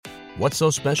What's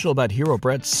so special about Hero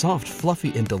Bread's soft,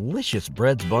 fluffy, and delicious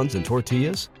breads, buns, and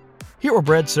tortillas? Hero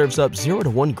Bread serves up 0 to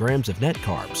 1 grams of net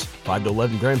carbs, 5 to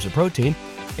 11 grams of protein,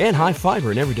 and high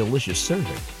fiber in every delicious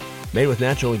serving. Made with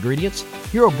natural ingredients,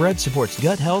 Hero Bread supports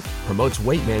gut health, promotes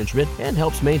weight management, and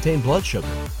helps maintain blood sugar.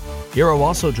 Hero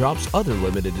also drops other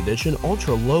limited edition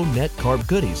ultra-low net carb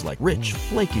goodies like rich,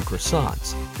 flaky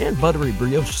croissants and buttery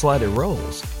brioche slider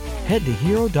rolls. Head to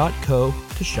hero.co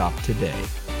to shop today.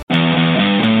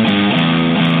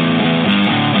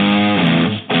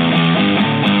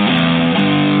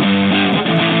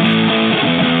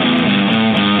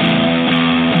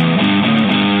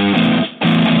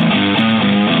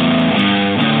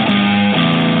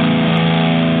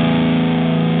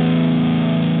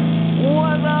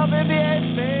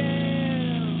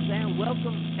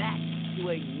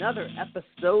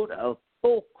 Episode of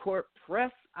Full Court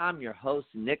Press. I'm your host,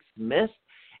 Nick Smith,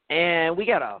 and we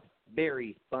got a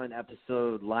very fun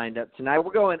episode lined up tonight.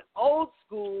 We're going old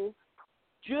school,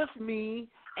 just me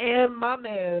and my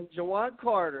man, Jawan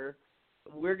Carter.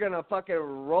 We're going to fucking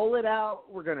roll it out.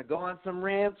 We're going to go on some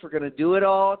rants. We're going to do it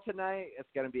all tonight. It's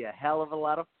going to be a hell of a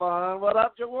lot of fun. What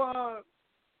up, Jawan?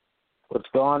 What's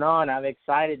going on? I'm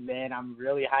excited, man. I'm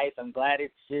really hyped. I'm glad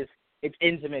it's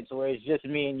intimate, so where it's just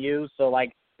me and you, so,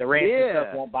 like, the rants and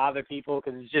stuff won't bother people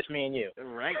because it's just me and you.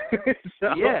 Right.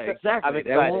 So, yeah, exactly. I'm excited.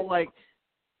 They won't,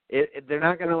 they're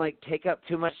not going to, take up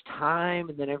too much time,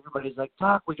 and then everybody's like,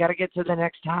 fuck, we got to get to the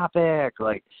next topic.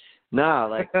 No,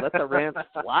 let the rants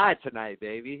fly tonight,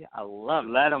 baby. I love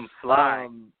it. Let them fly.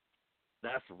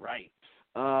 That's right.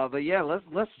 But, yeah,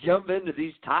 let's jump into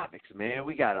these topics, man.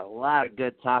 We got a lot of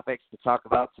good topics to talk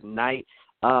about tonight.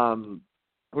 We're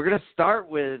going to start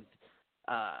with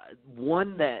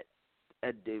one that,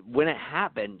 when it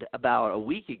happened about a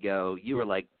week ago, you were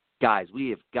like, guys, we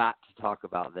have got to talk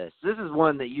about this. This is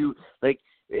one that you,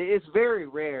 it's very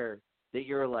rare that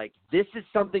you're like, this is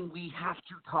something we have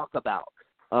to talk about.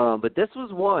 But this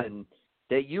was one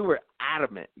that you were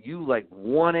adamant. You,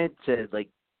 wanted to,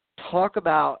 talk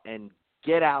about and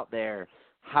get out there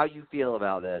how you feel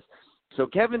about this. So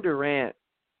Kevin Durant,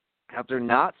 after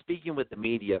not speaking with the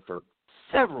media for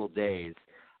several days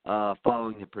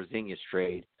following the Porzingis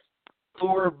trade,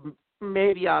 for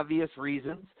maybe obvious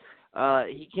reasons,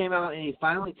 he came out and he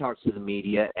finally talked to the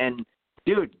media. And,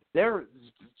 dude, they're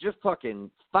just fucking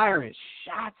firing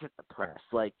shots at the press.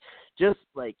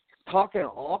 Talking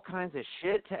all kinds of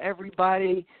shit to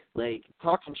everybody.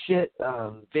 Talking shit,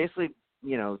 basically,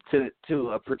 to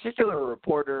a particular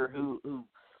reporter who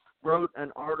wrote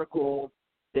an article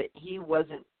that he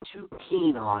wasn't too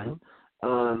keen on.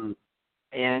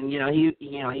 And,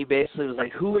 he basically was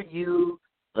like, who are you?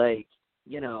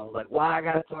 Why I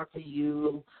gotta talk to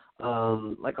you,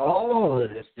 all of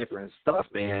this different stuff,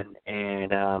 man.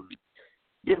 And, I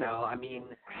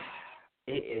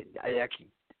can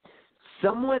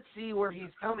somewhat see where he's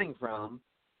coming from,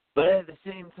 but at the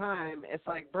same time, it's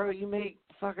like, bro, you make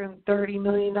fucking $30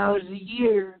 million a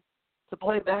year to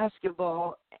play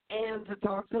basketball and to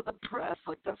talk to the press.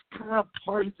 That's kind of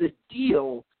part of the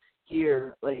deal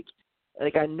here.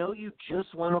 I know you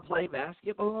just want to play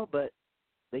basketball, but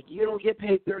you don't get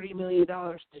paid $30 million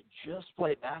to just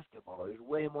play basketball. There's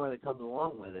way more that comes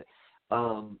along with it.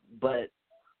 But,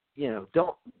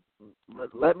 don't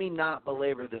let me not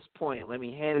belabor this point. Let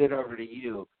me hand it over to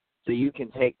you so you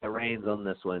can take the reins on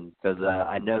this one, because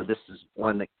I know this is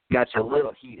one that got you a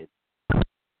little heated.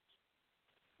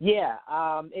 Yeah,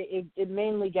 it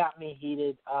mainly got me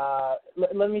heated.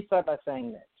 Let me start by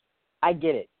saying this. I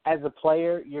get it. As a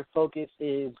player, your focus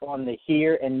is on the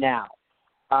here and now.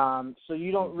 So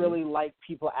you don't really like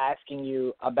people asking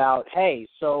you about, hey,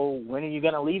 so when are you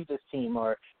going to leave this team?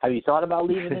 Or have you thought about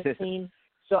leaving this team?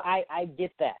 So I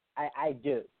get that. I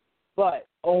do. But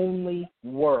only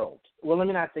world. Well, let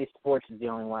me not say sports is the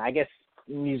only one. I guess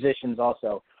musicians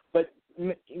also. But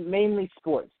mainly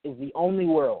sports is the only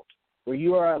world where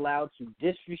you are allowed to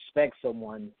disrespect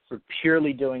someone for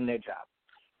purely doing their job.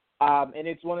 And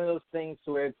it's one of those things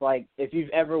where it's like, if you've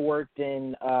ever worked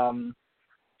in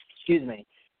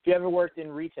if you ever worked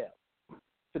in retail,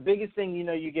 the biggest thing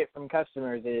you get from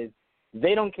customers is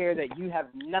they don't care that you have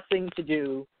nothing to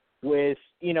do with,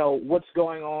 what's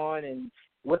going on and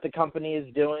what the company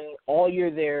is doing. All you're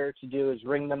there to do is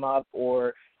ring them up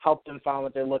or help them find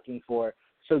what they're looking for.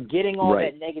 So getting all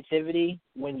that negativity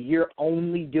when you're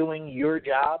only doing your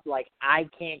job, I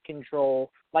can't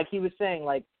control, like he was saying,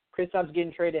 Kristaps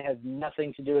getting traded has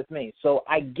nothing to do with me. So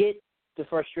I get the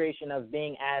frustration of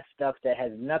being asked stuff that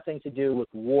has nothing to do with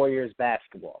Warriors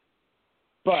basketball.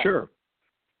 But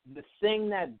the thing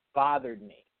that bothered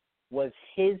me was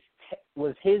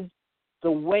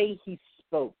the way he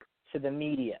spoke to the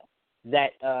media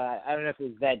that I don't know if it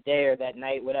was that day or that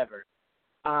night, whatever.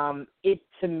 It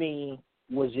to me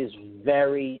was just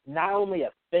very not only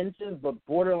offensive but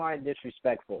borderline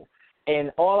disrespectful.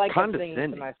 And all I kept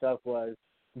thinking to myself was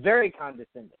very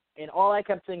condescending. And all I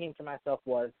kept thinking to myself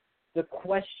was the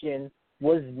question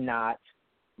was not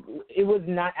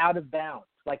out of bounds.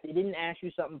 Like, they didn't ask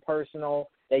you something personal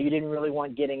that you didn't really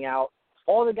want getting out.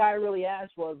 All the guy really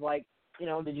asked was, like, you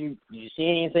know, did you see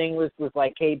anything with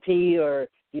like KP, or,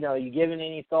 you know, you given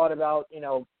any thought about, you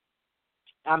know,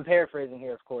 I'm paraphrasing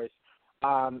here, of course,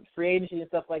 free agency and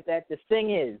stuff like that. The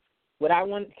thing is, what I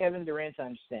want Kevin Durant to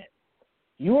understand,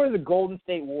 you are the Golden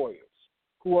State Warriors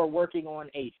who are working on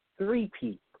a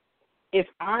three-peat. If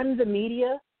I'm the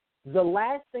media, the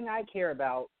last thing I care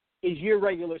about is your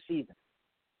regular season.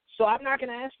 So I'm not going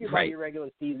to ask you about your regular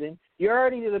season. You're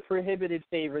already the prohibited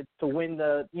favorite to win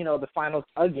the finals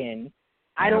again.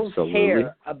 I don't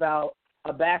care about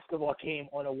a basketball game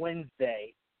on a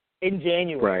Wednesday in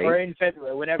January or in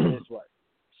February, whenever this was.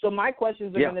 So my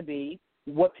questions are going to be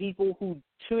what people who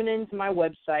tune into my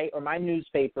website or my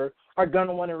newspaper are going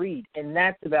to want to read, and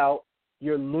that's about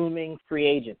your looming free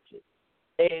agency.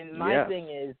 And my thing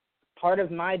is, part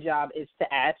of my job is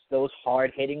to ask those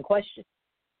hard-hitting questions.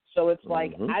 So it's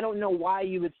like, I don't know why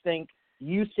you would think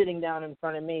you sitting down in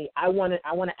front of me, I want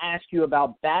to ask you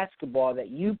about basketball that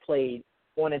you played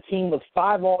on a team with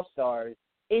 5 All-Stars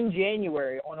in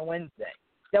January on a Wednesday.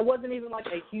 That wasn't even like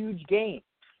a huge game.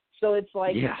 So it's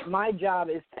like my job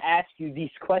is to ask you these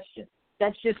questions.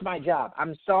 That's just my job.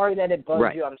 I'm sorry that it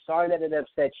bugged you. I'm sorry that it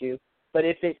upset you. But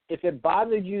if it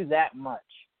bothered you that much,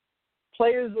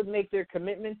 players would make their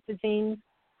commitments to teams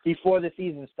before the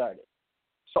season started.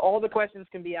 So all the questions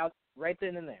can be out right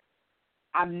then and there.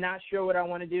 I'm not sure what I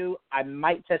want to do. I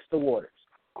might test the waters.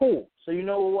 Cool. So you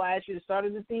know what we'll ask you to start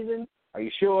of the season? Are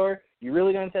you sure? You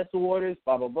really going to test the waters?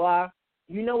 Blah, blah, blah.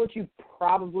 You know what you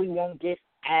probably won't get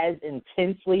as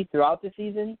intensely throughout the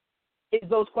season is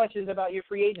those questions about your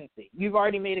free agency. You've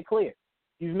already made it clear.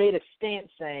 You've made a stance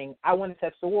saying, I want to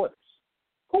test the waters.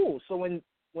 Cool. So when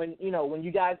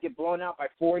you guys get blown out by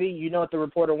 40, you know what the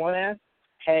reporter won't ask?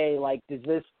 Hey, like, does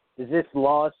this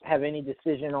loss have any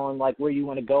decision on, like, where you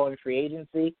want to go in free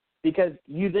agency? Because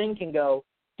you then can go,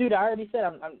 dude, I already said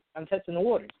I'm testing the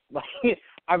waters. Like,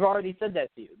 I've already said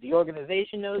that to you. The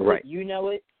organization knows it. You know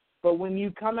it. But when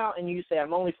you come out and you say,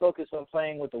 I'm only focused on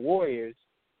playing with the Warriors,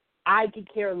 I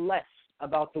could care less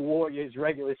about the Warriors'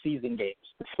 regular season games.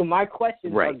 So my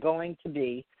questions are going to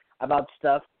be about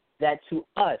stuff that to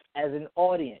us as an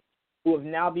audience who have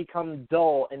now become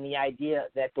dull in the idea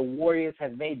that the Warriors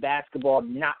have made basketball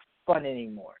not fun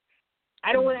anymore.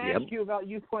 I don't want to ask you about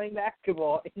you playing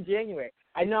basketball in January.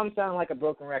 I know I'm sounding like a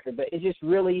broken record, but it just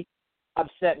really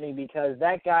upset me because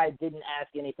that guy didn't ask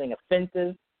anything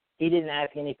offensive. He didn't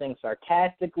ask anything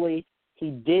sarcastically. He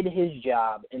did his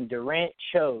job, and Durant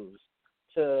chose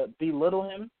to belittle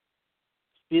him,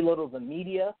 belittle the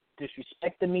media,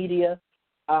 disrespect the media.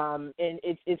 And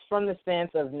it's from the stance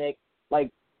of, Nick,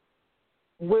 like,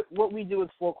 what we do with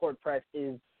Full Court Press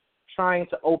is trying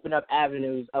to open up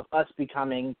avenues of us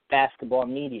becoming basketball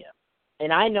media.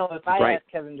 And I know if I asked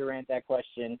Kevin Durant that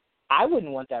question, I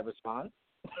wouldn't want that response.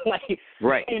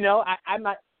 You know,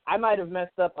 I might have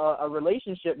messed up a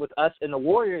relationship with us and the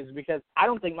Warriors because I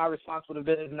don't think my response would have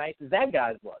been as nice as that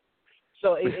guy's was.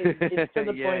 So it's to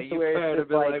the point to where it's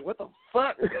just like, what the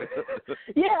fuck?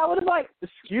 I would have like,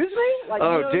 excuse me? Like,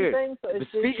 oh, you know dude. What I'm saying?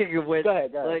 So speaking of which, go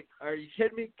ahead. like, are you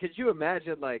kidding me? Could you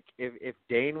imagine, like, if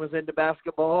Dane was into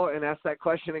basketball and asked that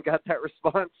question and got that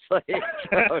response? Like,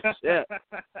 oh, shit.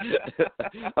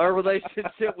 Our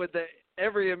relationship with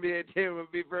every NBA team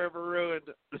would be forever ruined.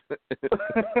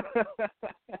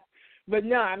 But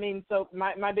no, I mean, so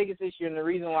my biggest issue and the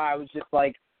reason why I was just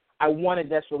like, I want to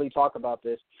desperately talk about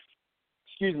this,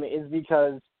 is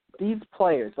because these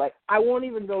players, like, I won't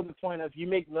even go to the point of you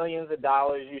make millions of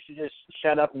dollars, you should just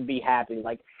shut up and be happy.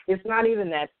 Like, it's not even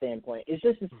that standpoint. It's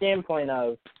just a standpoint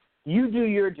of you do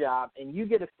your job and you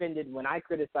get offended when I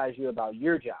criticize you about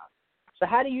your job. So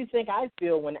how do you think I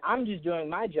feel when I'm just doing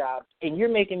my job and you're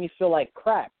making me feel like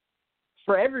crap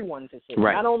for everyone to see?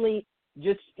 Not only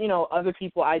just, other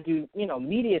people I do,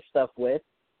 media stuff with,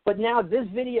 but now this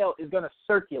video is going to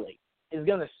circulate.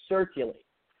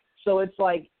 So it's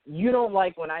like, you don't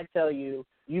like when I tell you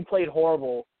you played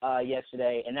horrible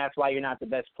yesterday, and that's why you're not the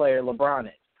best player LeBron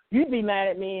is. You'd be mad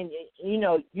at me, and,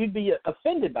 you'd be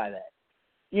offended by that.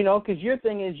 Because your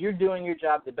thing is you're doing your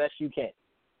job the best you can.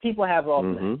 People have all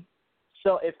that.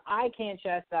 So if I can't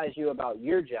chastise you about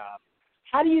your job,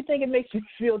 how do you think it makes you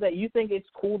feel that you think it's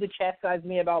cool to chastise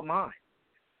me about mine?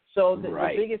 So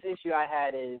the biggest issue I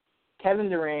had is Kevin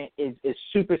Durant is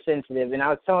super sensitive, and I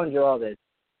was telling Joel this.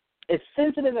 As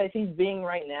sensitive as he's being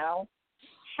right now,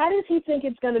 how does he think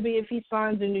it's going to be if he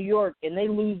signs in New York and they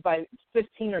lose by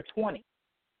 15 or 20?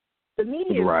 The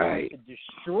media is going to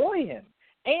destroy him.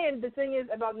 And the thing is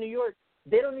about New York,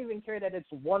 they don't even care that it's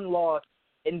one loss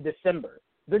in December.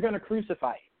 They're going to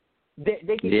crucify you.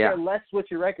 They can care less what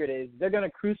your record is. They're going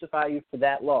to crucify you for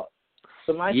that loss.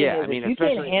 So my thing is, if you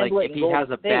can't handle it, if he has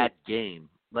a bad game,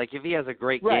 like if he has a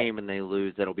great game and they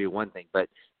lose, that'll be one thing. But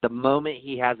the moment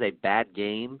he has a bad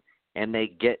game and they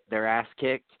get their ass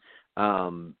kicked,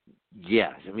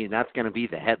 yes, I mean that's going to be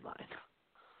the headline.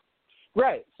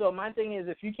 Right. So my thing is,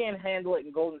 if you can't handle it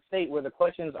in Golden State, where the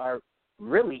questions are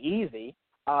really easy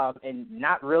and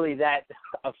not really that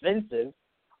offensive,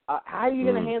 how are you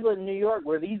going to handle it in New York,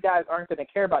 where these guys aren't going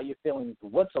to care about your feelings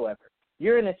whatsoever?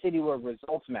 You're in a city where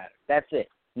results matter. That's it.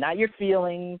 Not your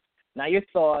feelings, not your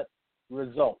thoughts,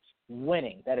 results,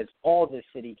 winning. That is all this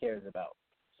city cares about.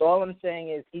 So all I'm saying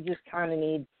is he just kind of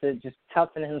needs to just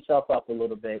toughen himself up a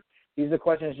little bit. These are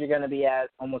questions you're going to be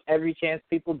asked almost every chance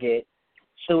people get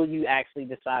till you actually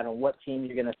decide on what team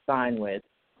you're going to sign with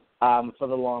for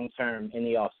the long term in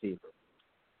the offseason.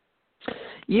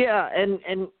 Yeah,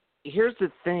 and here's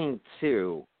the thing,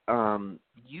 too.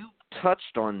 You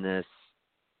touched on this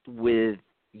with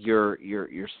your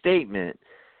statement,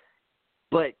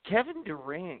 but Kevin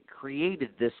Durant created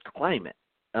this climate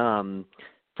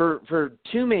for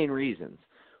two main reasons.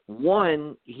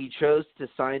 One, he chose to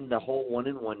sign the whole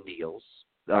 1-and-1 deals.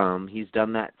 He's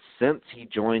done that since he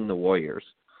joined the Warriors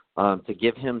to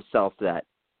give himself that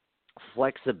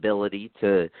flexibility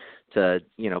to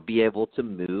be able to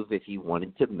move if he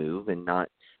wanted to move and not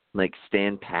like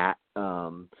stand pat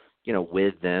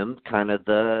with them, kind of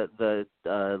the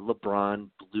LeBron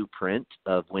blueprint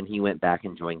of when he went back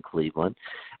and joined Cleveland.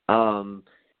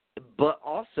 But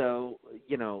also,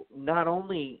 not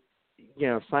only,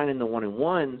 signing the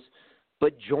 1-and-1s,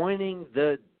 but joining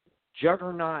the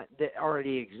juggernaut that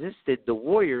already existed, the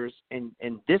Warriors, and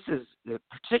this is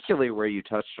particularly where you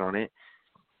touched on it.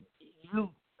 You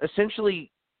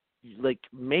essentially,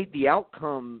 made the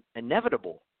outcome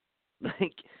inevitable.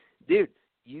 Dude,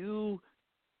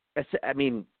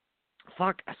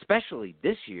 especially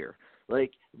this year. I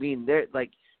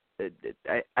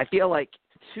feel like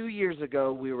 2 years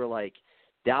ago we were like,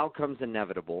 the outcome's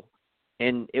inevitable,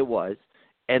 and it was.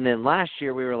 And then last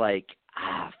year we were like,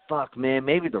 fuck, man,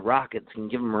 maybe the Rockets can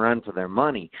give them a run for their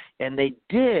money. And they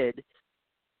did,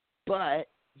 but,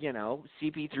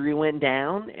 CP3 went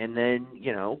down, and then,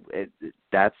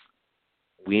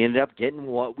 we ended up getting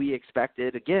what we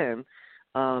expected again.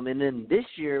 And then this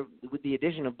year, with the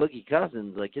addition of Boogie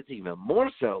Cousins, it's even more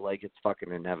so it's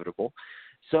fucking inevitable.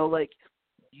 So,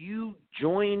 you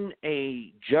join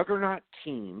a juggernaut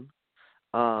team,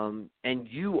 and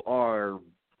you are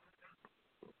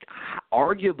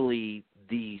arguably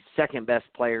the second best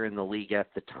player in the league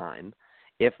at the time,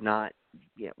 if not,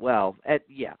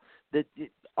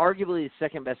 arguably the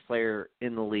second best player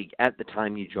in the league at the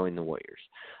time you joined the Warriors.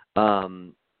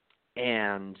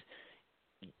 And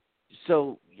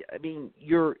so, I mean,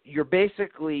 you're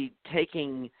basically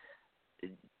taking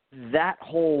that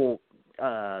whole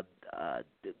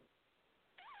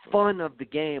fun of the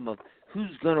game of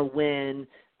who's going to win,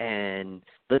 and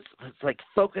let's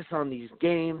focus on these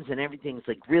games and everything's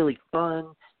really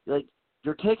fun.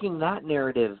 You're taking that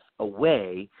narrative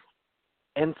away.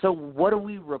 And so what do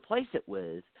we replace it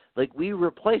with? We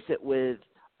replace it with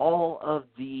all of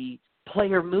the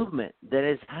player movement that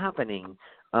is happening,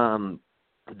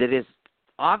 that is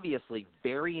obviously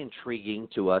very intriguing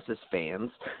to us as fans,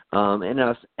 and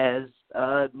us as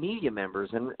media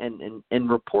members and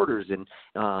reporters, and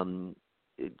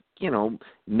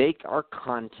make our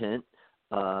content,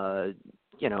 not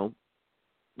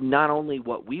only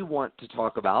what we want to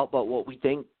talk about, but what we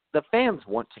think the fans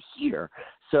want to hear.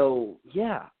 So,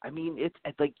 yeah, I mean, it's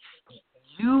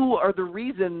you are the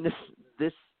reason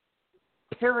this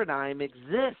paradigm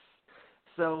exists.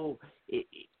 So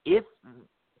if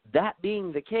that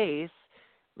being the case,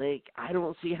 I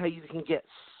don't see how you can get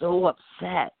so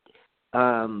upset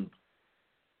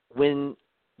when,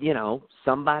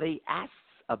 somebody asks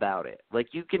about it.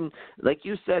 You can,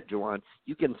 you said, Juwan,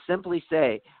 you can simply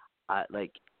say, at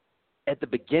the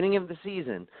beginning of the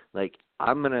season,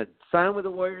 I'm going to sign with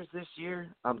the Warriors this year.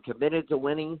 I'm committed to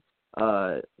winning,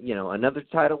 another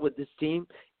title with this team.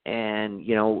 And,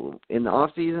 in the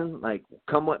off season,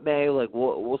 come what may,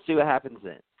 we'll see what happens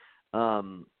then.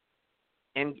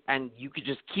 And you could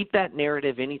just keep that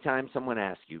narrative anytime someone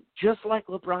asks you, just like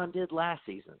LeBron did last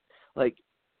season.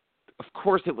 Of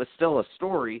course it was still a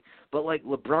story, but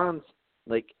LeBron's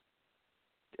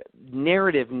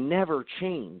narrative never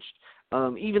changed.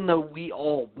 Even though we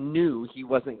all knew he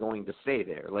wasn't going to stay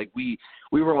there. Like, we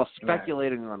were all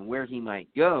speculating on where he might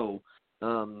go,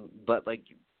 but, like,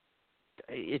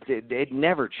 it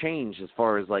never changed as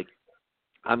far as, like,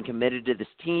 I'm committed to this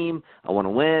team, I want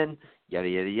to win, yada,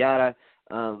 yada, yada.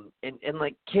 And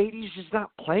like, Katie's just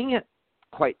not playing it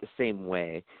quite the same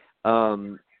way.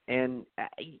 And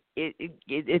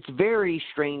it's very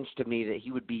strange to me that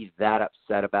he would be that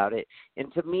upset about it.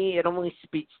 And to me, it only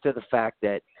speaks to the fact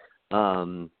that,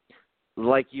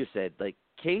 like you said, like,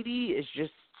 Katie is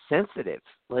just sensitive.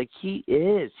 Like, he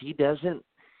is. He doesn't,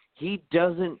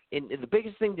 and the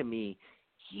biggest thing to me,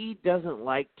 he doesn't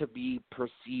like to be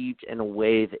perceived in a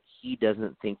way that he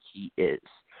doesn't think he is.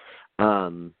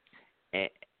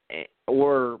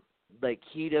 Or, like,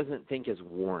 he doesn't think is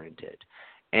warranted.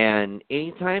 And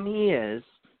anytime he is,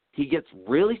 he gets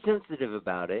really sensitive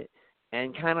about it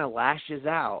and kind of lashes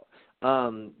out.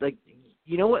 Like,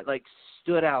 you know what, like,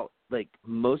 stood out, like,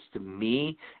 most to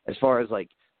me as far as, like,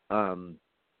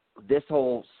 this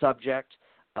whole subject,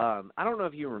 I don't know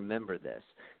if you remember this,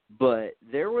 but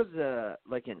there was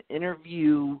an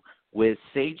interview with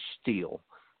Sage Steele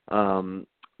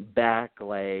back,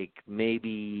 like,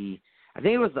 maybe, I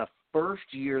think it was the first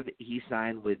year that he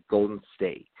signed with Golden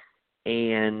State.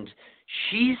 And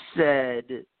she said,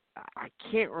 I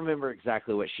can't remember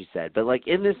exactly what she said, but, like,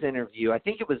 in this interview, I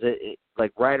think it was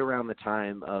like right around the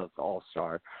time of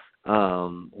All-Star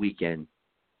weekend,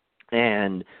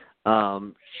 and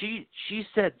she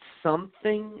said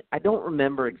something, I don't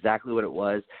remember exactly what it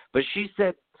was, but she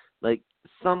said, like,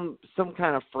 some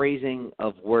kind of phrasing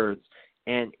of words,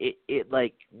 and it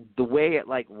like, the way it,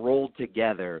 like, rolled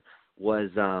together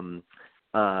was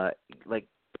like,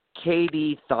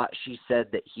 Katie thought she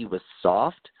said that he was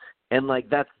soft, and, like,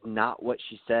 that's not what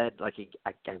she said. Like,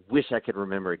 I wish I could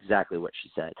remember exactly what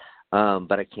she said,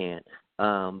 but I can't.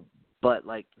 But,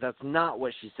 like, that's not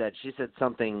what she said. She said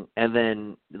something, and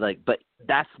then, like, but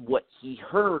that's what he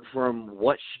heard from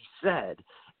what she said.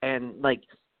 And, like,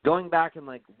 going back and,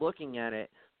 like, looking at it,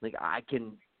 like, I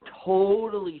can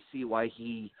totally see why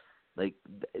he, like,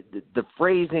 the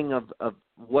phrasing of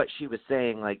what she was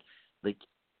saying, like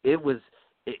it was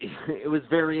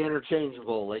very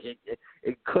interchangeable. Like,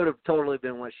 it could have totally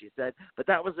been what she said, but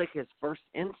that was, like, his first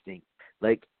instinct.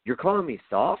 Like, you're calling me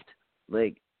soft?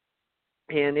 Like,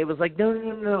 and it was like,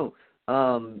 no.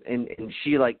 And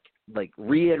she, like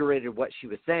reiterated what she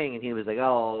was saying, and he was like,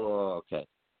 oh, okay.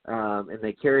 And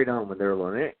they carried on with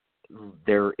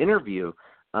their interview.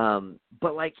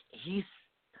 But, like, he's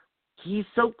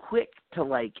so quick to,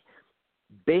 like,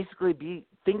 basically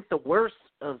think the worst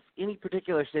of any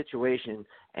particular situation,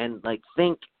 and, like,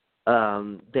 think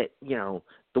that, you know,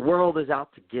 the world is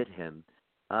out to get him.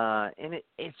 And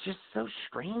it's just so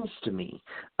strange to me.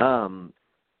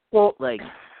 Well, like,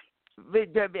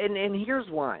 and here's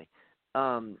why.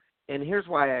 And here's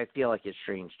why I feel like it's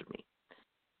strange to me.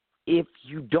 If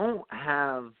you don't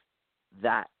have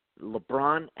that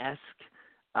LeBron-esque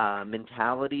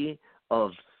mentality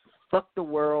of fuck the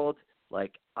world,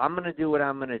 like, I'm going to do what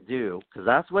I'm going to do, because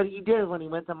that's what he did when he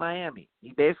went to Miami.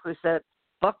 He basically said,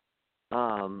 fuck,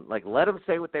 like, let them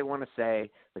say what they want to say.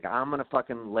 Like, I'm going to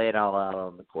fucking lay it all out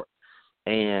on the court.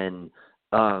 And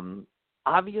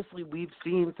obviously we've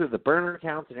seen through the burner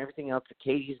accounts and everything else that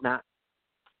he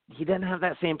doesn't have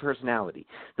that same personality.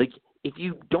 Like, if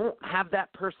you don't have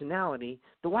that personality,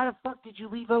 then why the fuck did you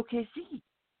leave OKC?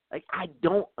 Like, I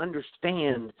don't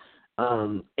understand.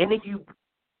 And if you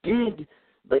did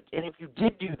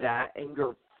do that and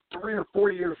you're 3 or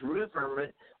 4 years removed from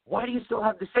it, why do you still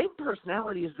have the same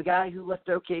personality as the guy who left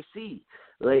OKC?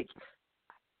 Like,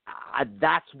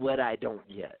 that's what I don't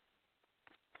get.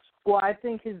 Well, I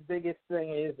think his biggest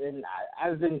thing is, and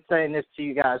I've been saying this to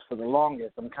you guys for the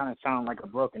longest, I'm kind of sounding like a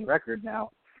broken record now,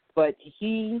 but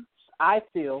I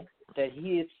feel that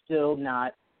he is still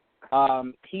not,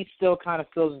 he still kind of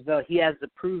feels as though he has to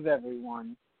prove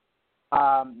everyone,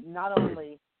 not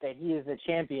only that he is a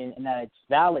champion and that it's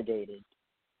validated,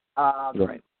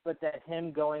 right, but that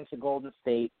him going to Golden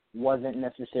State wasn't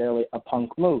necessarily a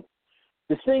punk move.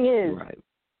 The thing is, right.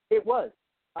 It was.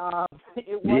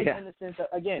 It was in the sense of,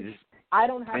 again, I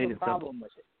don't have a problem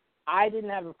with it. I didn't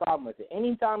have a problem with it.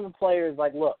 Anytime a player is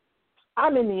like, look,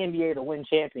 I'm in the NBA to win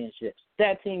championships.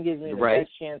 That team gives me the best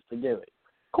chance to do it.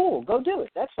 Cool, go do it.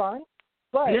 That's fine.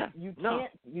 But you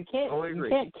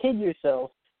can't kid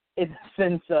yourself in the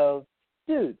sense of,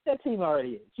 dude, that team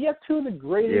already is. You have two of the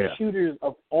greatest shooters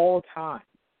of all time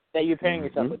that you're pairing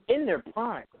yourself with in their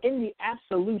prime, in the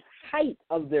absolute height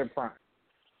of their prime.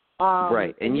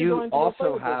 Right, and you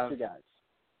also have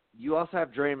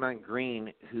Draymond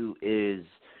Green, who is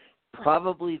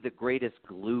probably the greatest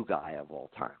glue guy of all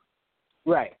time.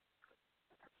 Right.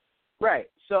 Right.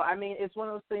 So, I mean, it's one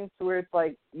of those things where it's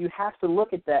like you have to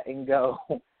look at that and go,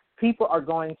 people are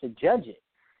going to judge it.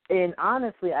 And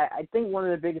honestly, I think one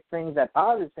of the biggest things that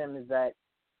bothers him is that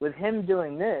with him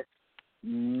doing this,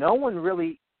 no one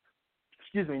really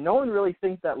thinks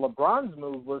that LeBron's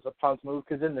move was a punk move,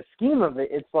 because in the scheme of it,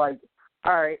 it's like,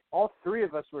 all right, all three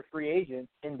of us were free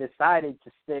agents and decided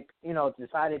to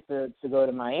go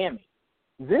to Miami.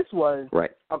 This was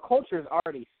right. A culture is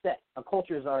already set. A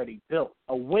culture is already built.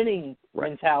 A winning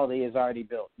mentality is already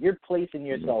built. You're placing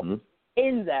yourself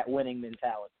in that winning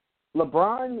mentality.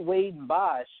 LeBron, Wade, and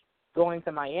Bosh going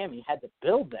to Miami had to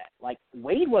build that. Like,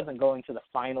 Wade wasn't going to the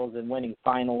finals and winning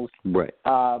finals, right?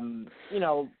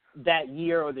 That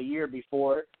year or the year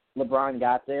before LeBron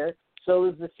got there. So it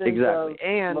was the sense exactly. of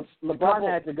And LeBron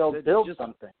had to go build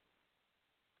something.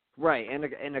 Right,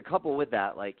 and a couple with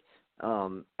that, like,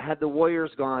 had the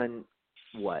Warriors gone,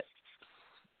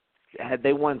 had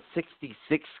they won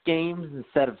 66 games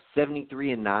instead of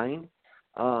 73-9,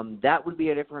 that would be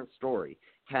a different story.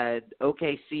 Had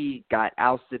OKC got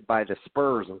ousted by the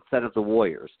Spurs instead of the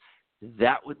Warriors,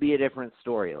 that would be a different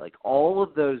story. Like, all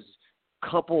of those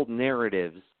coupled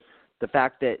narratives, the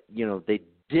fact that, they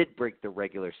did break the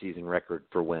regular season record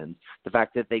for wins, the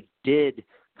fact that they did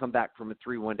come back from a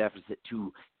 3-1 deficit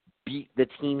to beat the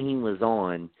team he was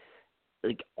on,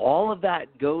 like, all of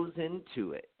that goes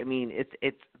into it. I mean,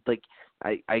 it's like,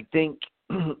 I think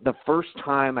the first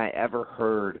time I ever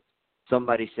heard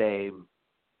somebody say,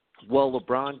 well,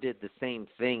 LeBron did the same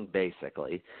thing,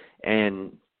 basically,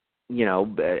 and,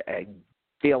 I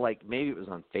feel like maybe it was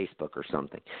on Facebook or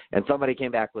something, and somebody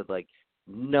came back with, like,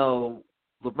 no,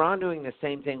 LeBron doing the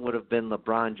same thing would have been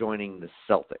LeBron joining the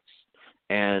Celtics.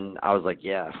 And I was like,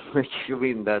 yeah, I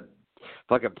mean, that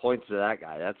fucking points to that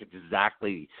guy.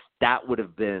 That would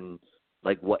have been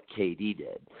like what KD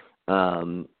did.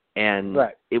 And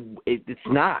right. It's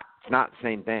not the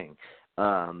same thing.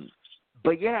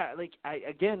 But yeah, like,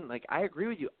 I agree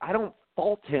with you. I don't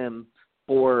fault him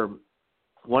for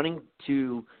wanting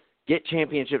to get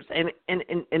championships.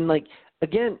 And like,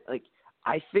 again, like,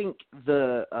 I think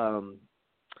the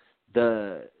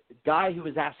guy who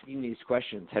was asking these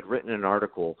questions had written an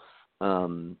article,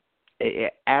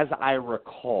 as I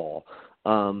recall,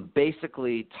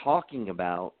 basically talking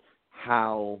about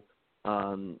how,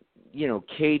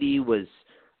 KD was,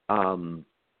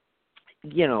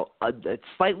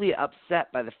 slightly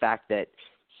upset by the fact that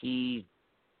he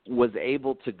was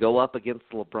able to go up against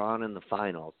LeBron in the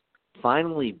finals,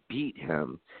 finally beat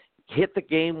him, hit the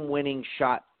game-winning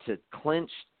shot to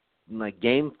clinch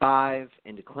Game 5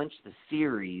 and to clinch the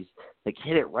series, like,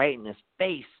 hit it right in his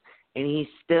face, and he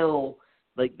still,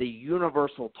 like, the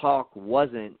universal talk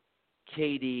wasn't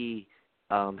KD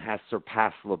has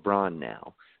surpassed LeBron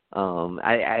now.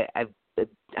 I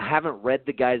haven't read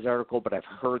the guy's article, but I've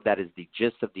heard that is the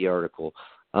gist of the article,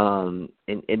 and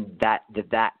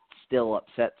that still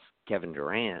upsets Kevin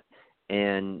Durant,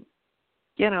 and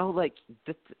like,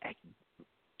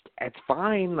 it's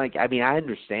fine. Like, I mean, I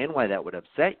understand why that would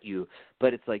upset you,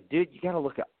 but it's like, dude, you got to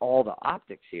look at all the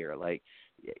optics here. Like,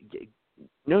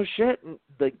 no shit,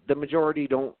 like, the majority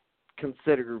don't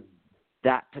consider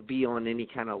that to be on any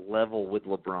kind of level with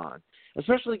LeBron,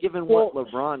 especially given what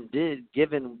LeBron did,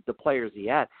 given the players he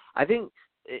had. I think,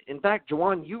 in fact,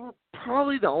 Jawan, you were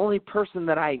probably the only person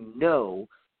that I know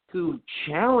who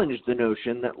challenged the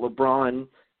notion that LeBron,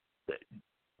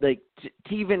 like,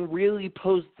 to even really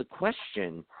pose the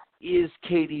question, is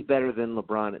KD better than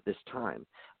LeBron at this time?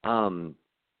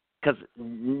 Because,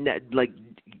 like,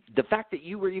 the fact that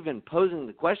you were even posing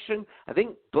the question, I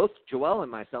think both Joel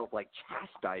and myself, like,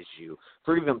 chastised you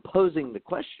for even posing the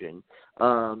question.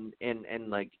 And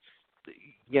like,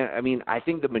 yeah, I mean, I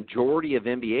think the majority of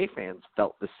NBA fans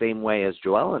felt the same way as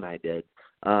Joel and I did.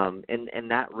 And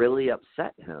that really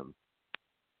upset him.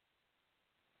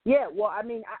 Yeah, well, I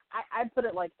mean, I put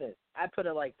it like this.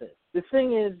 The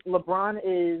thing is, LeBron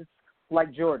is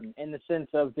like Jordan in the sense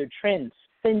of they're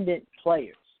transcendent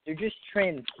players. They're just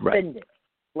transcendent. Right.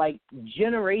 Like,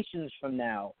 generations from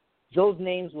now, those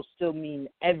names will still mean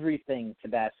everything to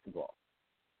basketball.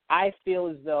 I feel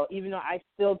as though, even though I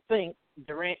still think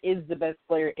Durant is the best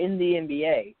player in the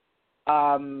NBA,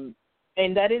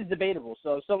 and that is debatable.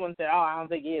 So if someone said, I don't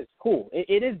think he is, cool.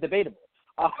 It is debatable.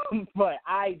 But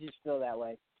I just feel that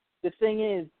way. The thing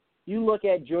is, you look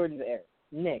at Jordan's era.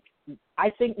 Nick,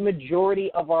 I think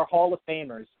majority of our Hall of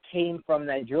Famers came from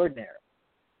that Jordan era.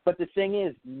 But the thing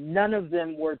is, none of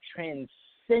them were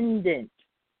transcendent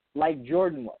like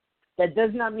Jordan was. That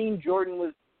does not mean Jordan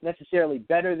was necessarily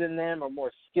better than them or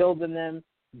more skilled than them.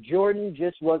 Jordan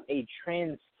just was a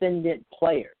transcendent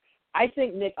player. I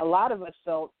think, Nick, a lot of us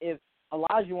felt if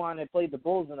Olajuwon had played the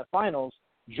Bulls in the finals,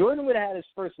 Jordan would have had his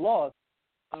first loss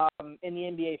in the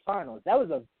NBA Finals. That was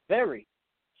a very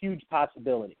huge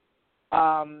possibility.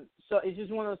 So it's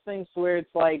just one of those things where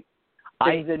it's like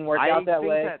things didn't work out that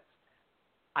way.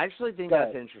 I actually think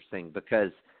that's interesting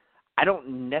because I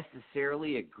don't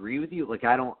necessarily agree with you. Like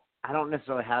I don't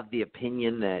necessarily have the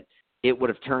opinion that it would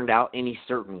have turned out any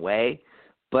certain way,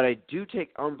 but I do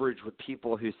take umbrage with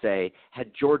people who say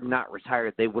had Jordan not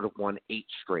retired, they would have won 8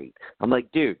 straight. I'm like,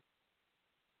 dude,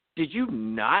 did you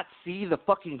not see the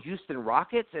fucking Houston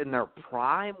Rockets in their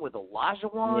prime with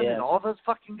Olajuwon and all those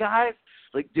fucking guys?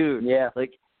 Like, dude,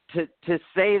 like to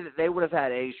say that they would have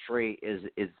had 8 straight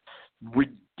is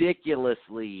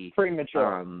ridiculously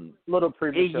premature. Little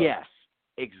premature. Yes,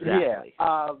 exactly.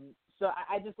 Yeah. So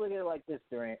I just look at it like this,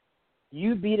 Durant.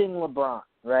 You beating LeBron,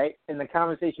 right? And the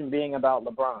conversation being about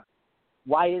LeBron.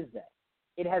 Why is that?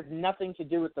 It has nothing to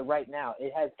do with the right now.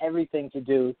 It has everything to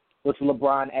do with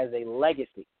LeBron as a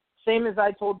legacy. Same as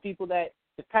I told people that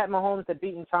if Pat Mahomes had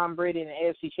beaten Tom Brady in the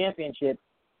AFC Championship,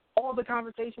 all the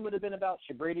conversation would have been about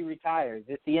should Brady retire? Is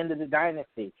this the end of the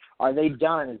dynasty? Are they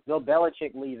done? Is Bill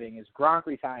Belichick leaving? Is Gronk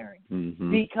retiring?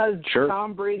 Mm-hmm. Because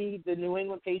Tom Brady, the New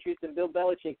England Patriots, and Bill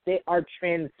Belichick, they are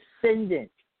transcendent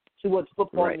to what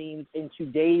football means in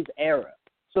today's era.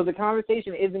 So the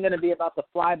conversation isn't going to be about the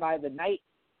fly-by-the-night,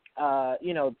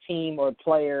 team or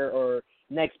player or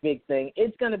next big thing.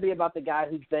 It's going to be about the guy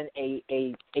who's been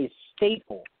a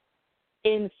staple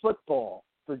in football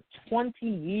for 20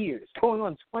 years, going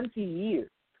on 20 years.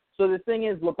 So the thing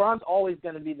is, LeBron's always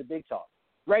going to be the big talk.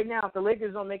 Right now, if the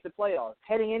Lakers don't make the playoffs,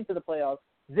 heading into the playoffs,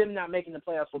 them not making the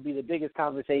playoffs will be the biggest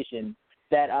conversation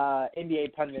that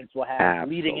NBA pundits will have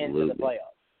leading into the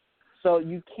playoffs. So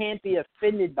you can't be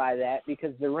offended by that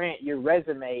because, Durant, your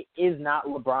resume is not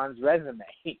LeBron's resume.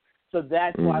 So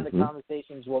that's why the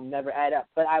conversations will never add up.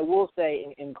 But I will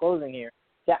say in closing here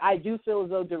that I do feel as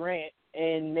though Durant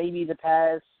in maybe the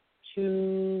past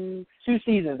two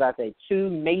seasons, I think,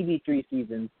 2, maybe 3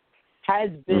 seasons,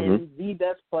 has been the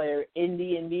best player in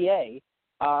the NBA.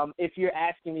 If you're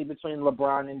asking me between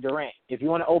LeBron and Durant. If you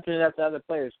want to open it up to other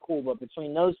players, cool. But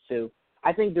between those two,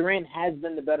 I think Durant has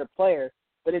been the better player.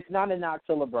 But it's not a knock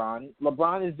to LeBron.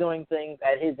 LeBron is doing things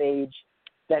at his age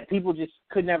that people just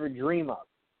could never dream of.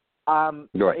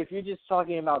 So if you're just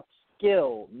talking about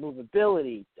skill,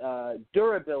 movability,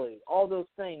 durability, all those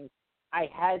things, I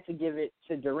had to give it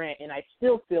to Durant, and I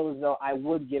still feel as though I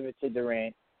would give it to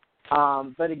Durant.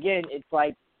 But again, it's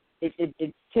like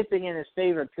it's tipping in his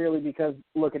favor purely because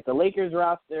look at the Lakers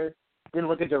roster, then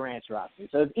look at Durant's roster.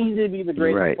 So it's easy to be the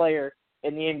greatest player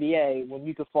in the NBA when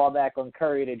you could fall back on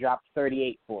Curry to drop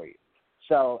 38 for you.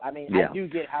 So, I mean, I do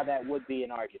get how that would be an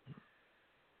argument.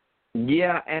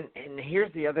 Yeah, and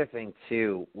here's the other thing,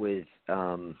 too, with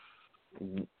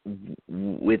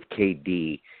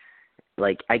KD.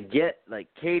 Like, I get, like,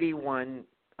 KD won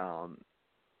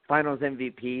Finals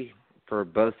MVP for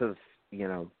both of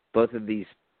these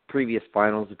previous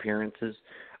Finals appearances.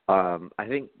 I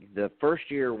think the first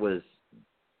year was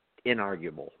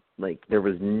inarguable. Like, there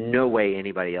was no way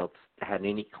anybody else had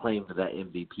any claim to that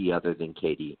MVP other than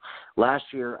KD. Last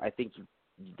year, I think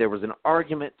there was an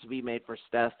argument to be made for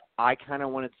Steph. I kind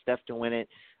of wanted Steph to win it.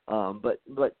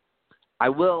 But I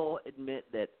will admit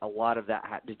that a lot of that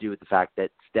had to do with the fact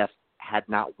that Steph had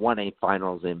not won a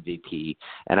Finals MVP,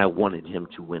 and I wanted him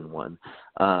to win one.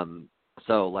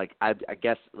 So, like, I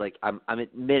guess, like, I'm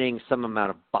admitting some amount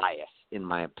of bias, in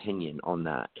my opinion, on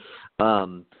that.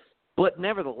 But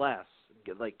nevertheless,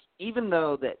 like, even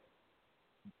though that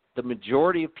the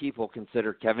majority of people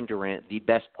consider Kevin Durant the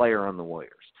best player on the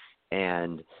Warriors,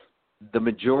 and the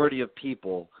majority of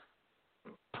people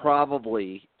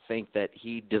probably think that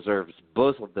he deserves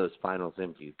both of those Finals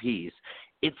MVPs,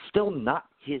 it's still not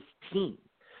his team.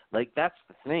 Like, that's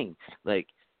the thing. Like,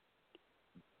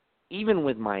 even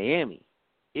with Miami,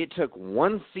 it took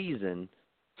one season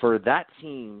for that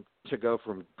team to go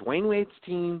from Dwayne Wade's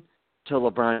team to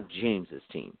LeBron James's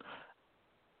team.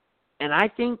 And I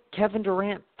think Kevin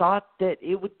Durant thought that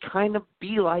it would kind of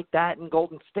be like that in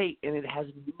Golden State, and it has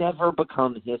never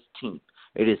become his team.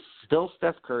 It is still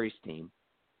Steph Curry's team,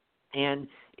 and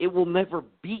it will never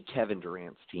be Kevin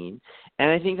Durant's team. And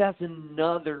I think that's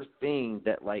another thing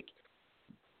that, like,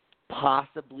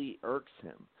 possibly irks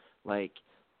him. Like,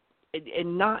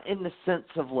 and not in the sense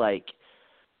of, like,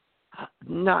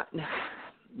 not in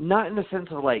the sense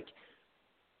of, like,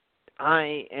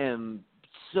 I am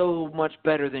so much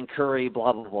better than Curry,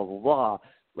 blah, blah, blah, blah, blah.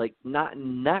 Like, not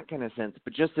in that kind of sense,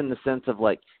 but just in the sense of,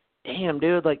 like, damn,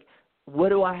 dude, like, what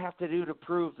do I have to do to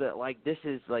prove that, like, this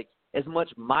is, like, as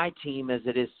much my team as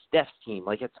it is Steph's team.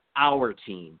 Like, it's our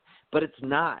team. But it's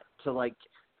not to, like,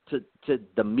 to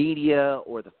the media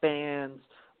or the fans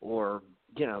or,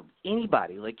 you know,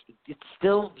 anybody. Like, it's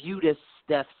still viewed as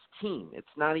Steph's team. It's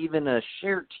not even a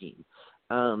shared team.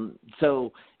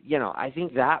 So, you know, I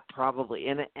think that probably,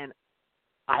 and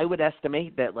I would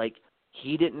estimate that, like,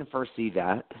 he didn't foresee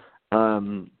that.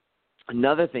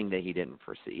 Another thing that he didn't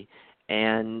foresee,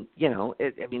 and, you know,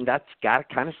 I mean, that's got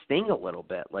to kind of sting a little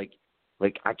bit. Like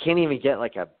I can't even get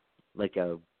like a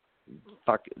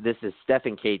fuck, this is Steph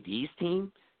and KD's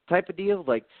team type of deal.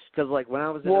 Like, because, like, when I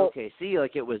was in OKC,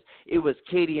 like, it was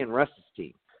KD and Russ's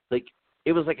team. Like,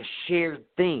 it was like a shared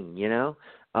thing, you know.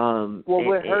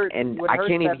 What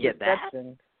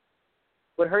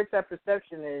hurts that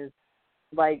perception is,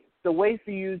 like, the way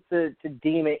for you to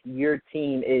deem it your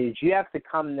team is you have to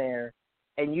come there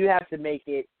and you have to make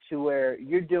it to where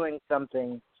you're doing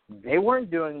something they weren't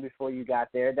doing before you got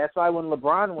there. That's why when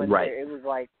LeBron went there, it was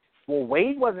like, well,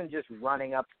 Wade wasn't just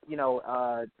running up, you know,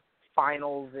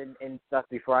 finals and stuff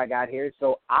before I got here.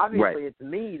 So obviously it's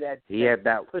me that he had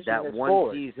that one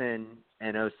forward. season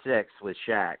in 2006 with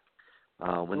Shaq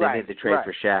when they made the trade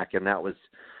for Shaq, and that was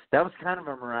kind of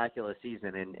a miraculous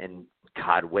season. And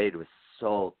God, Wade was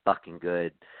so fucking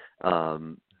good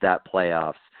that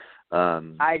playoffs.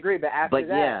 I agree, but after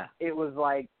that, it was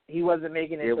like he wasn't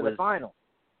making it to the final.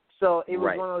 So it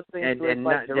was one of those things with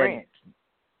like Durant.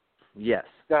 Yes.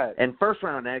 Go ahead. And first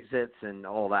round exits and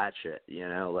all that shit, you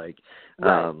know, like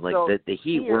like so the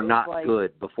Heat were not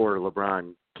good before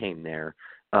LeBron came there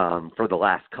for the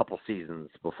last couple seasons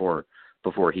before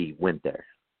he went there.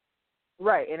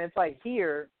 Right, and it's like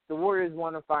here, the Warriors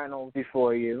won the finals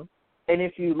before you, and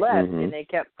if you left and they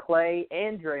kept Clay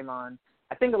and Draymond,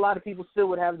 I think a lot of people still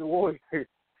would have the Warriors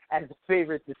as the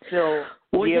favorite to still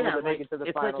be able to make it to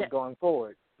the finals going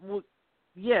forward. Well,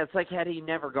 yeah, it's like had he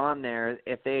never gone there,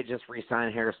 if they had just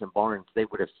re-signed Harrison Barnes, they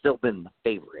would have still been the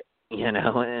favorite, you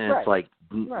know? And it's like,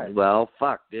 well,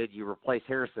 fuck, dude, you replace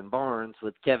Harrison Barnes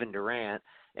with Kevin Durant,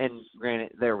 and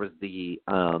granted, there was the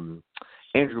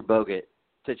Andrew Bogut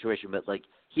situation, but, like,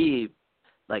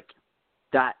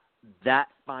 that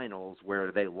finals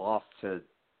where they lost to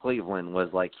Cleveland was,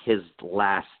 like, his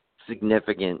last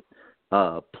significant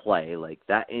play. Like,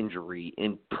 that injury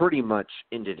pretty much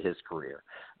ended his career.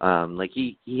 Like,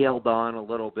 he held on a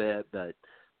little bit, but,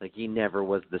 like, he never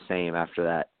was the same after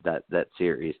that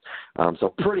series.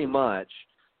 So pretty much,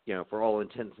 you know, for all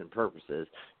intents and purposes,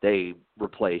 they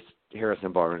replaced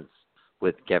Harrison Barnes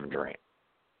with Kevin Durant.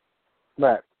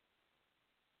 Right.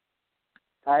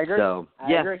 I agree. So,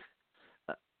 I agree.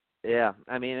 Yeah,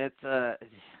 I mean, it's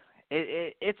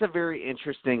a very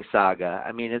interesting saga.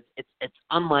 I mean, it's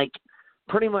unlike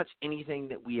pretty much anything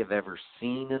that we have ever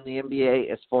seen in the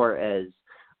NBA as far as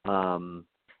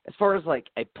like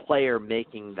a player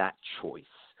making that choice.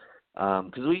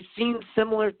 Because we've seen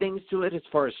similar things to it as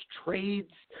far as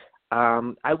trades.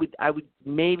 I would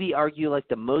maybe argue like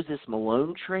the Moses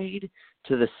Malone trade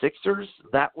to the Sixers.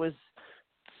 That was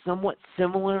somewhat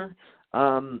similar.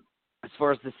 As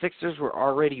far as the Sixers were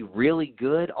already really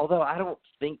good, although I don't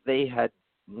think they had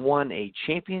won a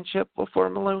championship before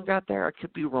Malone got there. I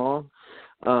could be wrong.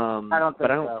 I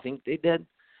don't think they did.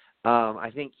 I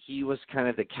think he was kind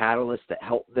of the catalyst that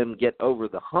helped them get over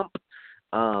the hump,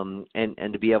 and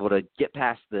to be able to get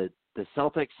past the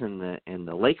Celtics and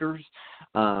the Lakers.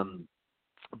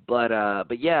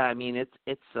 But yeah, I mean it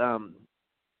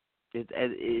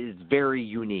is very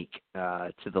unique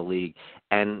to the league,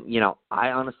 and you know, I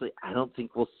don't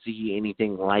think we'll see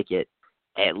anything like it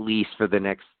at least for the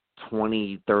next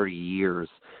 20, 30 years.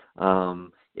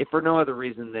 If for no other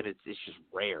reason than it's just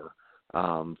rare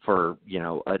for, you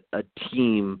know, a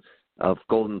team of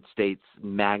Golden State's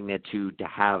magnitude to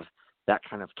have that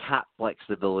kind of cap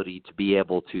flexibility to be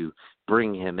able to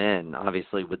bring him in.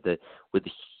 Obviously, with the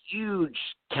huge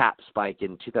cap spike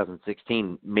in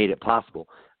 2016 made it possible.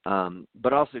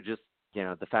 But also just, you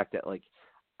know, the fact that, like,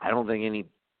 I don't think any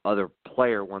other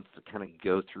player wants to kind of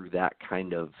go through that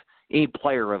kind of, any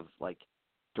player of, like,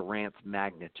 Durant's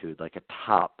magnitude, like a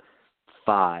top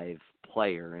 5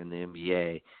 player in the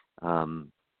NBA,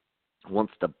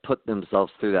 wants to put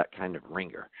themselves through that kind of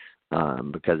ringer.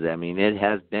 Because, I mean, it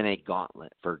has been a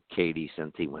gauntlet for KD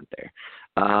since he went there.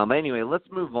 Anyway, let's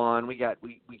move on. We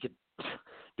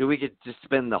could just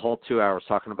spend the whole 2 hours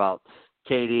talking about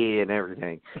KD and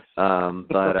everything.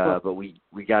 But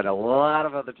we got a lot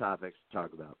of other topics to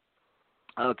talk about.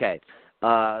 Okay.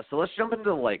 So let's jump into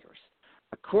the Lakers.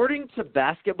 According to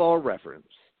Basketball Reference,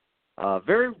 a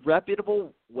very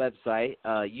reputable website,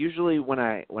 usually when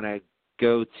I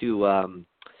go to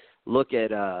look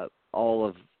at all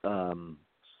of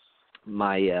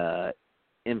my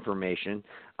information.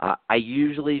 I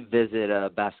usually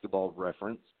visit Basketball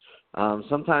Reference.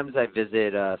 Sometimes I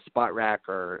visit Spot Rack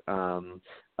or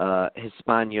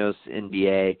Hispanos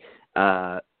NBA.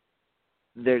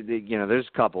 There's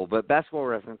a couple, but Basketball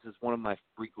Reference is one of my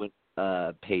frequent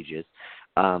pages.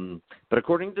 But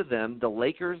according to them, the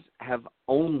Lakers have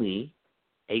only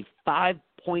a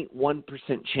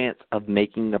 5.1% chance of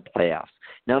making the playoffs.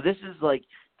 Now, this is like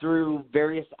through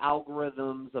various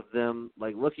algorithms of them,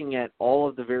 like looking at all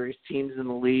of the various teams in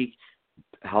the league,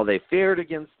 how they fared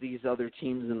against these other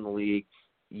teams in the league,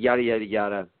 yada, yada,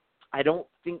 yada. I don't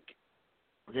think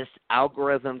this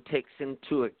algorithm takes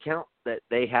into account that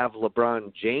they have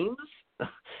LeBron James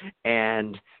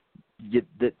and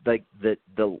the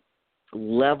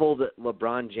level that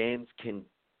LeBron James can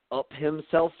up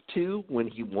himself to when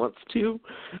he wants to.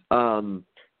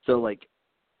 So, like,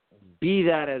 be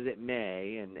that as it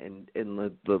may, and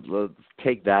let's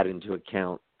take that into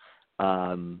account.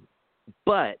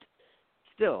 But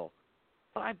still,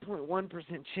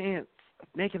 5.1% chance of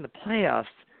making the playoffs.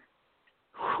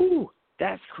 Whew,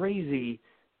 that's crazy.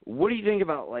 What do you think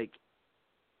about, like,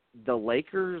 the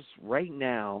Lakers right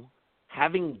now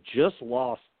having just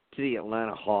lost to the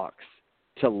Atlanta Hawks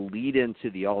to lead into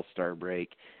the All-Star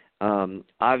break?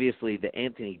 Obviously, the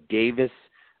Anthony Davis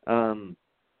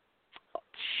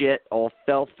shit all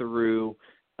fell through,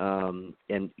 and,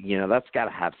 that's got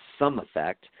to have some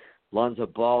effect. Lonzo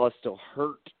Ball is still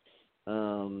hurt.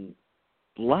 A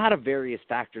lot of various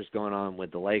factors going on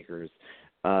with the Lakers.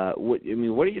 What do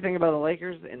you think about the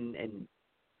Lakers, and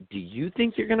do you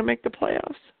think you're going to make the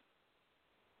playoffs?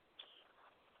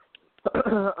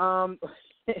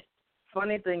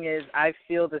 Funny thing is, I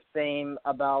feel the same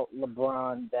about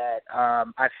LeBron that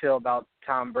I feel about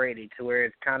Tom Brady, to where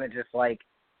it's kind of just like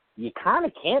you kind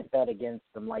of can't bet against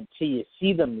them, like, till you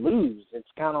see them lose.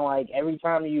 It's kind of like every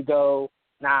time you go,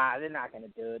 nah, they're not going to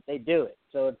do it, they do it.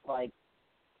 So it's like,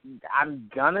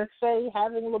 I'm going to say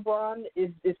having LeBron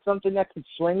is something that could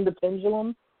swing the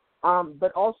pendulum.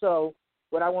 But also,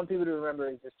 what I want people to remember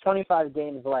is there's 25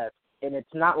 games left, and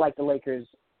it's not like the Lakers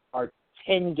are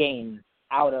 10 games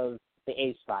out of the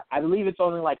A spot. I believe it's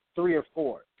only like 3 or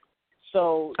 4.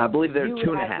 So I believe they're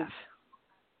 2.5.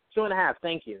 2.5,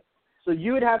 thank you. So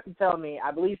you would have to tell me, I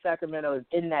believe Sacramento is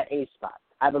in that A spot,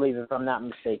 I believe, if I'm not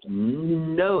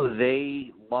mistaken. No,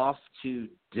 they lost to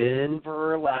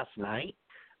Denver last night.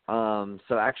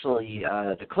 So actually,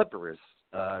 the Clippers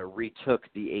retook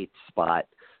the 8th spot.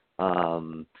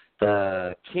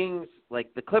 The Kings,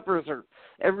 like the Clippers are,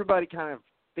 everybody kind of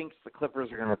thinks the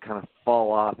Clippers are going to kind of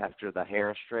fall off after the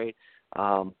Harris trade.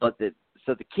 So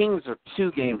the Kings are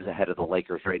 2 games ahead of the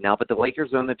Lakers right now, but the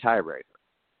Lakers own the tiebreaker.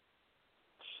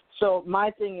 So my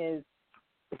thing is,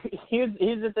 here's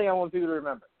the thing I want people to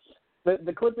remember.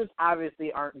 The Clippers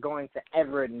obviously aren't going to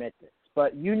ever admit this,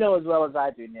 but you know as well as I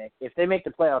do, Nick, if they make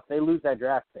the playoffs, they lose that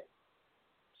draft pick.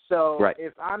 So right.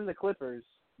 If I'm the Clippers,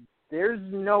 there's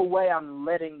no way I'm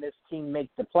letting this team make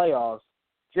the playoffs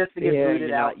just to get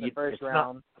booted out in the first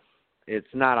round. It's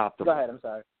not optimal. Go ahead, I'm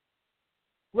sorry.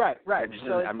 Right. I'm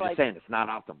just saying it's not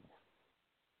optimal.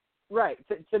 Right.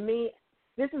 To me,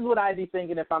 this is what I'd be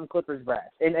thinking if I'm Clippers brass.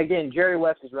 And again, Jerry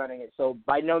West is running it, so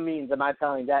by no means am I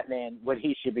telling that man what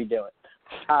he should be doing.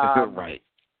 Right.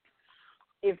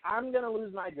 If I'm going to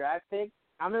lose my draft pick,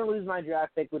 I'm going to lose my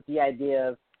draft pick with the idea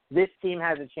of this team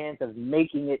has a chance of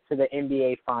making it to the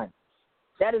NBA Finals.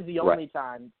 That is the only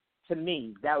time, to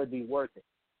me, that would be worth it.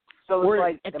 So or it's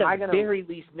like, at the very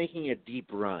least, making a deep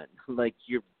run. Like,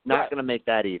 you're not going to make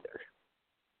that either.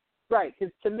 Right,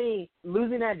 because to me,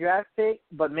 losing that draft pick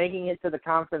but making it to the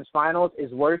conference finals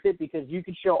is worth it because you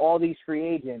could show all these free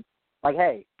agents, like,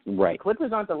 hey, the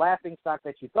Clippers aren't the laughing stock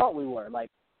that you thought we were.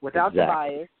 Like, without the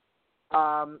bias,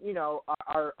 our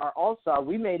All-Star,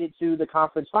 we made it to the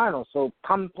conference finals, so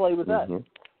come play with us.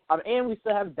 And we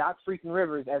still have Doc freaking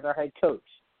Rivers as our head coach.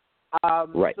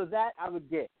 So that I would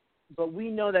get. But we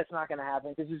know that's not going to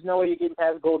happen because there's no way you're getting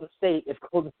past Golden State if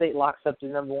Golden State locks up the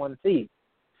number 1 seed.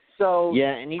 So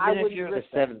yeah, and even if you're the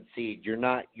 7th seed,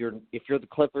 if you're the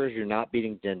Clippers, you're not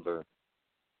beating Denver.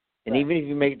 And even if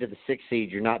you make it to the 6th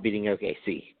seed, you're not beating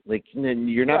OKC. Like,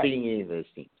 you're not beating any of those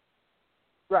teams.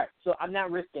 Right. So I'm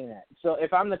not risking that. So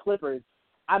if I'm the Clippers,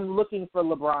 I'm looking for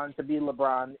LeBron to be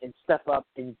LeBron and step up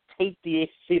and take the 8th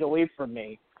seed away from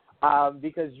me.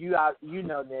 Because you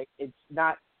know, Nick, it's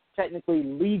not technically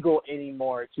legal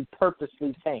anymore to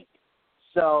purposely tank.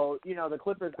 So, the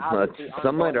Clippers obviously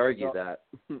some might argue that.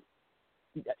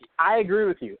 I agree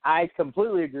with you. I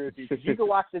completely agree with you. Because you can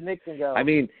watch the Knicks and go, I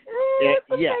mean,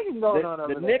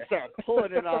 the Knicks are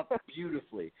pulling it off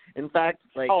beautifully. In fact,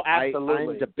 like,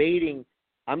 absolutely. I'm debating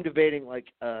I'm debating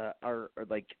our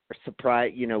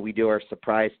surprise. We do our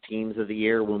surprise teams of the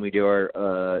year when we do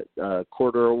our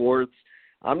quarter awards.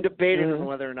 I'm debating on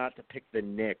whether or not to pick the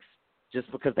Knicks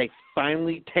just because they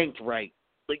finally tanked right.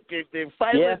 Like they're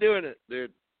finally doing it,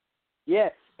 dude. Yeah,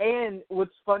 and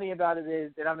what's funny about it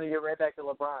is, and I'm gonna get right back to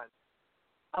LeBron.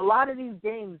 A lot of these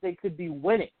games they could be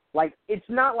winning. Like it's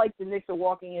not like the Knicks are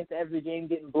walking into every game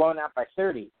getting blown out by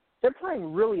 30. They're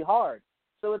playing really hard.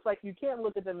 So it's like you can't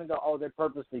look at them and go, "Oh, they're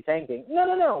purposely tanking."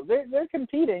 No. They're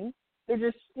competing. They're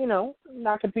just,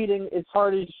 not competing as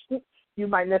hard as you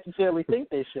might necessarily think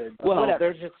they should. But well,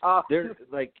 whatever.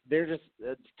 they're just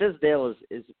Tisdale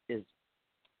is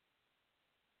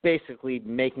basically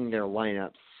making their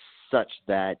lineup such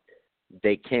that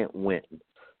they can't win.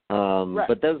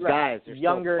 But those guys are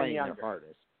younger still playing and younger. their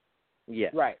hardest. Yeah.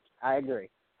 Right. I agree.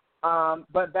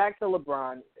 But back to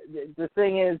LeBron. The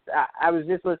thing is, I was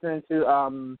just listening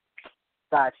to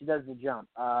she does the jump.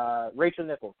 Rachel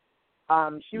Nichols.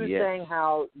 She was saying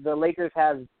how the Lakers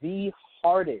have the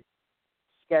hardest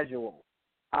schedule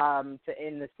to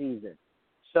end the season.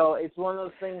 So it's one of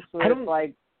those things where it's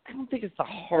like I don't think it's the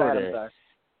hardest.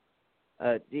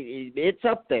 It's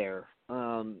up there.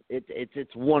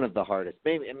 It's one of the hardest.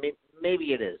 Maybe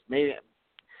it is.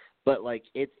 But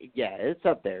it's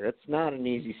up there. It's not an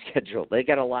easy schedule. They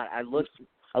got a lot. I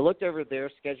looked over their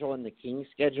schedule and the Kings'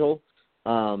 schedule,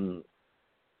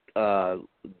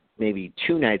 maybe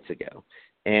 2 nights ago,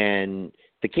 and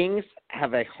the Kings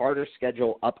have a harder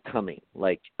schedule upcoming,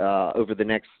 over the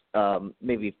next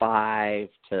maybe 5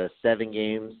 to 7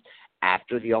 games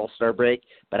after the All-Star break.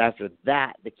 But after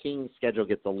that, the Kings' schedule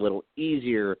gets a little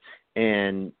easier,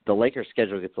 and the Lakers'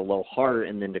 schedule gets a little harder.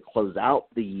 And then to close out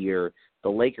the year, the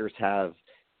Lakers have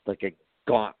a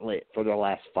gauntlet for their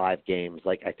last 5 games.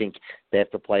 I think they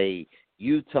have to play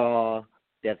Utah,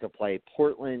 they have to play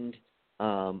Portland,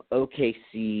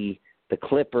 OKC, the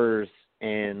Clippers,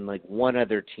 and one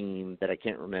other team that I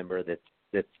can't remember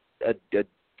that's a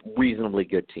reasonably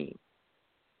good team.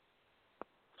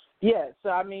 Yeah, so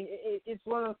I mean, it's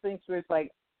one of those things where it's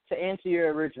to answer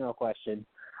your original question,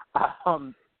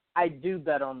 I do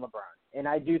bet on LeBron, and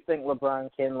I do think LeBron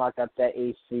can lock up that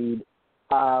 8th seed.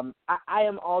 I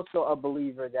am also a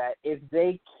believer that if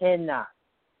they cannot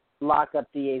lock up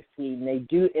the 8th seed and they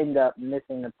do end up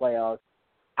missing the playoffs,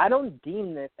 I don't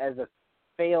deem this as a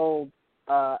failed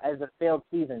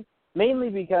season. Mainly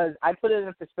because I put it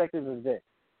in perspective of this: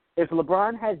 if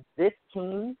LeBron has this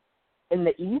team in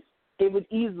the East, it would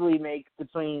easily make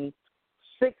between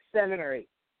 6, 7, or 8,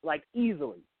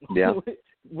 easily,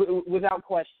 without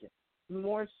question.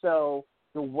 More so,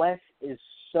 the West is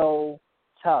so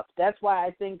tough. That's why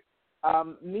I think,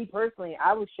 me personally,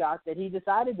 I was shocked that he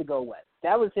decided to go West.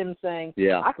 That was him saying,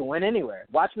 I can win anywhere.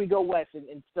 Watch me go West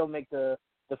and still make the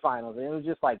finals. And it was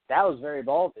just that was very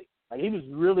ballsy. He was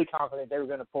really confident they were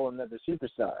going to pull another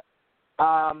superstar.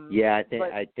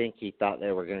 I think he thought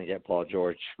they were going to get Paul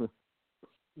George.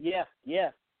 Yeah.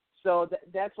 So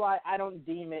that's why I don't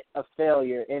deem it a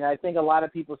failure. And I think a lot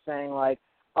of people saying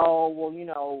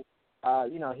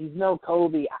he's no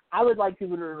Kobe. I would like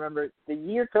people to remember the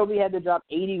year Kobe had to drop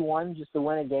 81 just to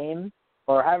win a game,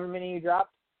 or however many he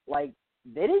dropped. They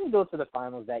didn't go to the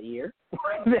finals that year.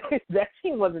 That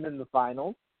team wasn't in the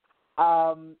finals.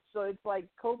 So it's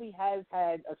Kobe has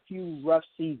had a few rough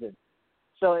seasons.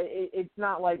 So it's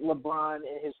not like LeBron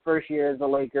in his first year as a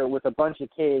Laker with a bunch of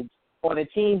kids on a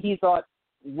team he thought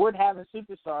would have a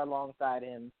superstar alongside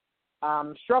him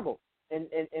struggled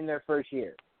in their first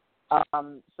year.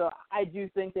 So I do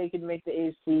think they can make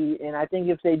the AFC, and I think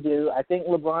if they do, I think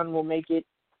LeBron will make it.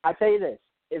 I tell you this: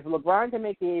 if LeBron can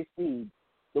make the AFC,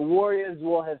 the Warriors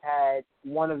will have had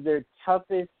one of their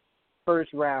toughest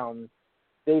first rounds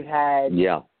they've had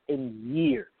in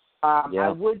years. I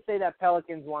would say that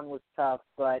Pelicans one was tough,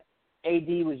 but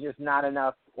AD was just not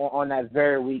enough on that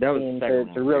very weak team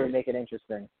to really make it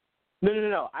interesting.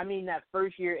 No. I mean that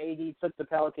first year AD took the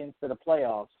Pelicans to the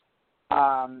playoffs.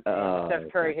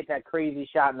 Steph Curry hit that crazy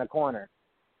shot in the corner.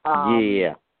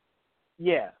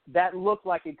 Yeah, that looked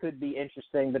like it could be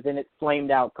interesting, but then it flamed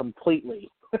out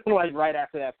completely, right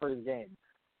after that first game.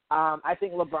 I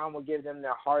think LeBron will give them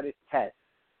their hardest test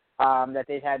that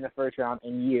they've had in the first round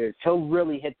in years. He'll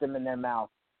really hit them in their mouth,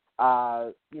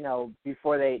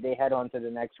 before they head on to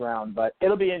the next round. But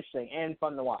it'll be interesting and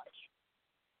fun to watch.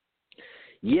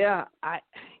 Yeah, I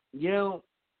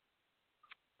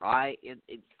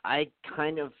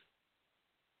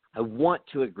want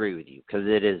to agree with you because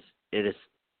it is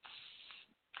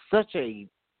such an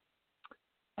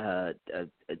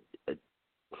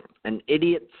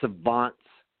idiot savant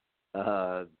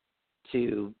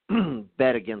to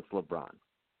bet against LeBron.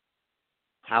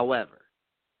 However,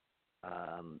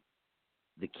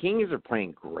 the Kings are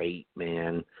playing great,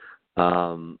 man.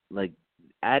 Like,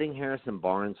 adding Harrison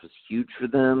Barnes was huge for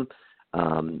them.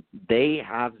 They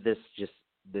have this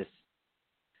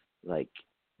like,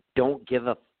 don't give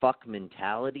a fuck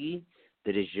mentality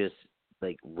that is just,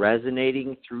 like,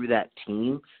 resonating through that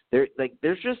team.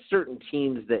 There's just certain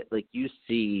teams that, like, you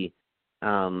see,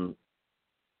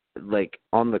 like,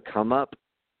 on the come up,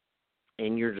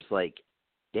 and you're just like,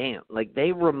 damn. Like,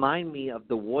 they remind me of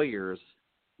the Warriors,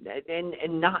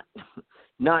 and not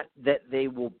that they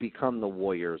will become the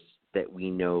Warriors that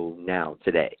we know now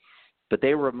today, but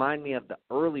they remind me of the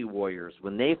early Warriors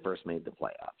when they first made the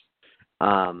playoffs.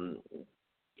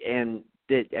 And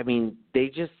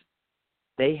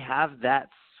they have that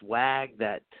swag,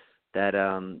 that je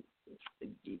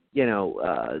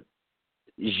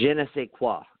ne sais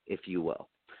quoi, if you will.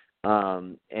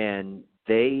 And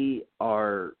they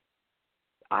are,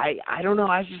 I don't know,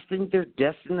 I just think they're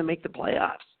destined to make the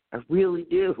playoffs. I really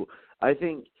do. I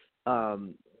think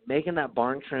making that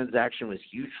Barnes transaction was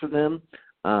huge for them.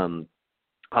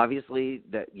 Obviously,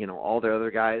 that all their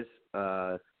other guys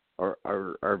are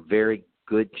very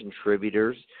good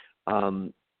contributors.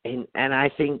 And I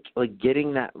think, like,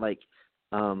 getting that, like,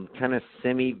 kind of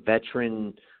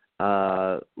semi-veteran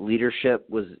leadership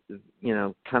was,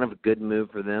 kind of a good move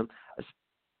for them,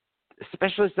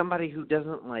 especially somebody who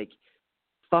doesn't, like,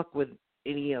 fuck with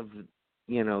any of,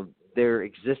 their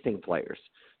existing players.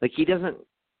 Like, he doesn't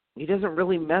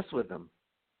really mess with them.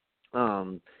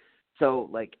 So,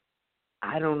 like,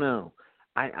 I don't know.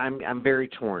 I'm very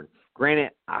torn.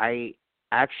 Granted, I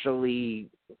actually,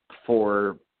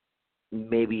 for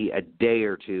maybe a day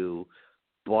or two,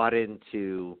 bought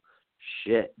into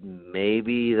shit.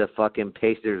 Maybe the fucking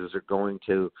Pacers are going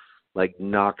to, like,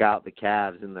 knock out the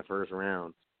Cavs in the first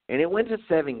round. And it went to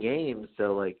 7 games,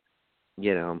 so, like,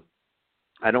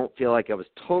 I don't feel like I was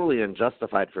totally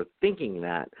unjustified for thinking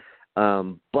that.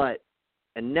 But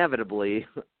inevitably,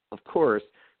 of course,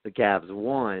 the Cavs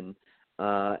won.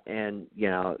 And,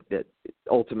 that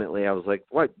ultimately I was like,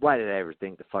 why did I ever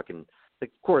think the fucking,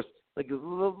 like, of course, like,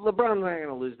 LeBron's not going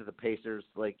to lose to the Pacers.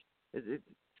 Like,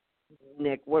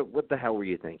 Nick, what the hell were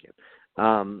you thinking?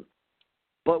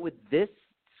 But with this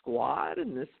squad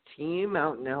and this team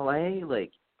out in L.A.,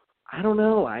 like, I don't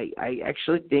know. I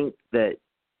actually think that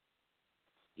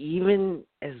even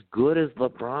as good as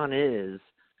LeBron is,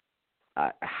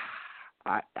 I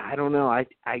don't know.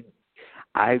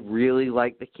 I really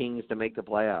like the Kings to make the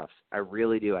playoffs. I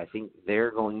really do. I think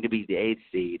they're going to be the 8th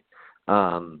seed,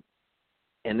 and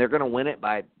they're going to win it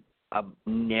by a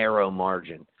narrow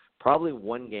margin. Probably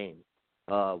 1 game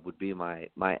would be my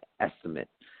estimate.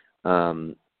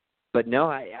 But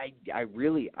no, I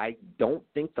don't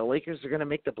think the Lakers are going to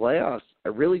make the playoffs. I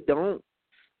really don't.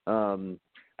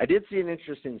 I did see an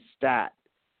interesting stat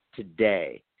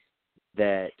today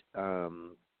that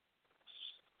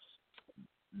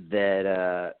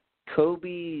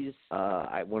Kobe's,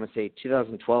 I want to say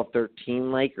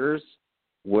 2012-13 Lakers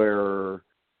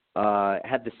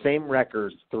had the same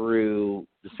record through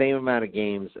the same amount of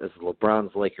games as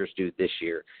LeBron's Lakers do this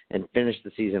year, and finished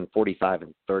the season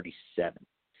 45-37,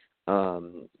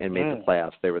 and made the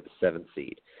playoffs. They were the 7th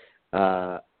seed.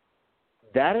 That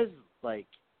is, like,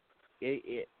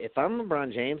 if I'm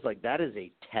LeBron James, like, that is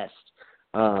a test.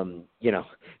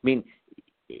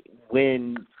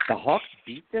 When the Hawks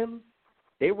beat them,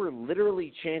 they were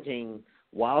literally chanting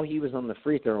while he was on the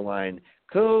free throw line,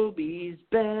 "Kobe's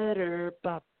better,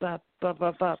 bop, bop, bop,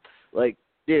 bop, bop." Like,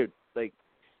 dude, like,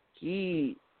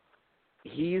 he's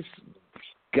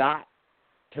got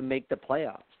to make the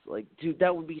playoffs. Like, dude,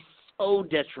 that would be so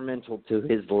detrimental to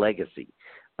his legacy.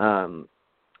 And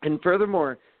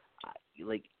furthermore,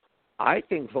 like, I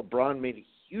think LeBron made a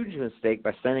huge mistake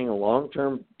by signing a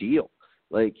long-term deal.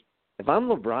 Like, if I'm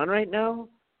LeBron right now,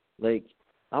 like,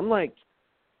 I'm like,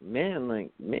 man,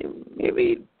 like,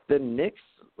 maybe the Knicks,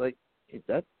 like,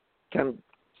 that kind of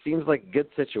seems like a good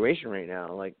situation right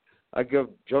now. Like, I go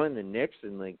join the Knicks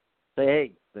and, like, say,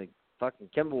 hey, like, fucking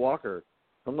Kemba Walker,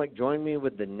 come, like, join me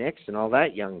with the Knicks and all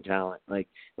that young talent. Like,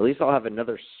 at least I'll have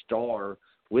another star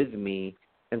with me,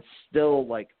 and still,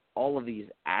 like, all of these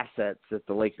assets that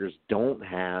the Lakers don't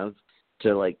have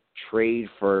to, like, trade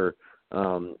for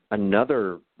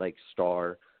another, like,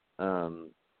 star.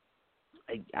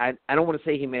 I don't want to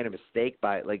say he made a mistake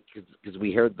by, like, because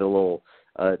we heard the little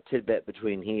tidbit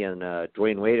between he and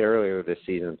Dwayne Wade earlier this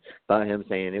season about him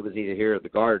saying it was either here or the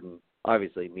Garden,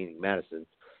 obviously meaning Madison,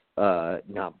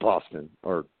 not Boston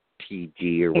or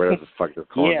PG or whatever the fuck they're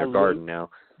calling their Garden now.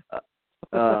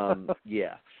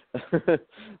 Yeah.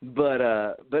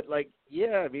 but like,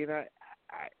 yeah, I mean, I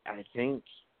think,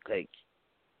 like,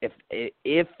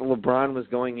 if LeBron was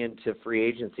going into free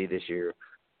agency this year,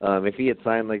 if he had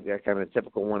signed like that kind of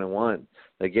typical 1-1,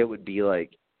 like it would be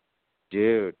like,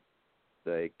 dude,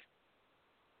 like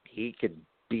he could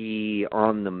be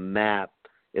on the map.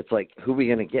 It's like, who are we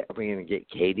gonna get? Are we gonna get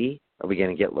KD? Are we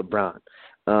gonna get LeBron?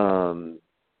 I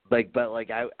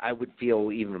would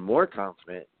feel even more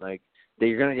confident, like that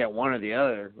you're gonna get one or the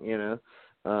other, you know.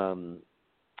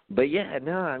 But yeah,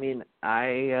 no, I mean,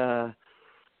 I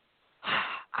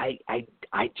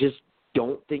just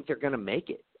don't think they're gonna make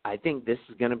it. I think this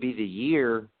is gonna be the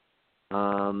year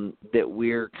that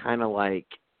we're kind of like,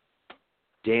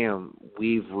 damn,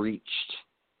 we've reached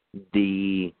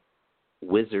the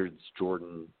Wizards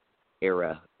Jordan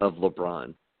era of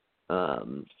LeBron.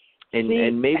 And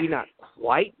maybe not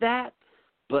quite that,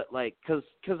 but like, cause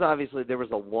obviously there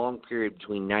was a long period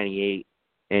between 98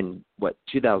 and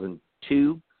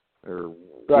 2002 or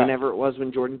whenever it was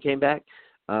when Jordan came back.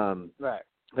 Right.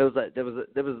 There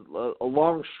was a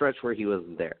long stretch where he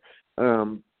wasn't there.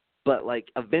 But like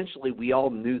eventually we all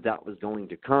knew that was going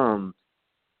to come.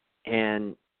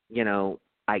 And, you know,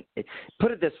 I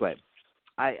put it this way.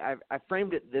 I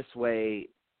framed it this way.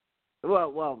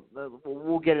 Well,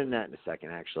 we'll get into that in a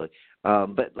second, actually.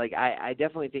 But like, I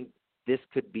definitely think this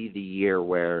could be the year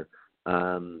where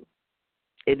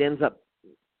it ends up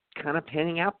kind of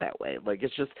panning out that way. Like,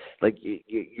 it's just like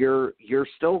you're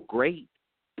still great,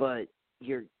 but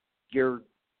you're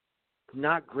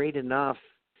not great enough.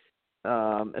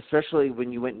 Especially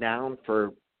when you went down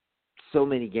for so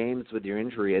many games with your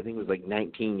injury. I think it was like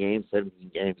 19 games,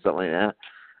 17 games, something like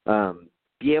that.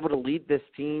 Be able to lead this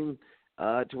team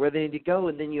to where they need to go,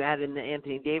 and then you add in the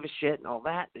Anthony Davis shit and all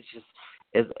that. It's just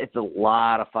it's a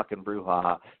lot of fucking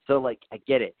brouhaha. So like, I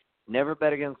get it. Never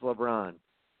bet against LeBron,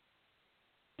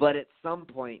 but at some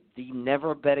point, the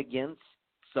never bet against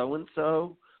so and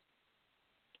so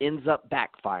ends up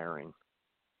backfiring.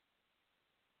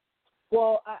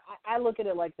 Well, I look at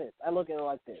it like this.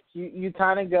 You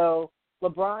kind of go,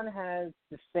 LeBron has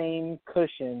the same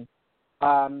cushion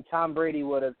Tom Brady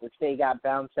would have if they got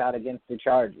bounced out against the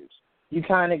Chargers. You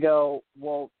kind of go,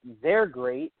 well, they're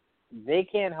great. They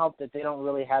can't help that they don't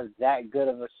really have that good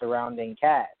of a surrounding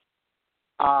cast.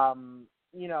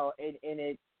 You know,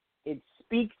 and it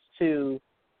speaks to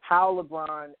how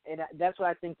LeBron, and that's what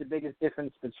I think the biggest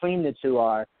difference between the two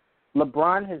are.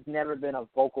 LeBron has never been a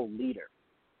vocal leader.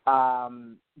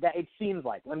 That it seems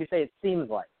like. Let me say it seems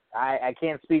like. I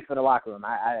can't speak for the locker room.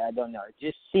 I don't know. It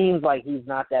just seems like he's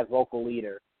not that vocal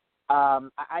leader.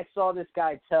 I saw this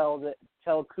guy tell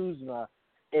Kuzma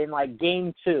in like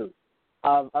game 2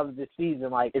 of the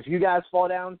season, like, if you guys fall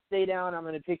down, stay down, I'm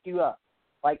going to pick you up.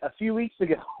 Like a few weeks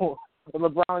ago when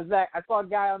LeBron was back, I saw a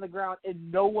guy on the ground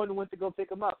and no one went to go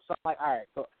pick him up. So I'm like, all right,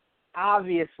 so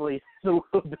obviously there's a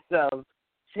little bit of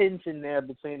tension there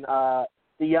between the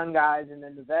young guys and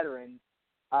then the veterans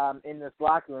in this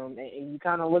locker room, and you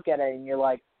kind of look at it and you're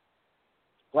like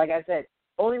I said,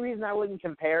 only reason I wouldn't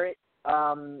compare it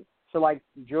to like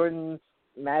Jordan's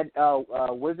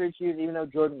Wizards years, even though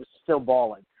Jordan was still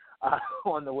balling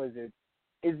on the Wizards,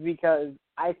 is because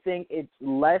I think it's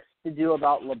less to do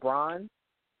about LeBron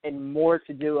and more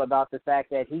to do about the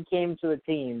fact that he came to a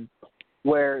team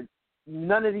where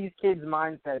none of these kids'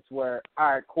 mindsets were,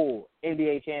 all right, cool,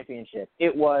 NBA championship.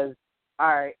 It was,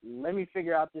 all right, let me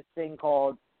figure out this thing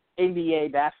called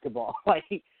NBA basketball. Like,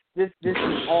 this is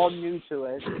all new to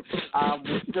us.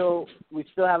 We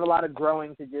still have a lot of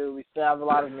growing to do. We still have a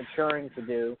lot of maturing to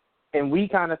do. And we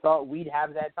kind of thought we'd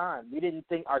have that time. We didn't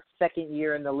think our second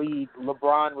year in the league,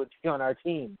 LeBron would be on our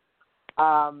team.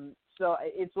 So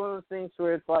it's one of those things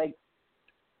where it's like,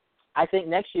 I think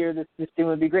next year this team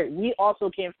would be great. We also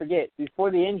can't forget,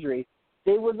 before the injury,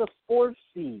 they were the 4th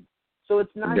seed. So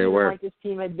it's not even like this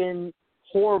team had been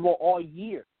horrible all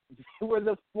year. They were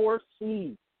the 4th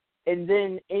seed. And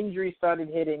then injuries started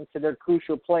hitting to their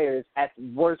crucial players at the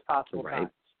worst possible times.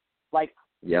 Like,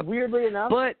 weirdly enough,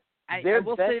 but they're I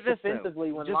will best say this, defensively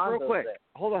though, when just Lonzo's real quick. there.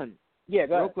 Hold on. Yeah,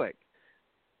 go ahead. Quick.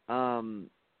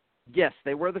 Yes,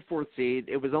 they were the 4th seed.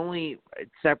 It was only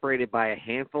separated by a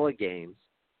handful of games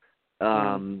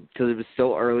because it was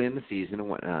still early in the season and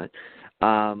whatnot.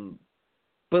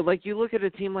 But, like, you look at a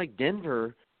team like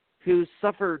Denver who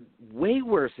suffered way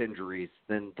worse injuries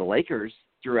than the Lakers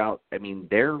throughout, I mean,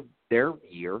 their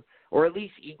year, or at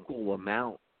least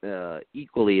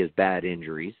equally as bad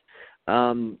injuries.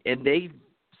 And they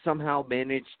somehow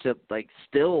managed to, like,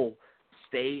 still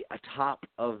stay atop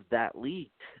of that league.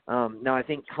 Now, I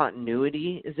think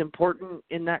continuity is important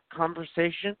in that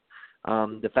conversation.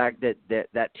 The fact that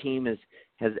team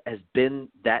has been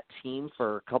that team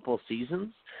for a couple of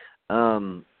seasons,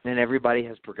 and everybody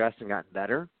has progressed and gotten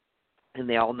better. and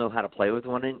they all know how to play with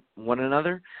one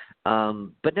another.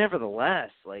 But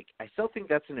nevertheless, like, I still think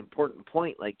that's an important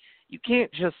point. Like, you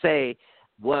can't just say,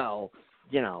 well,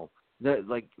 the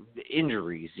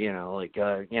injuries,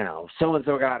 so and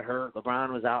so got hurt,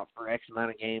 LeBron was out for X amount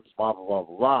of games, blah blah blah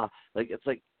blah blah. Like, it's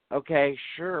like, okay,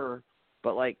 sure,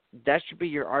 but like, that should be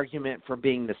your argument for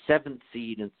being the 7th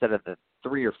seed instead of the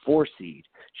 3 or 4 seed.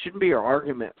 Shouldn't be your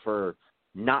argument for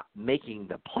not making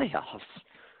the playoffs.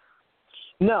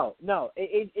 No,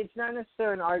 it's not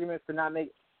necessarily an argument for not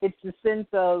making. It's the sense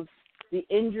of the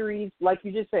injuries, like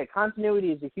you just said.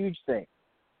 Continuity is a huge thing.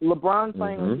 LeBron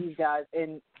playing with these guys,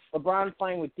 and LeBron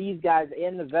playing with these guys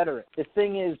and the veterans. The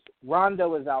thing is, Rondo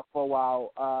was out for a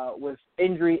while with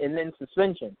injury and then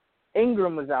suspension.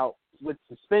 Ingram was out with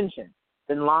suspension.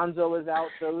 Then Lonzo was out,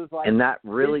 so it was like. And that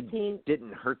really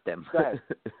didn't hurt them. Go ahead.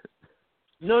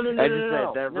 No. I just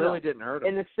said that really didn't hurt them.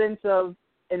 In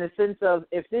the sense of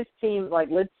if this team, like,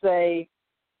 let's say,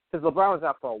 because LeBron was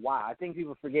out for a while. I think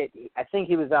people forget. I think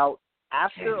he was out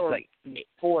after or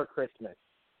before Christmas.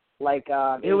 Like,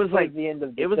 it was like the end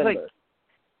of December.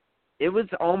 It was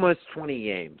almost 20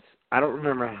 games. I don't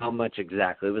remember how much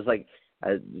exactly. It was like,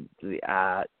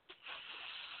 I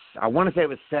want to say it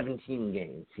was 17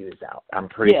 games he was out. I'm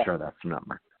pretty sure that's the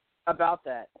number. About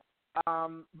that.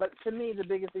 But to me, the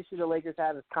biggest issue the Lakers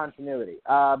have is continuity.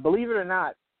 Believe it or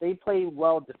not, they play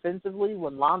well defensively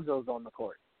when Lonzo's on the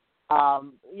court.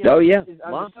 Lonzo's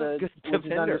a good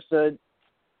defender. Understood.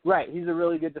 Right, he's a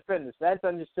really good defender, so that's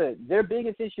understood. Their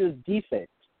biggest issue is defense.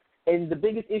 And the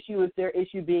biggest issue with their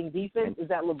issue being defense is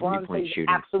that LeBron plays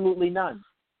absolutely none.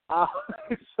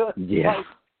 So like,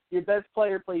 your best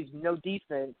player plays no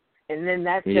defense, and then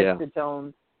that sets the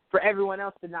tone for everyone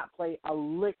else to not play a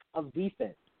lick of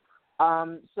defense.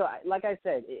 So, like I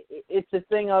said, it's a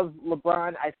thing of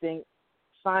LeBron. I think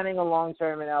signing a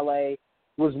long-term in L.A.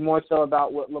 was more so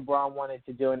about what LeBron wanted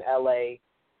to do in L.A.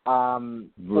 For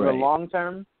the long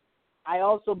term. I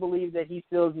also believe that he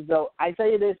feels as though, I tell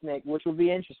you this, Nick, which will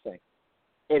be interesting.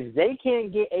 If they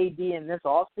can't get AD in this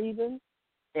offseason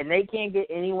and they can't get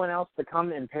anyone else to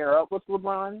come and pair up with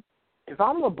LeBron, if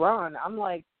I'm LeBron, I'm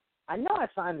like, I know I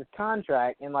signed this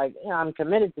contract and, like, I'm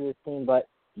committed to this team, but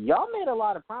y'all made a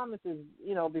lot of promises,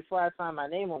 before I signed my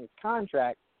name on this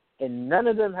contract, and none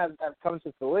of them have come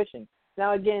to fruition.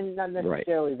 Now, again, not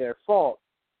necessarily their fault,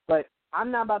 but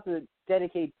I'm not about to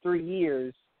dedicate 3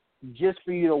 years just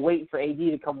for you to wait for AD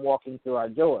to come walking through our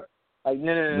door. Like,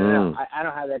 no. I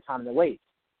don't have that time to wait.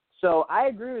 So I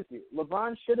agree with you.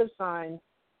 LeBron should have signed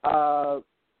a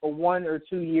 1 or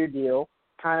 2 year deal,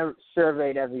 kind of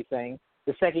surveyed everything,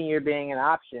 the second year being an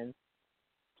option.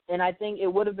 And I think it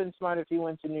would have been smart if he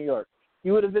went to New York.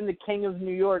 You would have been the king of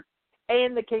New York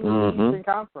and the king of the Eastern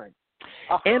Conference.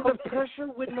 And the pressure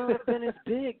would not have been as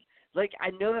big. Like,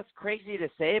 I know that's crazy to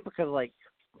say because, like,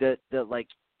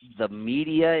 the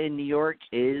media in New York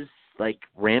is, like,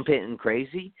 rampant and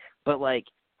crazy, but, like,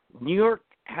 New York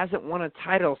hasn't won a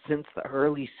title since the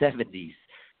early 70s.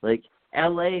 Like,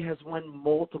 LA has won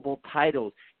multiple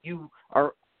titles. You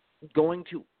are going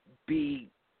to be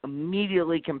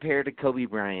immediately compared to Kobe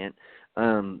Bryant,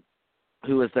 who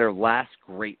was their last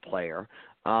great player.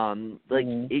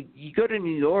 You go to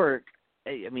New York,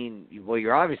 I mean, well,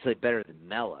 you're obviously better than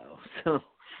Melo, so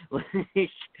like,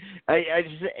 it's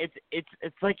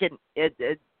like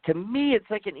to me, it's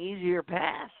like an easier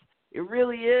path. It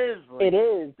really is. Like, it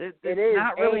is. It is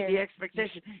not really the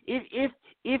expectation.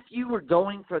 If you were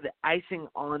going for the icing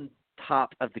on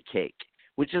top of the cake,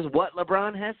 which is what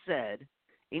LeBron has said,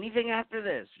 anything after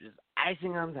this, just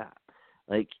icing on top.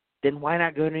 Like, then why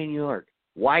not go to New York?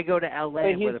 Why go to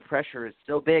LA where the pressure is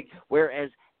so big?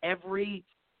 Whereas every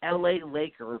LA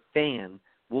Laker fan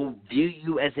will view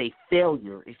you as a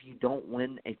failure if you don't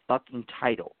win a fucking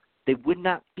title. They would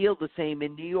not feel the same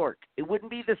in New York. It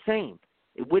wouldn't be the same.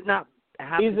 It would not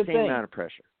have the same amount of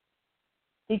pressure.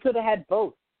 He could have had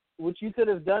both. What you could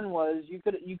have done was you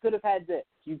could have had this.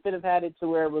 You could have had it to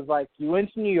where it was like you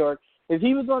went to New York. If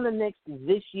he was on the Knicks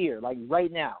this year, like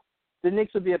right now, the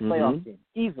Knicks would be a playoff team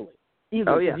easily.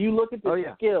 Oh, yeah. If you look at the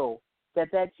skill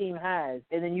that team has,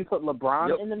 and then you put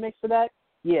LeBron in the mix for that,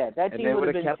 that team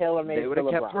would have been tailor-made for LeBron. They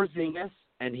would have kept Porzingis,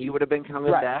 and he would have been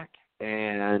coming back.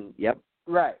 And,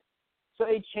 Right. So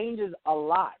it changes a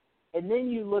lot. And then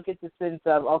you look at the sense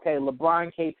of, okay,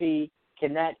 LeBron, KP,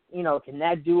 can that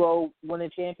duo win a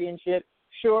championship?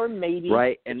 Sure, maybe.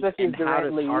 Right, and how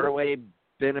does Hardaway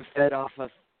benefit off of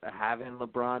having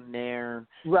LeBron there?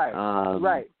 Right,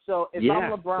 right. So if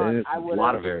I'm LeBron, a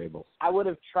lot of variables. I would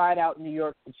have tried out New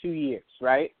York for 2 years,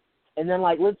 right? And then,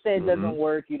 like, let's say it doesn't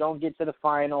work. You don't get to the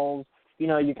finals.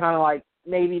 You're kind of like,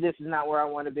 maybe this is not where I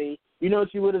want to be. You know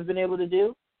what you would have been able to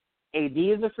do? AD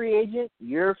is a free agent.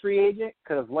 You're a free agent.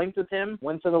 Could have linked with him,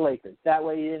 went to the Lakers. That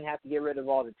way you didn't have to get rid of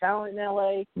all the talent in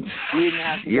L.A. You didn't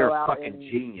have to You're go a out fucking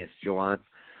genius, Juwan.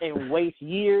 and waste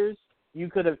years. You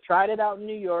could have tried it out in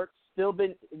New York. Still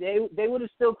been they would have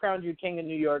still crowned you king of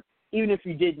New York, even if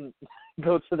you didn't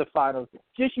go to the finals.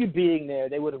 Just you being there,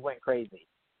 they would have went crazy.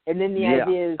 And then the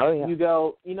idea is you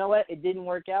go, you know what, it didn't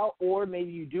work out, or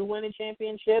maybe you do win a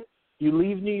championship. You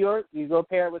leave New York, you go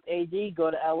pair it with AD,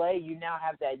 go to LA. You now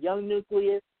have that young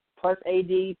nucleus plus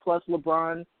AD plus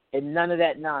LeBron and none of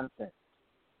that nonsense.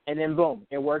 And then boom,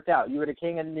 it worked out. You were the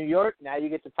king of New York. Now you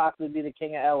get to possibly be the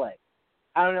king of LA.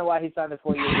 I don't know why he signed a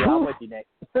 4-year deal. I'm with you, Nick.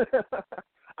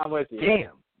 I'm with you.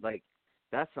 Damn, like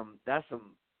that's some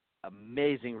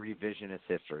amazing revisionist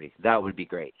history. That would be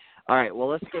great. All right, well,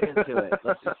 let's get into it.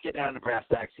 Let's just get down to brass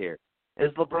tacks here. Is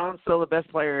LeBron still the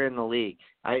best player in the league?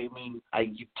 I mean,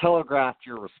 you telegraphed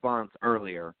your response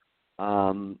earlier,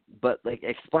 but like,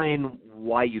 explain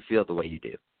why you feel the way you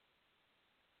do.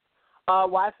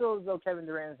 Well, I feel as though Kevin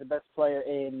Durant is the best player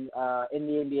in the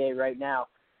NBA right now,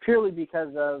 purely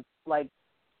because of, like,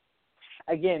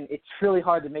 again, it's really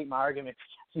hard to make my argument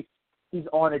because he's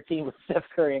on a team with Steph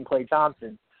Curry and Klay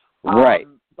Thompson. Right.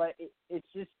 But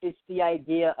it's the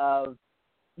idea of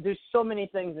there's so many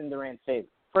things in Durant's favor.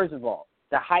 First of all,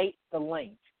 the height, the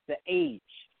length, the age,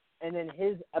 and then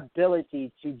his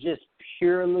ability to just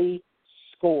purely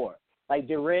score. Like,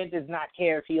 Durant does not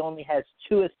care if he only has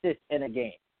 2 assists in a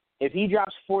game. If he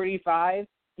drops 45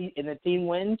 and the team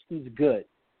wins, he's good.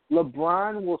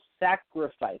 LeBron will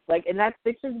sacrifice. Like, in that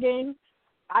Sixers game,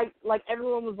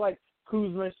 everyone was like,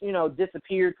 Kuzma,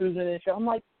 disappeared. Kuzma didn't show. I'm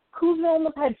like, Kuzma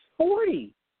almost had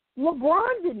 40.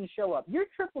 LeBron didn't show up. Your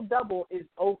triple-double is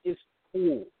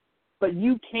cool. But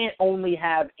you can't only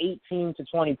have 18 to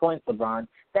 20 points, LeBron.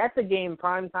 That's a game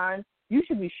prime time. You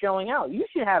should be showing out. You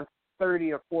should have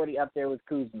 30 or 40 up there with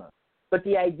Kuzma. But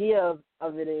the idea of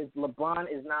it is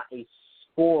LeBron is not a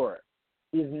scorer.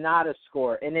 He's not a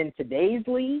scorer. And in today's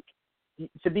league,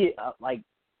 to be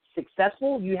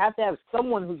successful, you have to have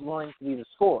someone who's willing to be the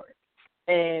scorer.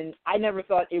 And I never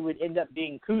thought it would end up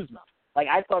being Kuzma. Like,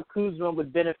 I thought Kuzma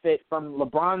would benefit from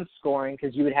LeBron scoring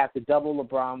because you would have to double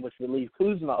LeBron, which would leave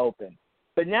Kuzma open.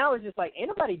 But now it's just like, ain't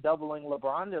nobody doubling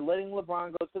LeBron. They're letting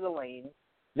LeBron go to the lane.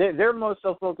 They're more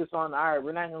so focused on, all right,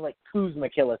 we're not going to let Kuzma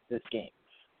kill us this game.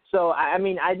 So, I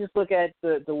mean, I just look at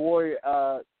the Warrior,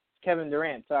 Kevin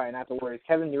Durant,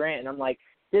 Kevin Durant, and I'm like,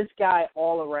 this guy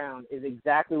all around is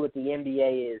exactly what the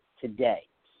NBA is today.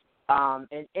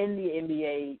 And in the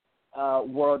NBA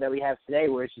world that we have today,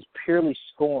 where it's just purely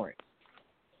scoring,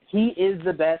 he is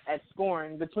the best at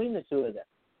scoring between the two of them.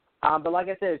 But like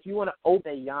I said, if you want to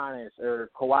open Giannis or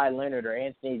Kawhi Leonard or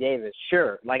Anthony Davis,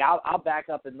 sure. Like, I'll back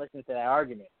up and listen to that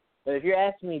argument. But if you're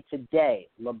asking me today,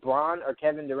 LeBron or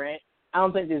Kevin Durant, I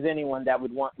don't think there's anyone that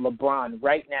would want LeBron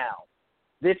right now,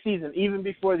 this season, even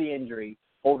before the injury,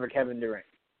 over Kevin Durant.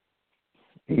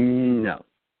 No.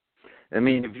 I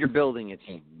mean, if you're building a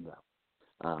team,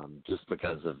 no. Just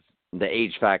because of the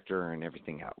age factor and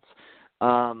everything else.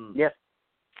 Yes.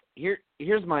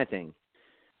 Here's my thing.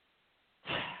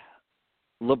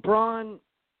 LeBron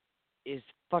is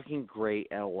fucking great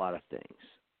at a lot of things.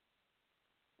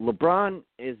 LeBron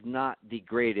is not the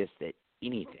greatest at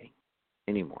anything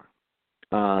anymore.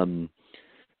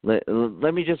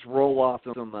 Let me just roll off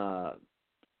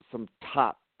some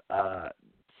top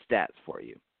stats for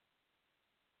you.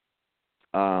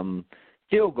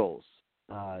 Field goals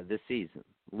this season.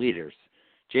 Leaders: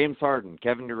 James Harden,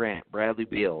 Kevin Durant, Bradley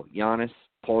Beal, Giannis,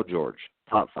 Paul George.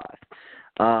 Top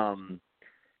 5.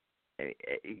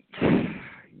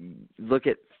 Look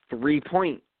at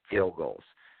 3-point field goals.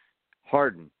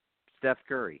 Harden, Steph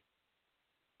Curry,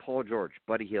 Paul George,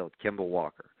 Buddy Hield, Kemba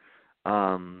Walker.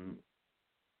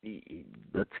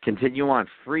 Let's continue on.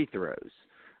 Free throws.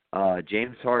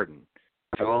 James Harden,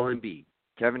 Joel Embiid,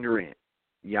 Kevin Durant,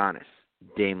 Giannis,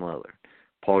 Dame Lillard.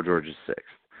 Paul George is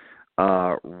 6th.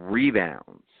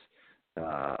 Rebounds.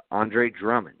 Andre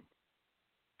Drummond,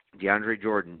 DeAndre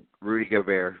Jordan, Rudy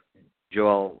Gobert,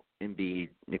 Joel Embiid,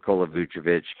 Nikola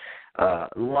Vucevic. A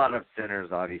lot of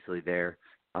centers obviously there.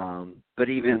 But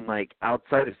even like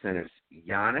outside of centers,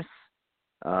 Giannis,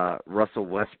 Russell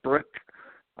Westbrook,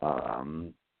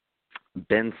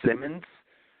 Ben Simmons,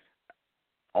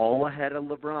 all ahead of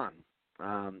LeBron.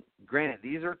 Granted,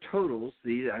 these are totals.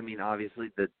 Obviously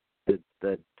the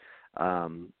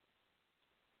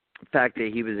fact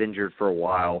that he was injured for a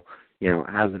while,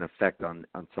 has an effect on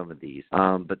some of these.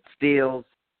 But steals,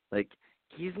 like,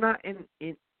 he's not even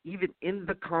in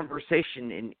the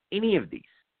conversation in any of these.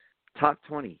 Top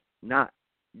 20, not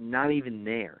even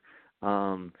there.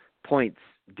 Points,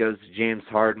 goes to James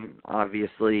Harden,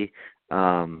 obviously.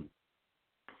 So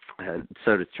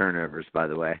does turnovers, by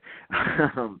the way.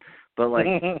 But like,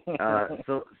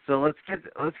 so let's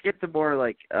get to more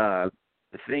like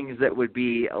things that would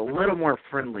be a little more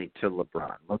friendly to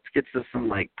LeBron. Let's get to some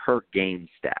like per game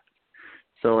stats.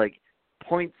 So like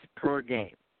points per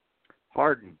game: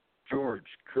 Harden, George,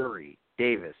 Curry,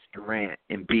 Davis, Durant,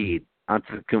 Embiid,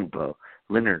 Antetokounmpo,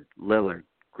 Leonard, Lillard,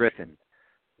 Griffin,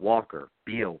 Walker,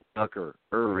 Beal, Booker,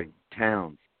 Irving,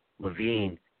 Towns,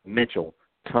 Levine, Mitchell,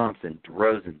 Thompson,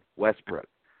 DeRozan, Westbrook.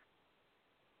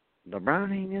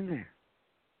 LeBron ain't in there.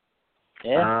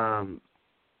 Yeah.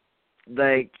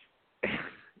 Like,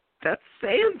 that's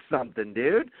saying something,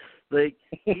 dude. Like,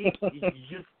 he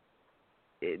just,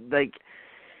 like,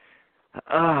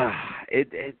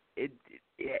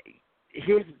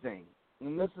 here's the thing,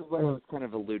 and this is what I was kind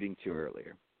of alluding to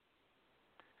earlier.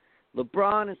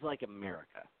 LeBron is like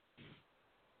America.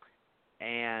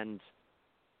 And,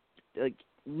 like,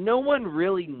 no one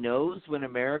really knows when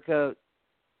America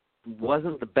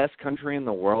wasn't the best country in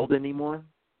the world anymore.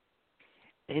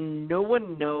 And no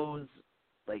one knows,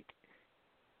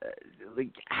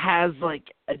 has,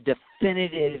 a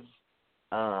definitive,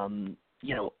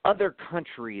 other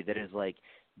country that is,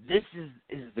 this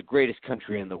is the greatest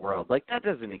country in the world. Like, that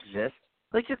doesn't exist.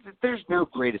 Like, there's no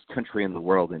greatest country in the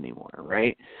world anymore,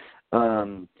 right?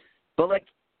 But,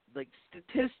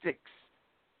 statistics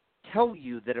tell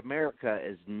you that America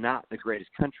is not the greatest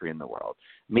country in the world.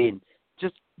 I mean,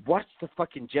 just watch the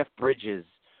fucking Jeff Bridges,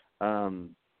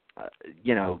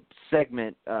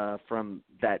 segment from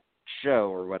that show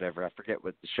or whatever. I forget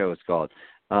what the show is called.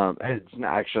 It's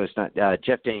not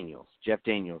Jeff Daniels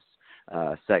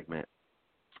segment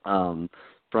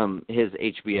from his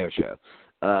HBO show.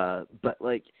 But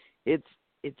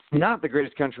it's not the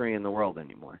greatest country in the world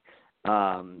anymore.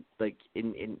 In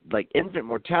infant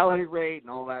mortality rate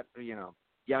and all that,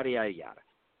 yada yada yada.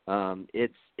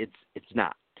 It's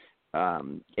not.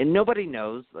 And nobody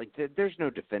knows. There's no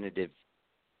definitive,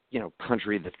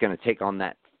 country that's going to take on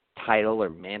that title or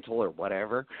mantle or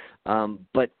whatever.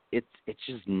 But it's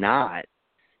just not.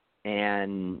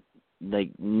 And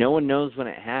no one knows when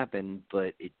it happened,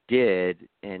 but it did.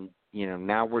 And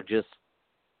now we're just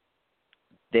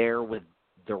there with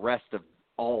the rest of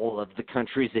all of the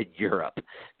countries in Europe,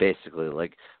 basically.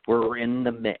 We're in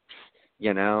the mix,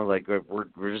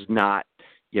 we're just not,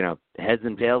 heads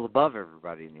and tails above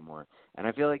everybody anymore. And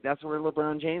I feel like that's where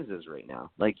LeBron James is right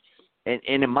now. And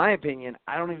in my opinion,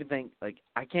 I don't even think,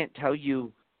 I can't tell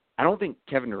you, I don't think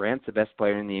Kevin Durant's the best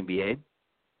player in the NBA.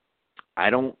 I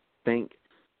don't think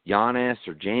Giannis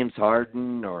or James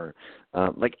Harden or,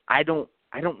 I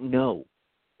don't know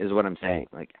is what I'm saying.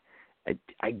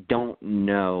 I don't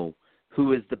know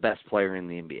who is the best player in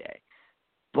the NBA.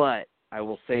 But I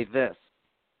will say this.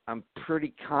 I'm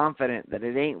pretty confident that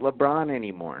it ain't LeBron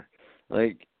anymore.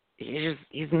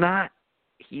 He's not.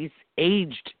 He's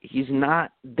aged. He's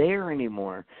not there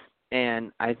anymore.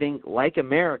 And I think, like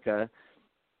America,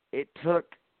 it took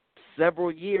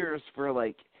several years for,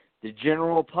 the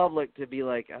general public to be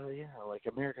like, oh, yeah,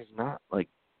 America's not,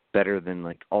 better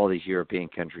than, all these European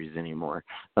countries anymore.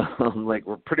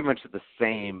 We're pretty much the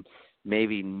same,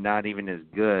 maybe not even as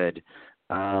good.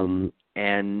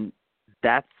 And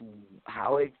that's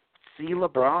how I see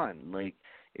LeBron.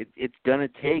 It's going to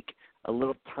take a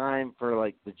little time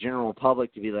for, the general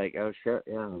public to be like, oh, shit,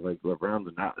 yeah,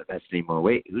 LeBron's not the best anymore.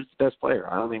 Wait, who's the best player?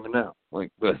 I don't even know.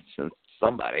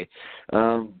 Somebody.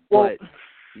 But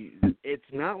it's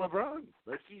not LeBron.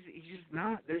 He's just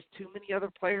not. There's too many other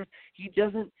players. He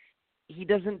doesn't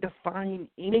define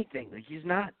anything. He's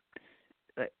not,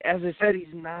 as I said,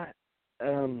 he's not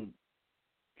on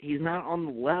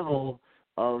the level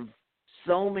of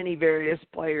so many various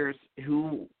players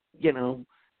who,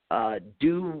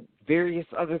 do various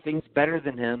other things better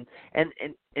than him.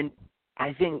 And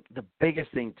I think the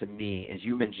biggest thing to me, as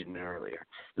you mentioned earlier,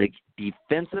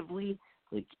 defensively,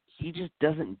 he just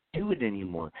doesn't do it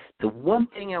anymore. The one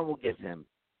thing I will give him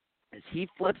is he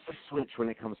flips the switch when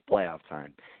it comes playoff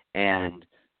time. And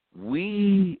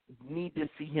we need to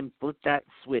see him flip that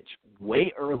switch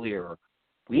way earlier.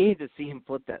 We need to see him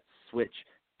flip that switch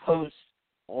post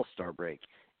All-Star break.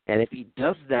 And if he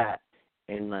does that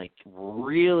and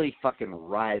really fucking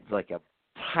rides a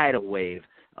tidal wave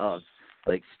of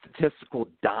statistical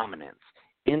dominance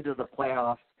into the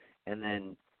playoffs, and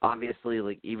then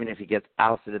obviously even if he gets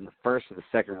ousted in the first or the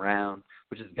second round,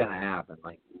 which is gonna happen,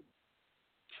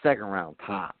 second round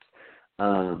tops.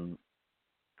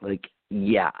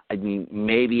 Yeah, I mean,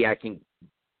 maybe I can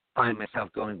find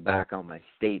myself going back on my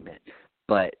statement,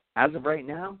 but as of right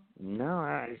now, no,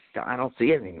 I don't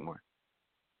see it anymore.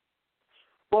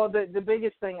 Well, the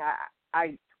biggest thing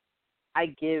I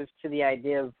give to the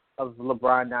idea of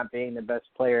LeBron not being the best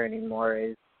player anymore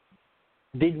is,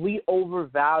 did we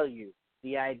overvalue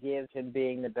the idea of him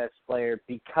being the best player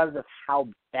because of how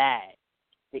bad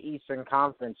the Eastern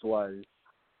Conference was?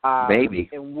 Maybe.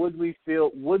 And would we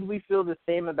feel the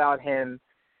same about him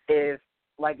if,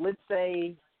 like, let's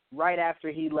say right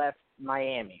after he left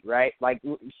Miami, right? Like,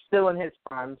 still in his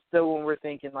prime, still when we're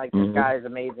thinking, like, this guy's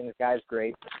amazing, this guy's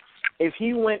great. If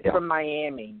he went from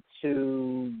Miami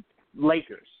to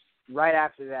Lakers right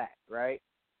after that, right,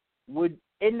 would,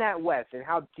 in that West, and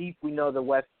how deep we know the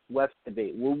West to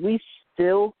be, will we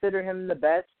still consider him the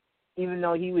best, even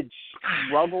though he would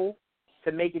struggle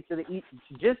to make it to the East,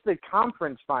 just the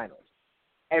conference finals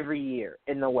every year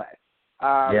in the West?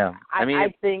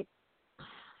 I think.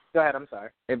 Go ahead. I'm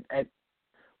sorry.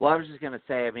 Well, I was just going to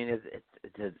say, I mean,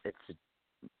 it's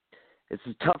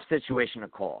a tough situation to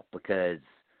call because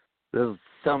there's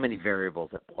so many variables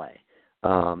at play.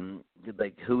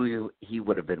 Like who he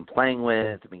would have been playing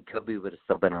with. I mean, Kobe would have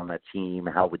still been on that team.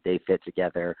 How would they fit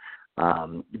together?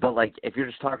 But like, if you're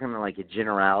just talking like in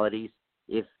generalities,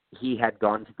 if he had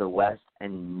gone to the West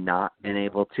and not been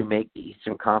able to make the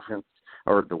Eastern Conference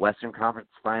or the Western Conference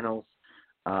Finals,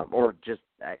 or just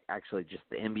actually just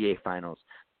the NBA Finals,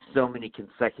 so many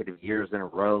consecutive years in a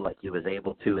row like he was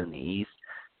able to in the East,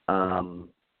 I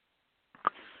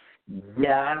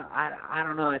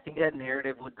don't know. I think that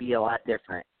narrative would be a lot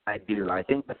different. I do. I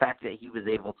think the fact that he was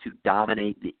able to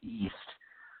dominate the East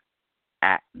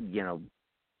at,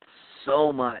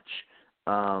 so much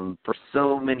for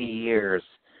so many years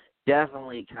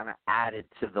definitely kind of added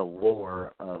to the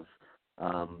lore of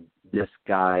this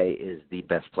guy is the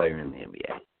best player in the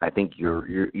NBA. I think you're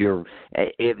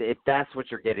if that's what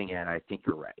you're getting at, I think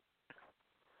you're right.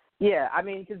 Yeah, I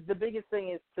mean, because the biggest thing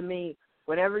is, to me,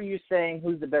 whenever you're saying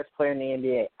who's the best player in the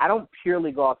NBA, I don't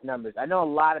purely go off numbers. I know a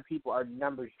lot of people are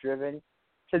numbers driven.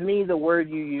 To me, the word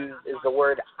you use is the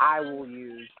word I will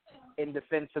use in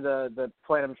defense of the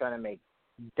point I'm trying to make.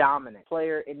 Dominant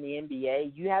player in the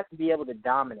NBA, you have to be able to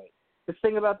dominate. Just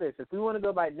think about this. If we want to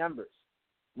go by numbers,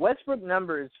 Westbrook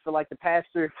numbers for like the past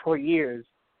 3 or 4 years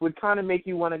would kind of make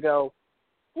you want to go,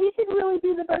 he could really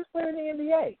be the best player in the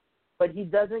NBA. But he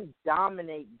doesn't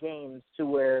dominate games to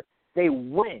where they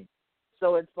win.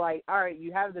 So it's like, all right,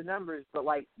 you have the numbers, but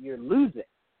like you're losing.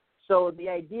 So the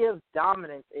idea of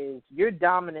dominance is your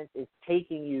dominance is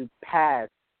taking you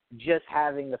past just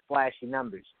having the flashy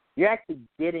numbers. You're actually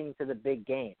getting to the big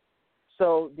game.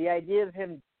 So the idea of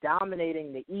him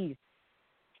dominating the East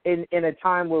in a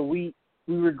time where we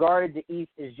regarded the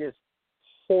East as just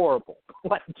horrible,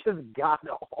 like just god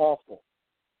awful.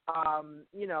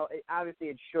 Obviously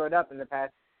it shored up in the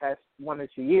past 1 or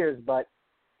 2 years, but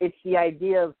it's the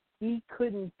idea of he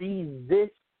couldn't be this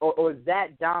or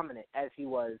that dominant as he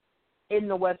was in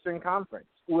the Western Conference,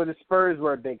 where the Spurs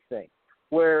were a big thing,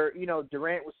 where,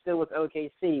 Durant was still with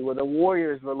OKC, where the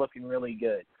Warriors were looking really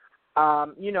good.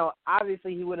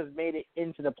 Obviously he would have made it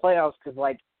into the playoffs because,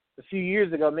 like, a few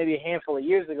years ago, maybe a handful of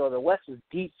years ago, the West was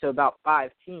deep to about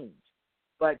 5 teams,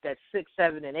 but that 6,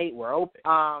 7, and 8 were open.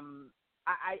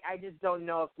 I just don't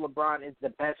know if LeBron is the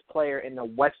best player in the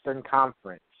Western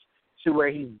Conference to where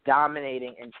he's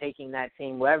dominating and taking that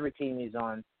team, whatever team he's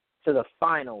on, to the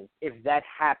finals, if that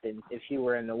happens, if he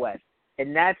were in the West.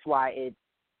 And that's why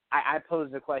I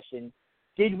pose the question,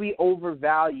 did we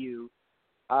overvalue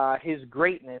his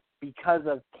greatness because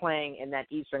of playing in that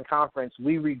Eastern Conference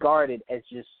we regarded as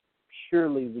just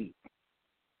purely weak?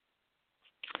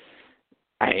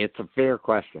 It's a fair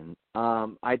question.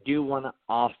 I do want to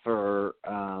offer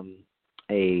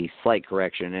a slight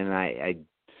correction, and I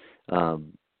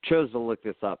chose to look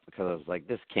this up because I was like,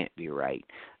 this can't be right.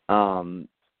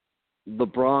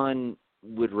 LeBron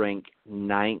would rank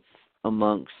 9th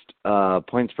amongst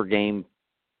points per game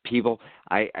people.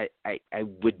 I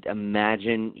would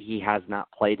imagine he has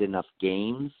not played enough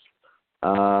games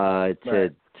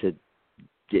to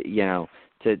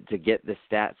get the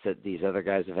stats that these other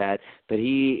guys have had, but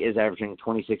he is averaging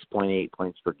 26.8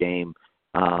 points per game.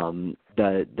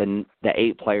 The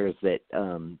 8 players that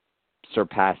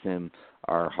surpass him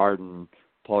are Harden,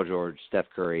 Paul George, Steph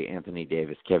Curry, Anthony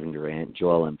Davis, Kevin Durant,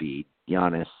 Joel Embiid,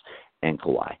 Giannis, and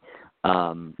Kawhi.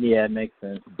 Yeah, it makes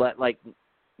sense. But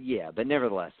but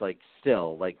nevertheless,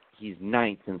 still, he's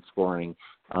 9th in scoring.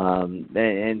 And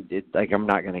I'm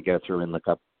not going to go through and look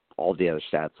up all the other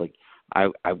stats. I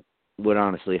would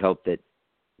honestly hope that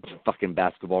fucking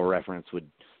Basketball Reference would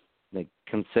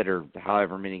consider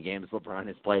however many games LeBron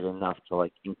has played enough to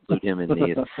include him in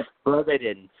these. But they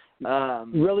didn't.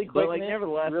 Really quick, but,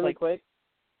 nevertheless, really quick.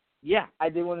 Yeah, I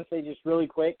did want to say just really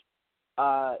quick.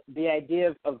 the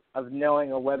idea of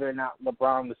knowing whether or not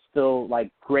LeBron was still,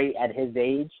 like, great at his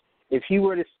age, if he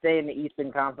were to stay in the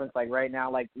Eastern Conference, like, right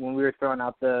now, like, when we were throwing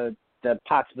out the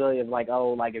possibility of, like,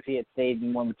 if he had stayed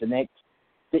and won with the Knicks,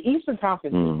 the Eastern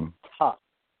Conference is tough.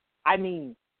 I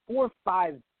mean, 4 or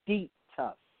 5 deep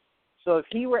tough. So if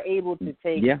he were able to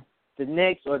take the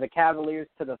Knicks or the Cavaliers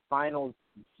to the finals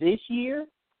this year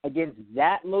against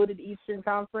that loaded Eastern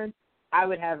Conference, I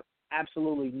would have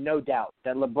absolutely no doubt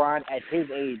that LeBron at his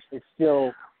age is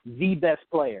still the best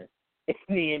player in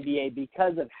the NBA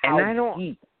because of how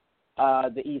deep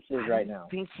the East is right now.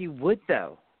 I think he would,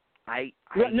 though. I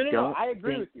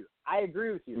agree with you.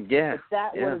 Yeah. But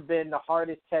that would have been the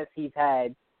hardest test he's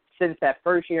had since that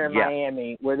first year in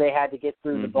Miami where they had to get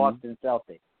through the Boston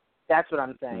Celtics. That's what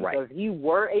I'm saying. Right. So if he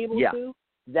were able to,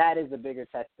 that is a bigger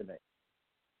testament.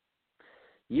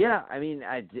 Yeah, I mean,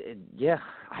 I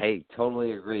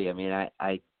totally agree. I mean,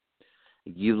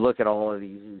 you look at all of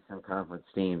these Eastern Conference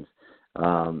teams,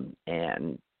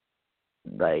 and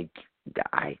like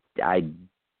I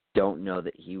don't know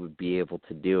that he would be able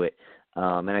to do it.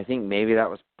 And I think maybe that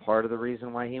was part of the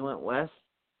reason why he went west.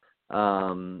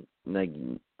 Like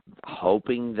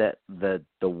hoping that the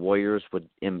Warriors would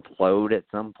implode at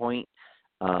some point,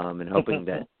 and hoping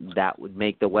that would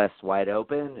make the West wide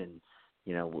open. And,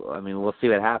 you know, I mean, we'll see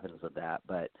what happens with that.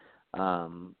 But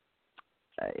and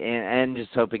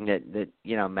just hoping that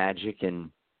you know, Magic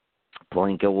and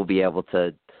Pelinka will be able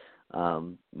to,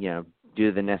 you know,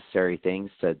 do the necessary things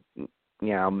to, you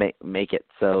know, make it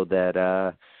so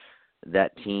that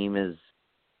that team is,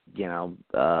 you know,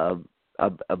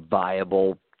 a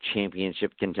viable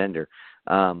championship contender.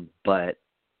 But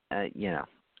you know,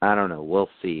 I don't know. We'll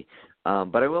see.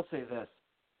 But I will say this: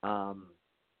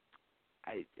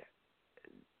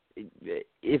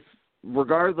 if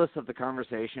regardless of the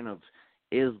conversation of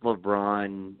is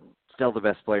LeBron still the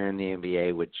best player in the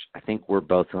NBA, which I think we're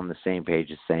both on the same page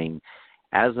as saying,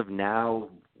 as of now,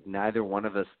 neither one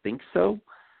of us thinks so.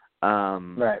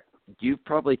 Right. You've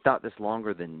probably thought this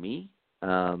longer than me.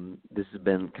 This has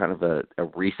been kind of a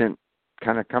recent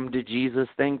kind of come to Jesus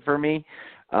thing for me.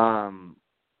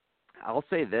 I'll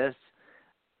say this.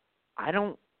 I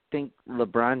don't think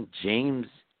LeBron James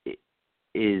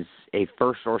is a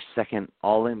first or second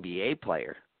All-NBA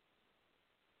player.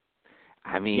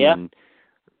 I mean,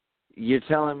 you're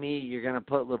telling me you're going to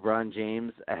put LeBron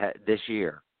James ahead this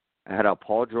year ahead of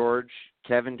Paul George,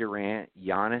 Kevin Durant,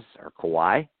 Giannis, or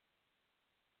Kawhi?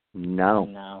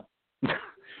 No.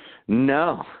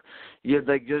 No. You're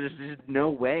like, there's just no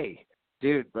way.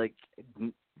 Dude, like,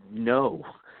 no.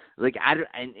 Like,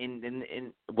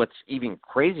 and what's even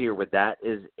crazier with that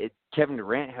is Kevin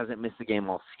Durant hasn't missed a game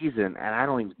all season, and I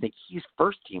don't even think he's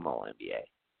first-team All-NBA.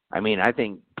 I mean, I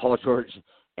think Paul George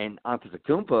and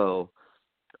Antetokounmpo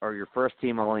are your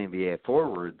first-team All-NBA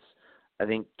forwards. I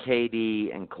think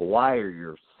KD and Kawhi are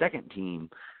your second team.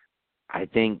 I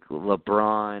think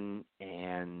LeBron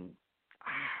and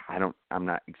I'm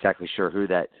not exactly sure who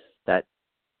that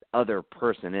other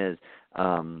person is.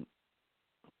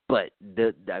 But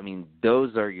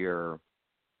those are your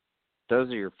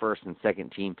first and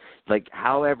second team. Like,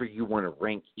 however you want to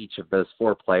rank each of those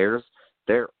four players,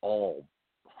 they're all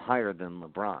higher than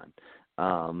LeBron,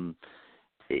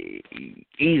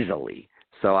 easily.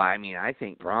 So, I mean, I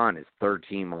think LeBron is third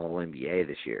team All-NBA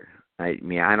this year. I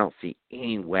mean, I don't see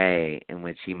any way in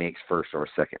which he makes first or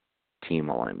second team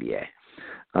All-NBA.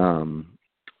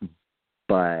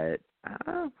 But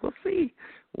we'll see.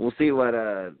 We'll see what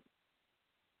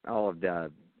all of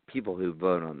the people who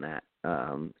vote on that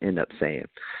end up saying.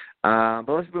 But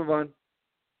let's move on.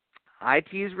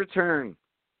 IT's return.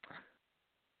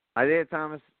 Isaiah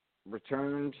Thomas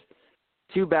returned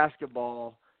to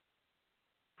basketball.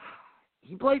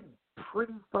 He played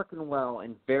pretty fucking well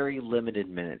in very limited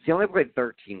minutes. He only played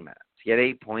 13 minutes. He had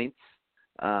 8 points.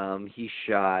 He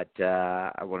shot,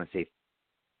 I want to say,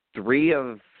 3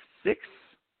 of 6,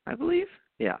 I believe.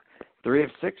 Yeah, 3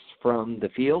 of 6 from the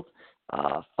field.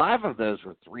 5 of those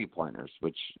were 3-pointers,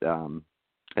 which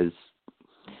is,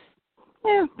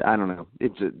 I don't know.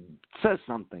 It says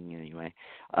something anyway.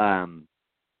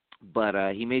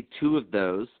 But he made 2 of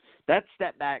those. That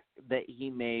step back that he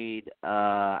made,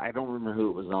 I don't remember who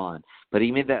it was on, but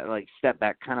he made that like step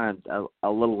back kind of a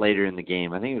little later in the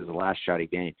game. I think it was the last shot he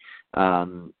made.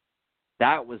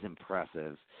 That was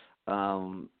impressive.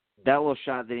 That little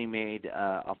shot that he made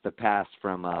off the pass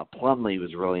from Plumlee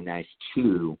was really nice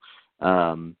too.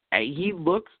 He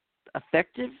looks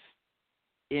effective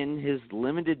in his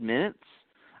limited minutes.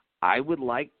 I would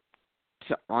like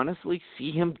to honestly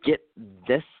see him get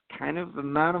this kind of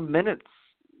amount of minutes.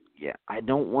 Yeah, I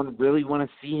don't really want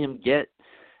to see him get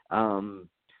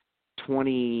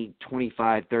 20,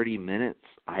 25, 30 minutes.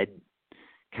 I'd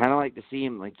kind of like to see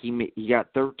him, like he got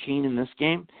 13 in this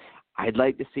game. I'd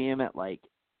like to see him at like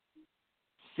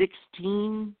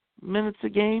 16 minutes a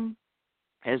game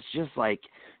as just like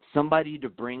somebody to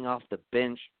bring off the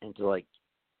bench and to like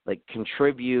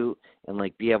contribute and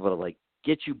like be able to like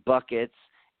get you buckets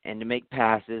and to make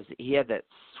passes. He had that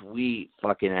sweet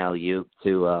fucking alley-oop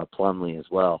to Plumlee as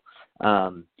well.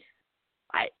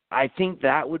 I think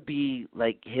that would be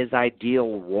like his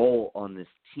ideal role on this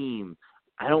team.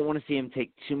 I don't want to see him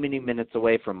take too many minutes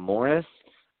away from Morris.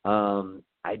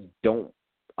 I don't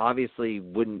obviously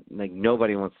wouldn't like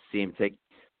nobody wants to see him take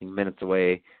minutes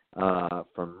away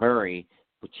from Murray,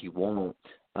 which he won't.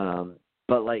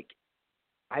 But like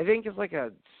I think it's like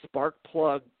a spark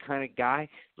plug kind of guy.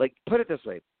 Like put it this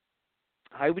way,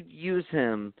 I would use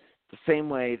him the same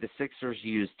way the Sixers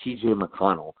use T.J.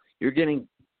 McConnell. You're getting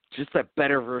just a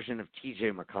better version of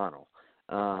T.J. McConnell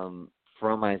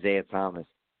from Isaiah Thomas.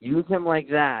 Use him like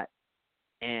that,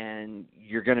 and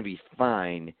you're going to be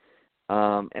fine.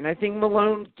 And I think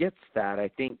Malone gets that. I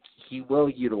think he will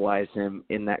utilize him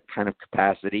in that kind of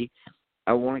capacity.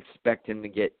 I won't expect him to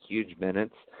get huge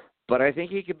minutes, but I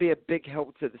think he could be a big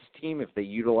help to this team if they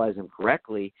utilize him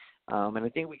correctly. And I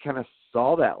think we kind of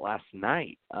saw that last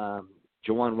night.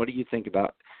 Jawan, what do you think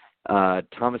about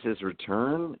Thomas's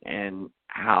return and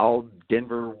how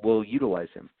Denver will utilize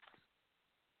him?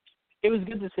 It was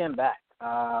good to see him back.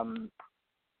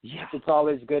 It's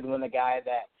always good when a guy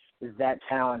that is that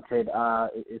talented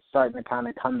is starting to kind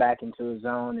of come back into his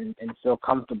zone and feel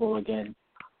comfortable again.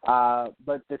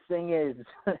 But the thing is,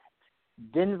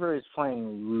 Denver is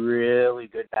playing really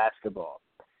good basketball.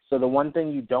 So the one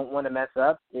thing you don't want to mess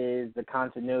up is the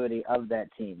continuity of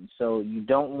that team. So you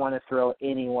don't want to throw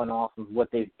anyone off of what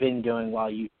they've been doing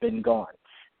while you've been gone.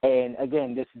 And,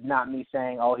 again, this is not me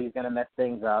saying, oh, he's going to mess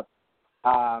things up.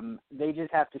 They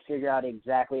just have to figure out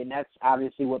exactly, and that's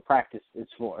obviously what practice is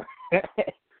for.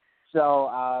 So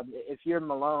if you're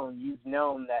Malone, you've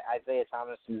known that Isaiah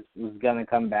Thomas was going to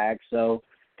come back. So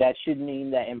that should mean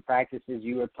that in practices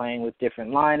you were playing with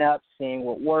different lineups, seeing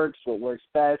what works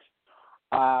best.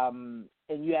 And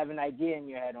you have an idea in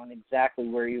your head on exactly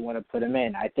where you want to put him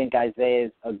in. I think Isaiah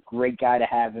is a great guy to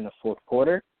have in the fourth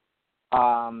quarter.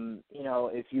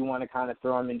 If you want to kind of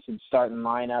throw him into the starting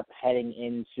lineup heading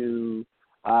into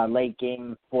late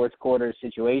game fourth quarter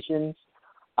situations.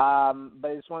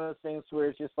 But it's one of those things where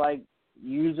it's just like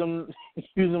use him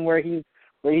where he's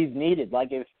needed. Like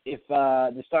if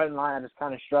the starting lineup is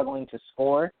kind of struggling to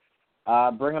score,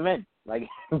 bring him in. Like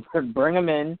bring him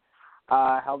in.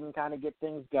 Help him kind of get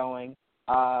things going.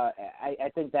 I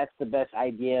think that's the best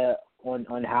idea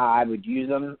on how I would use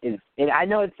them. I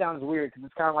know it sounds weird because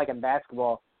it's kind of like in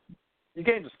basketball. You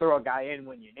can't just throw a guy in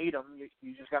when you need him.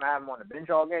 You're just going to have him on the bench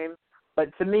all game.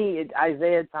 But to me,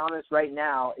 Isaiah Thomas right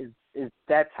now is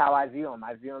that's how I view him.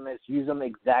 I view him as use him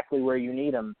exactly where you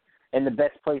need him. And the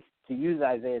best place to use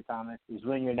Isaiah Thomas is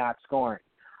when you're not scoring.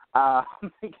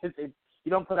 Because you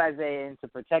don't put Isaiah in to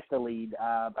protect the lead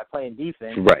by playing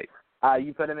defense. Right.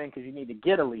 You put him in because you need to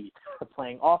get a lead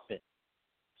playing offense.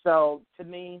 So, to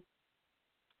me,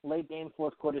 late game,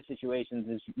 fourth quarter situations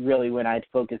is really when I'd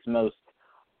focus most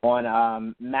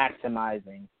on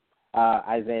maximizing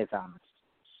Isaiah Thomas.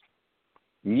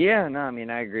 Yeah, no, I mean,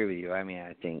 I agree with you. I mean,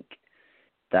 I think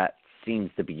that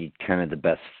seems to be kind of the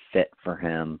best fit for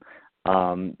him.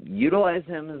 Utilize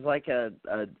him as like a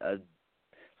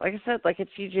like I said, like a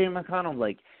T.J. McConnell,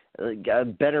 like a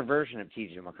better version of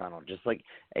T.J. McConnell, just like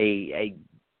a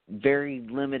very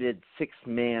limited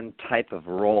six-man type of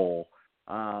role.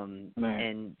 And,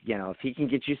 if he can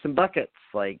get you some buckets,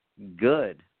 like,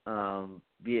 good.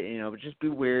 But just be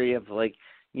wary of, like,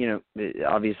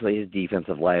 obviously his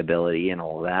defensive liability and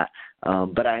all of that.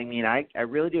 But, I mean, I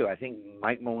really do. I think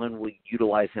Mike Malone will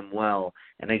utilize him well,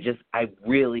 and I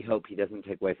really hope he doesn't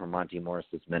take away from Monty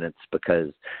Morris's minutes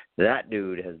because that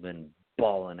dude has been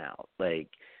balling out. Like,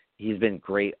 he's been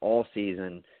great all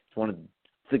season. It's one of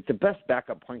the best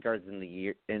backup point guards in the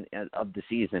year of the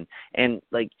season. And,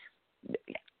 like,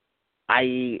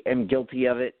 I am guilty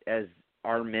of it, as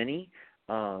are many.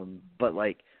 But,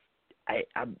 like,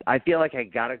 I feel like I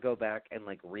got to go back and,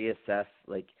 like, reassess,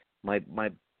 like, my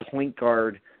point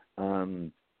guard,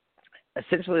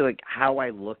 essentially, like, how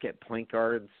I look at point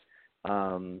guards,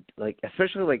 like,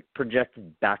 especially, like,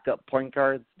 projected backup point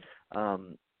guards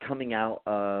coming out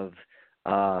of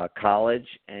college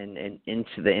and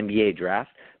into the NBA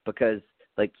draft because,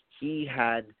 like, he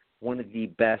had one of the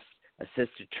best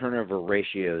assist-to-turnover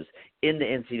ratios in the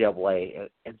NCAA,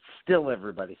 and still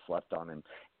everybody slept on him.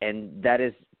 And that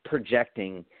is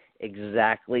projecting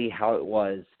exactly how it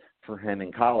was for him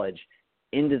in college.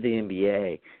 into the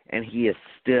NBA, and he is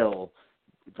still,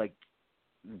 like,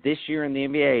 this year in the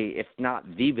NBA, if not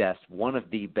the best, one of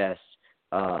the best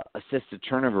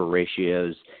assist-to-turnover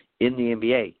ratios in the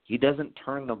NBA. He doesn't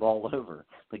turn the ball over.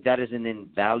 Like, that is an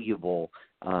invaluable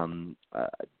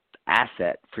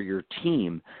asset for your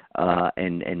team,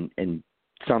 and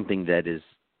something that is,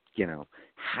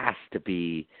 has to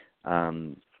be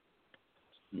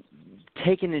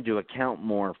taken into account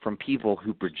more from people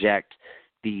who project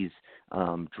these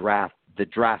the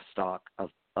draft stock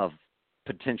of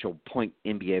potential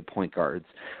NBA point guards.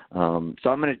 So I'm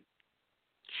going to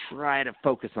try to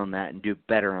focus on that and do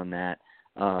better on that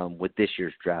with this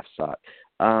year's draft stock.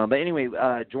 But anyway,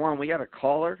 Juwan, we got a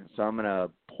caller, so I'm going to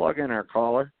plug in our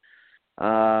caller.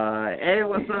 Hey,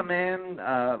 what's up, man?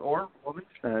 Or woman?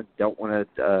 Don't want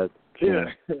to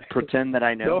pretend that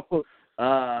I know.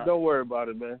 Don't worry about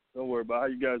it, man. Don't worry about it. How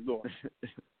you guys doing?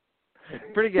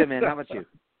 Pretty good, man. How about you?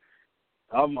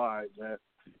 I'm all right, man.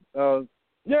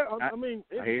 I mean,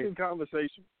 interesting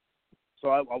conversation. So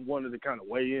I wanted to kind of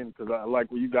weigh in because I like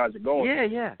where you guys are going.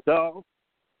 Yeah. The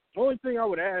only thing I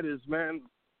would add is, man,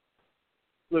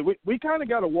 look, we kind of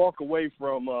got to walk away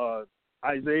from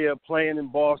Isaiah playing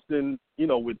in Boston,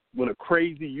 with a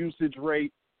crazy usage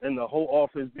rate and the whole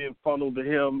offense being funneled to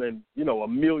him and, a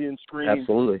million screens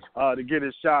Absolutely. To get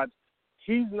his shots.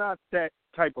 He's not that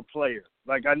type of player.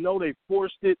 Like, I know they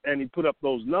forced it and he put up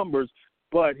those numbers,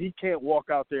 but he can't walk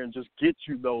out there and just get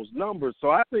you those numbers. So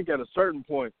I think at a certain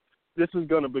point, this is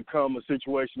going to become a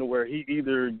situation where he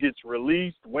either gets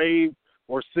released, waived,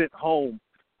 or sent home.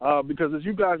 Because as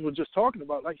you guys were just talking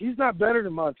about, like, he's not better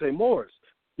than Monte Morris.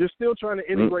 You're still trying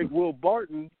to integrate Will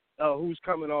Barton, who's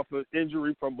coming off an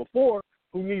injury from before,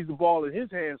 who needs the ball in his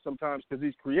hands sometimes because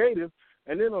he's creative.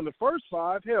 And then on the first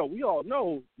five, hell, we all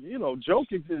know,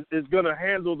 Jokic is going to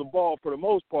handle the ball for the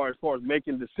most part as far as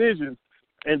making decisions,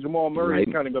 and Jamal Murray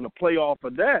is kind of going to play off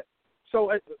of that.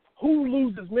 So who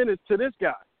loses minutes to this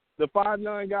guy? The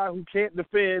 5'9" guy who can't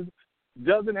defend,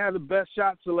 doesn't have the best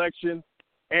shot selection,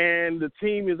 and the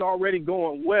team is already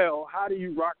going well. How do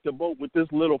you rock the boat with this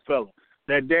little fella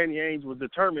that Danny Ainge was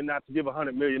determined not to give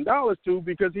 $100 million to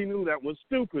because he knew that was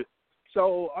stupid?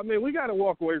 So, I mean, we got to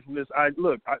walk away from this.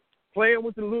 Playing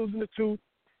with the losing the tooth,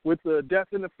 with the death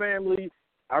in the family,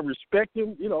 I respect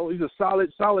him. He's a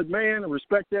solid man. I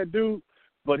respect that dude.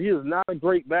 But he is not a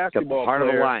great basketball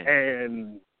player.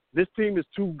 And this team is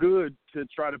too good to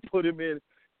try to put him in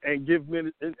and give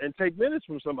minutes and take minutes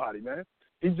from somebody, man.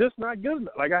 He's just not good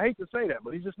enough. Like, I hate to say that,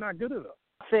 but he's just not good enough.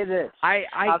 I'll say this.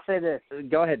 I'll say this.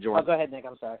 Go ahead, Jordan. Oh, go ahead, Nick.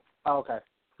 I'm sorry. Oh, okay.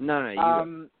 No,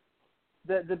 you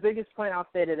The biggest point I'll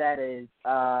say to that is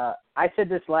I said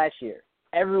this last year.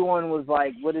 Everyone was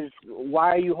like, why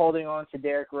are you holding on to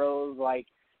Derrick Rose? Like,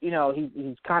 he's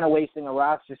kind of wasting a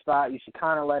roster spot. You should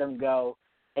kind of let him go.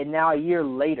 And now a year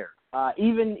later,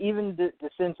 even the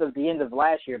sense of the end of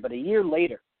last year, but a year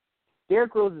later,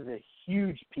 Derrick Rose is a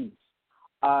huge piece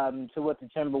to what the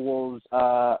Timberwolves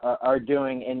are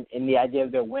doing in the idea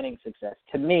of their winning success.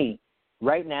 To me,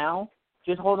 right now,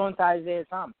 just hold on to Isaiah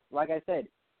Thomas. Like I said,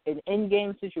 in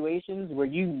in-game situations where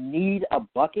you need a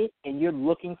bucket and you're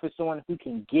looking for someone who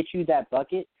can get you that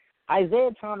bucket,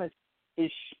 Isaiah Thomas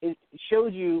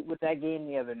showed you with that game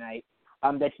the other night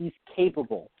that he's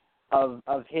capable of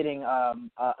hitting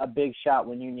a big shot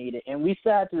when you need it. And we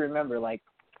still have to remember, like,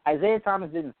 Isaiah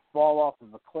Thomas didn't fall off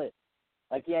of a cliff.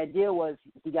 Like, the idea was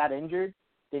he got injured,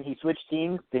 then he switched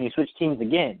teams, then he switched teams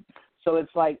again. So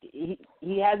it's like he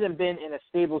hasn't been in a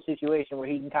stable situation where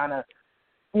he can kind of,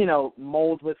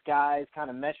 mold with guys, kind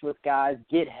of mesh with guys,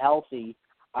 get healthy,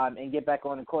 and get back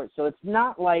on the court. So it's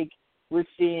not like we're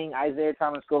seeing Isaiah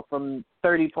Thomas go from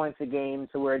 30 points a game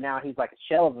to where now he's like a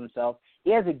shell of himself.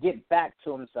 He has to get back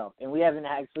to himself, and we haven't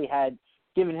actually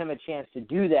given him a chance to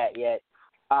do that yet.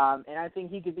 And I think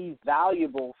he could be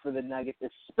valuable for the Nuggets,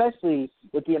 especially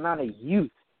with the amount of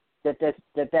youth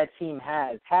that team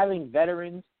has. Having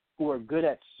veterans who are good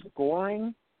at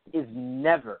scoring is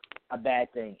never a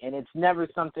bad thing, and it's never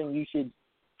something you should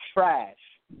trash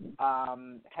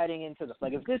heading into the –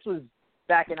 like, if this was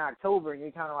back in October and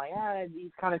you're kind of like,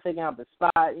 he's kind of taking out the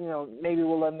spot, maybe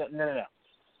we'll let him – no.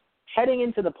 Heading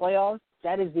into the playoffs,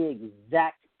 that is the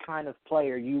exact kind of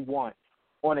player you want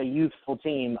on a youthful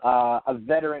team, a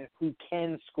veteran who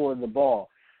can score the ball.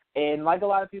 And like a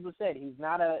lot of people said, he's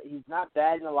not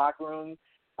bad in the locker room.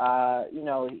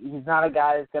 He's not a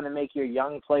guy that's going to make your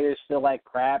young players feel like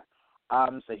crap,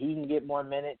 so he can get more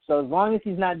minutes. So as long as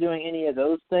he's not doing any of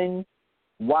those things,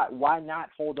 why not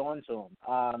hold on to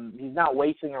him? He's not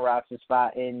wasting a roster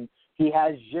spot, and he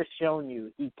has just shown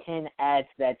you he can add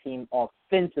to that team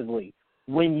offensively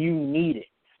when you need it.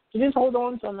 So just hold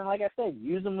on to them, and like I said,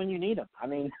 use them when you need them. I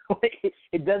mean,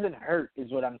 it doesn't hurt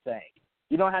is what I'm saying.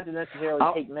 You don't have to necessarily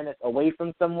take minutes away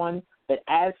from someone, but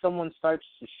as someone starts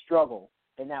to struggle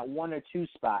in that 1 or 2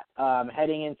 spot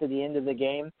heading into the end of the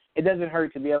game, it doesn't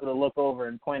hurt to be able to look over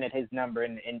and point at his number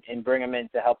and bring him in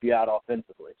to help you out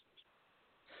offensively.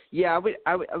 Yeah,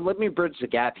 I would, let me bridge the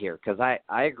gap here because I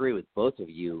agree with both of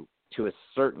you to a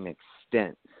certain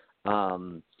extent.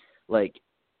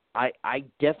 I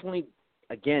definitely,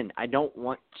 again, I don't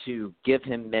want to give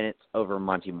him minutes over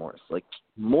Monty Morris. Like,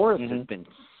 Morris has been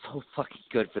so fucking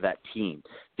good for that team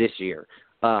this year.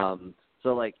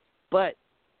 But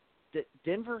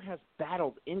Denver has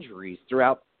battled injuries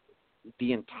throughout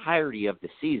the entirety of the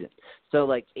season. So,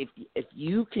 like, if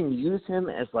you can use him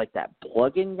as, like, that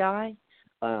plug-in guy,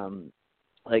 fine,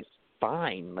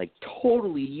 like,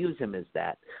 totally use him as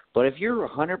that. But if you're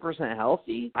 100%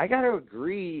 healthy, I got to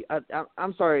agree.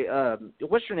 I'm sorry,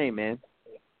 what's your name, man?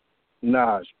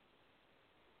 Nas.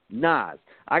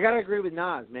 I got to agree with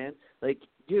Nas, man. Like,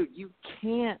 dude, you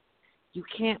can't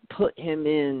put him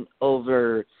in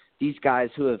over these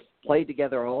guys who have played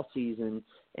together all season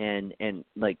and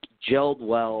like gelled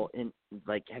well and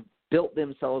like have built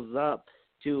themselves up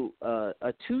to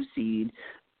a 2 seed.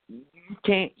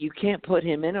 You can't put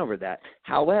him in over that.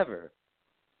 However,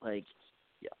 like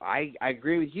I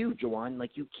agree with you, Jawan.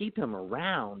 Like, you keep him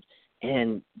around,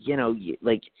 and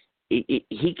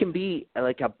he can be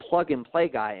like a plug and play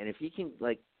guy, and if he can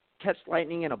like catch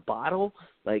lightning in a bottle,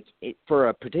 like for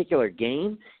a particular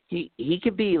game, he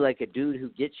could be like a dude who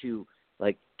gets you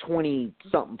like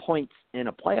 20-something points in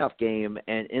a playoff game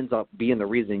and ends up being the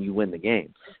reason you win the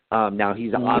game. Now,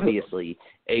 he's obviously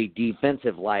a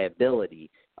defensive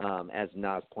liability, as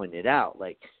Nas pointed out.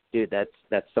 Like, dude,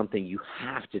 that's something you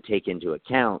have to take into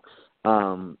account.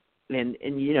 I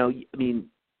mean,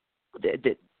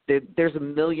 there's a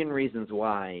million reasons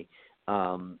why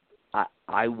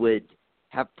I would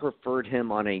have preferred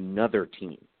him on another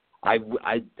team. I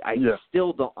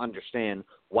still don't understand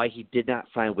why he did not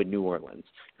sign with New Orleans.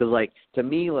 Because, like, to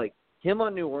me, like, him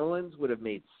on New Orleans would have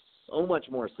made so much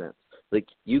more sense. Like,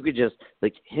 you could just,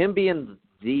 like, him being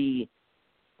the,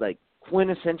 like,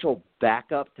 quintessential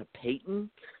backup to Peyton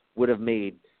would have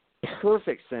made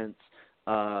perfect sense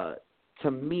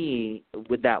to me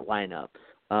with that lineup.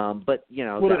 But,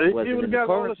 that wasn't in the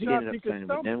cards. He ended up signing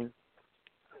with them.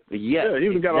 Yeah, he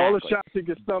would have got all the shots he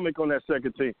could stomach on that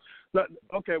second team. But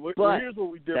here's where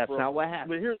we differ. That's not what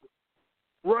happened.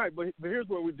 But here's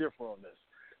where we differ on this.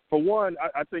 For one,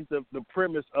 I think the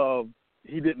premise of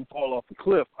he didn't fall off the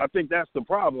cliff, I think that's the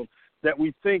problem, that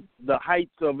we think the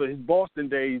heights of his Boston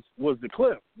days was the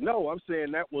cliff. No, I'm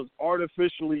saying that was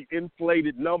artificially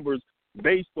inflated numbers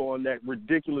based on that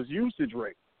ridiculous usage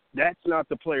rate. That's not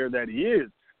the player that he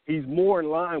is. He's more in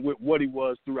line with what he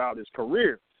was throughout his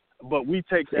career. But we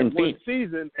take that one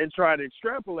season and try to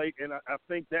extrapolate, and I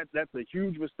think that's a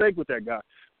huge mistake with that guy.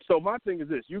 So my thing is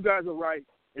this. You guys are right.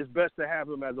 It's best to have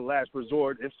him as a last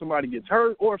resort if somebody gets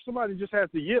hurt or if somebody just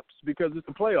has the yips because it's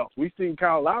the playoffs. We've seen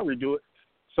Kyle Lowry do it,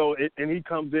 and he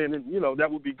comes in and,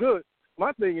 that would be good.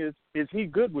 My thing is he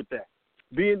good with that?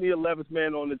 Being the 11th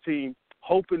man on the team,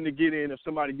 hoping to get in if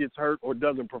somebody gets hurt or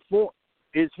doesn't perform.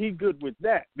 Is he good with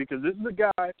that? Because this is a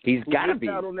guy who gets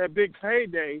out on that big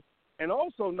payday and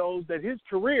also knows that his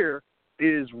career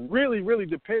is really, really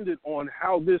dependent on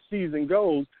how this season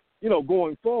goes,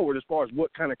 going forward as far as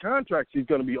what kind of contracts he's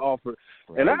going to be offered.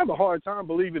 Right. And I have a hard time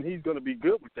believing he's going to be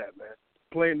good with that, man.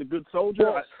 Playing the good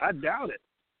soldier, well, I doubt it.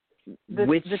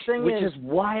 Which is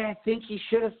why I think he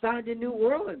should have signed in New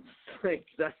Orleans. Like,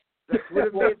 that would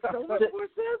have made so much more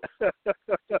sense.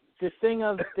 The thing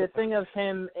of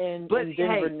him in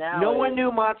Denver now. No one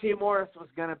knew Monty Morris was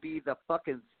going to be the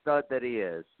fucking stud that he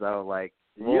is. So, like,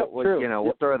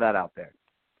 we'll throw that out there.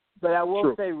 But I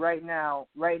will say right now,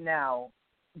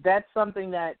 that's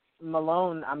something that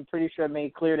Malone, I'm pretty sure,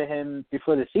 made clear to him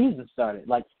before the season started.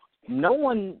 Like,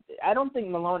 I don't think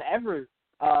Malone ever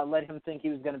let him think he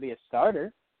was going to be a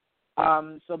starter.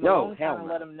 So Malone kind of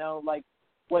let him know, like,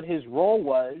 what his role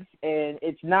was, and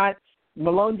it's not –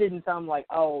 Malone didn't tell him, like,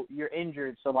 oh, you're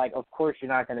injured, so, like, of course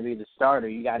you're not going to be the starter.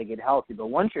 You got to get healthy. But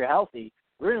once you're healthy,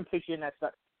 we're going to put you in that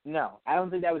start. No, I don't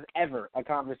think that was ever a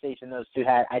conversation those two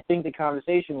had. I think the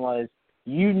conversation was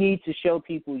you need to show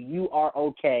people you are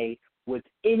okay with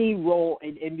any role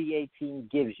an NBA team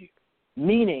gives you.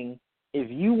 Meaning, if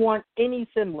you want any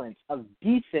semblance of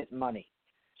decent money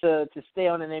to stay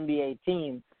on an NBA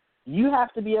team, you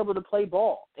have to be able to play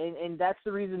ball. And that's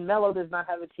the reason Melo does not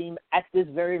have a team at this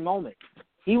very moment.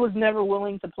 He was never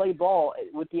willing to play ball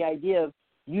with the idea of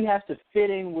you have to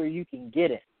fit in where you can get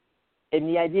it. And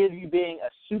the idea of you being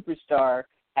a superstar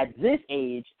at this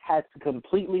age has to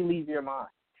completely leave your mind.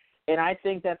 And I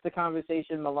think that's the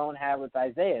conversation Malone had with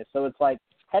Isaiah. So it's like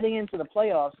heading into the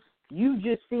playoffs, you've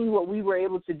just seen what we were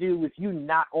able to do with you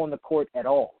not on the court at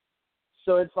all.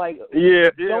 So it's like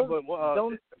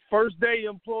but first day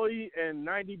employee and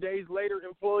 90 days later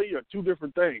employee are two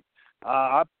different things.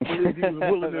 I believe he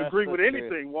was willing to agree with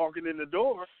anything walking in the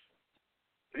door.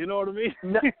 You know what I mean?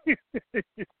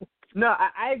 No,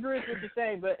 I agree with what you're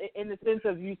saying, but in the sense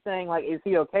of you saying, like, is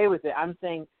he okay with it? I'm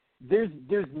saying there's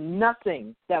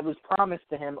nothing that was promised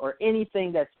to him or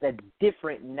anything that's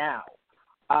different now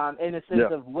in the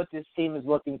sense of what this team is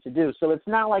looking to do. So it's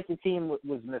not like the team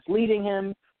was misleading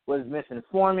him, was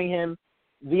misinforming him.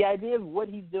 The idea of what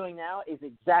he's doing now is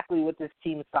exactly what this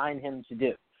team signed him to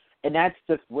do, and that's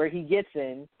just where he gets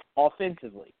in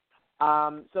offensively.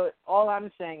 So all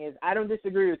I'm saying is I don't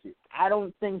disagree with you. I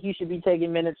don't think he should be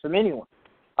taking minutes from anyone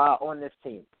on this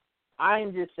team. I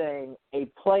am just saying a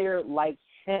player like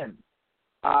him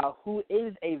who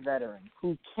is a veteran,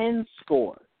 who can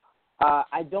score,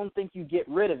 I don't think you get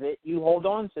rid of it. You hold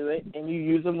on to it, and you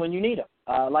use them when you need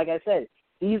them. Like I said,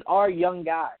 these are young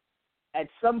guys. At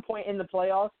some point in the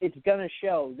playoffs, it's going to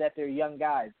show that they're young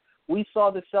guys. We saw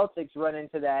the Celtics run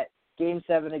into that Game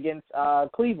 7 against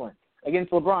Cleveland.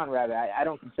 Against LeBron, rather. I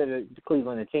don't consider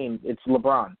Cleveland a team. It's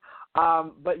LeBron.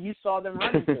 But you saw them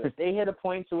run into it. They hit a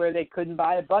point to where they couldn't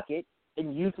buy a bucket,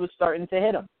 and youth was starting to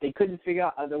hit them. They couldn't figure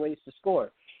out other ways to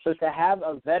score. So to have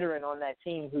a veteran on that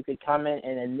team who could come in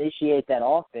and initiate that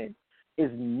offense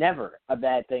is never a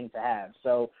bad thing to have.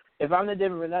 So if I'm the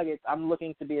Denver Nuggets, I'm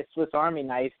looking to be a Swiss Army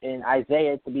knife, and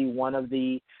Isaiah to be one of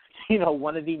the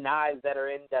knives that are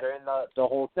in the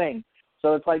whole thing.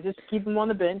 So it's like just keep him on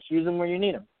the bench, use him where you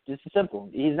need him. Just simple.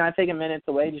 He's not taking minutes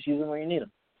away. Just use him where you need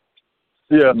him.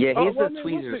 Yeah, he's the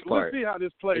tweezers part. We'll see how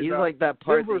this plays he's out. Like that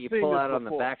part Denver that you pull out on the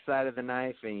backside of the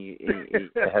knife, and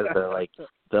it has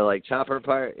the chopper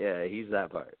part. Yeah, he's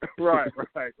that part. Right.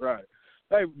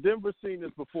 Hey, Denver's seen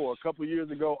this before. A couple of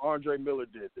years ago, Andre Miller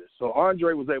did this, so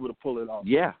Andre was able to pull it off.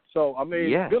 Yeah. So I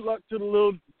mean, good luck to the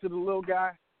little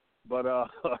guy, but I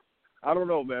don't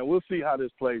know, man. We'll see how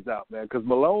this plays out, man. Because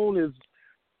Malone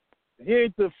he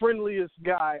ain't the friendliest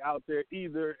guy out there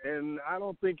either, and I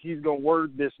don't think he's going to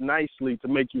word this nicely to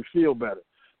make you feel better.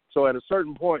 So at a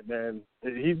certain point, man,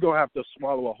 he's going to have to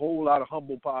swallow a whole lot of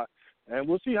humble pie, and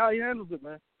we'll see how he handles it,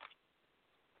 man.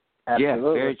 Absolutely.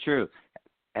 Yeah, very true.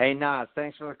 Hey, Nas,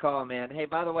 thanks for the call, man. Hey,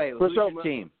 by the way, who's your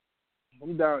team?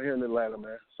 I'm down here in Atlanta,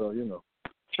 man, so you know.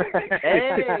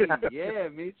 Hey, yeah,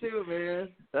 me too, man.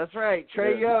 That's right.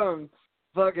 Trae Young,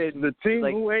 fucking the team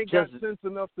who ain't got sense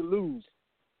enough to lose.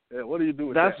 Yeah, what do you do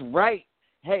with that? That's right.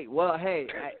 Hey,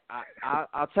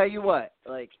 I'll tell you what.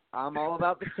 Like, I'm all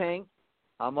about the tank.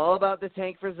 I'm all about the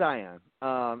tank for Zion.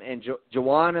 And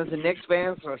Jawan is a Knicks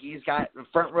fan, so he's got the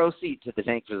front row seat to the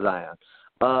tank for Zion.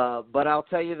 But I'll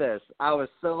tell you this. I was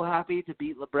so happy to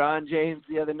beat LeBron James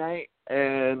the other night,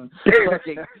 and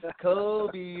fucking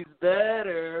Kobe's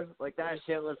better. Like, that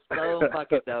shit was so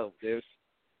fucking dope, dude.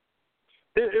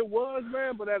 It was,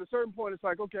 man, but at a certain point, it's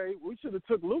like, okay, we should have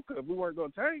took Luka if we weren't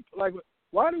going to tank. Like,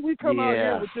 why did we come out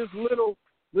here with this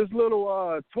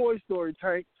little Toy Story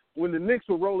tank when the Knicks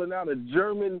were rolling out a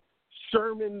German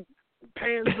Sherman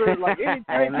Panzer, like any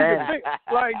tank you could think?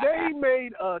 Like, they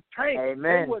made a tank.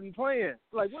 They wasn't playing.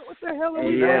 Like, what the hell are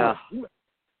we doing?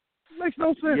 Makes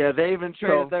no sense. Yeah, they even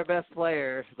traded their best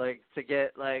player, like, to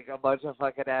get, like, a bunch of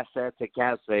fucking assets and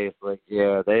cap space. Like,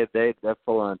 yeah, they're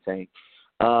full on tank.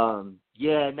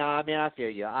 I feel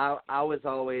you. I was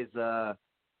always,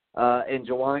 and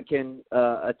Jawan can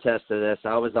attest to this,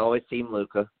 I was always Team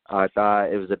Luka. I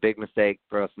thought it was a big mistake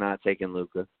for us not taking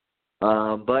Luka.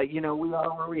 But, we are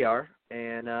where we are,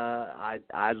 and I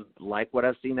like what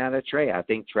I've seen out of Trae. I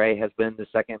think Trae has been the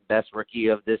second best rookie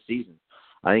of this season.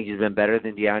 I think he's been better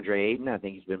than DeAndre Ayton. I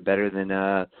think he's been better than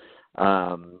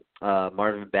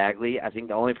Marvin Bagley. I think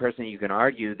the only person you can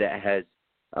argue that has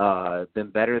been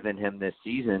better than him this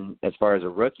season as far as a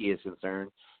rookie is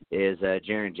concerned is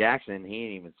Jaren Jackson. He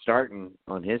ain't even starting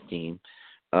on his team.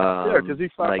 Because he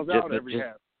fouls out every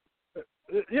half.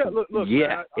 Yeah, look. Yeah,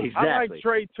 man, exactly. I like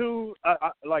Trae too.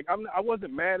 I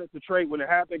wasn't mad at the trade when it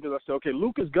happened because I said, okay,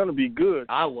 Luka's gonna be good.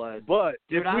 I was, but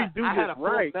dude, if we do I this had a full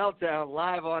right, meltdown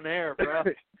live on air, bro.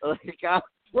 I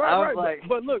right. was like,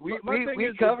 but look, we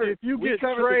covered if you get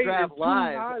covered Trae the draft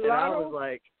live, and I was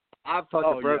like, I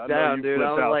fucking broke I down, dude.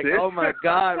 I was like, oh my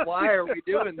god, why are we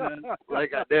doing this?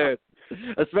 Like I did,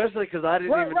 especially because I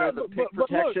didn't even know the pick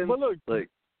protection. But look,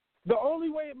 The only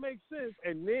way it makes sense,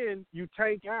 and then you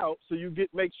tank out so you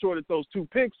make sure that those 2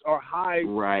 picks are high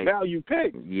value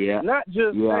picks. Yeah. Not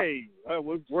just hey,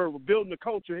 we're building a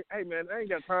culture. Hey man, I ain't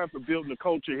got time for building a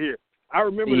culture here. I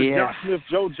remember the Josh Smith,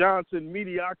 Joe Johnson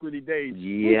mediocrity days.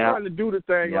 We're trying to do the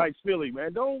thing like Philly,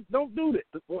 man. Don't do this.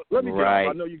 Let me get off.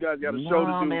 I know you guys got a show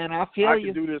to do. Man, I feel you.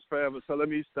 I can do this forever, so let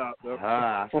me stop.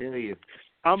 I feel you.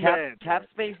 I'm mad. Cap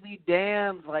space be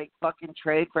damned. Like, fucking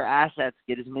trade for assets.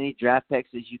 Get as many draft picks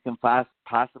as you can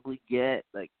possibly get.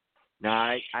 Like, no,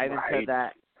 I haven't said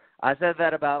that. I said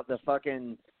that about the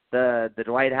fucking the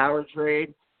Dwight Howard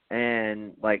trade,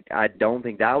 and like I don't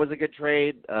think that was a good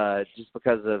trade. Just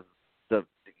because of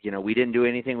we didn't do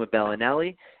anything with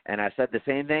Bellinelli, and I said the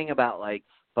same thing about like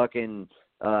fucking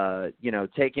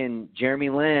taking Jeremy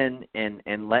Lin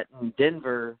and letting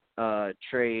Denver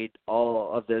trade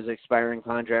all of those expiring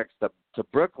contracts to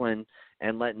Brooklyn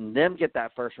and letting them get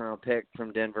that first round pick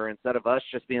from Denver instead of us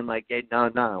just being like, hey,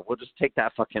 no, we'll just take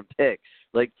that fucking pick.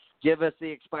 Like, give us the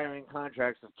expiring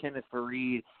contracts of Kenneth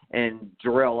Faried and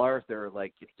Jarrell Arthur.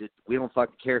 Like, we don't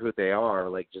fucking care who they are.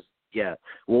 Like, just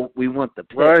we want the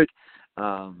pick. Right.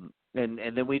 And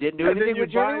then we didn't do anything with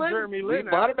Jeremy Lin.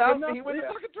 We bought him out and he went to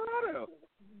fucking Toronto.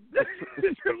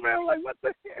 Man, like, what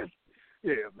the hell?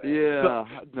 Yeah, man. Yeah,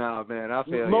 no, man, I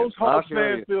feel most you. Hawks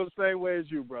fans feel the same way as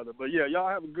you, brother. But yeah, y'all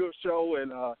have a good show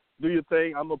and do your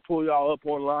thing. I'm gonna pull y'all up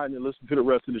online and listen to the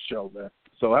rest of the show, man.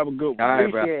 So have a good one. All right,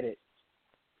 Appreciate it.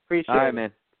 Appreciate it. All right, it.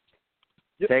 man.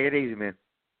 Yep. Take it easy, man.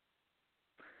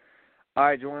 All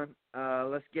right, Jordan.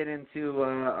 Let's get into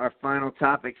our final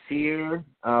topics here.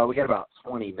 We got about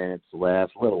 20 minutes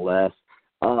left, a little less.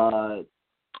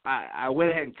 I went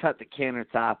ahead and cut the Canner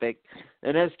topic.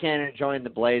 And as Canner joined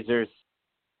the Blazers,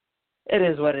 it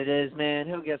is what it is, man.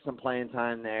 He'll get some playing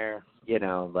time there. There's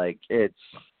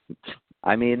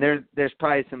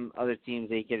probably some other teams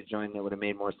that he could have joined that would have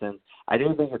made more sense. I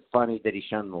do think it's funny that he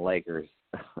shunned the Lakers.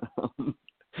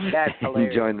 That's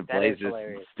hilarious. He joined the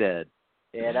Blazers instead.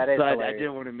 Yeah, that is so hilarious. I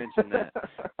didn't want to mention that.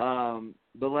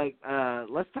 But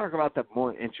let's talk about the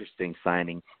more interesting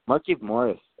signing. Markieff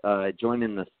Morris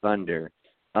joining the Thunder.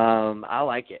 I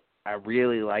like it. I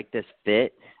really like this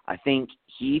fit. I think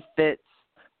he fits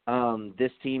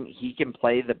this team. He can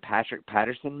play the Patrick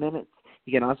Patterson minutes.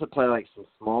 He can also play like some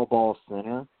small ball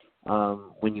center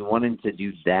when you want him to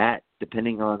do that,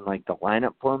 depending on like the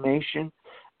lineup formation.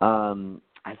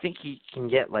 I think he can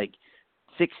get like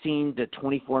 16 to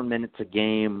 24 minutes a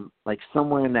game, like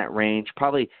somewhere in that range,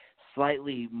 probably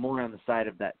slightly more on the side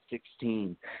of that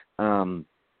 16.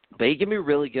 But he can be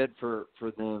really good for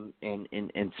them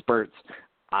in spurts.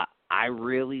 I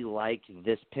really like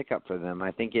this pickup for them.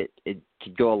 I think it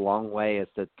could go a long way as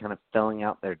to kind of filling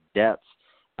out their depth.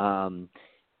 I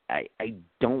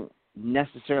don't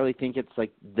necessarily think it's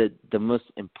like the most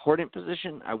important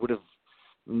position. I would have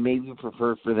maybe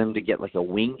preferred for them to get like a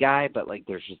wing guy, but like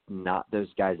there's just not those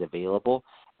guys available.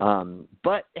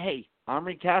 But hey,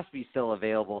 Omri Cassie's still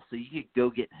available, so you could go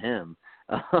get him.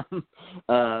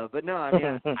 But no, I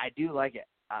mean, I do like it.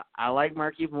 I like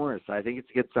Markieff Morris. I think it's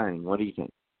a good signing. What do you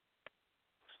think?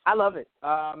 I love it.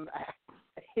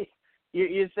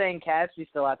 You're saying Cassie's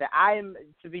still out there. I am,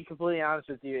 to be completely honest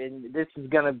with you, and this is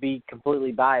going to be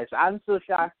completely biased. I'm so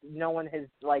shocked no one has,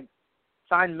 like,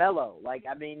 signed Melo. Like,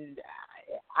 I mean,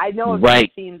 I know of two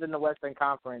teams in the Western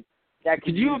Conference that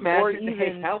could you imagine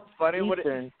even how funny would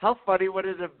it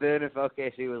have been if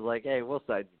OKC was like, hey, we'll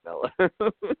sign you, Melo.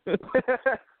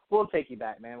 We'll take you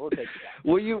back, man. We'll take you back.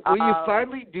 Will you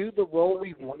finally do the role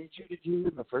we wanted you to do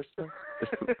in the first place?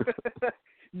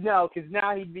 No, because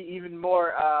now he'd be even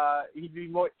more upset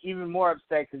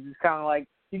because it's kind of like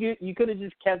you could have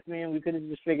just kept me and we could have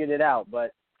just figured it out.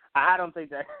 But I don't think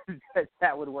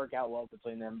that would work out well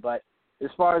between them. But as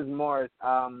far as Morris,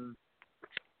 I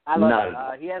love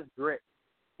it. He has grit.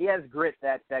 He has grit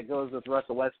that goes with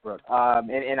Russell Westbrook,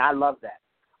 and I love that.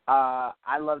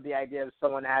 I love the idea of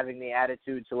someone having the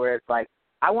attitude to where it's like,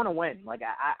 I want to win. Like,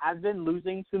 I've been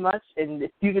losing too much, and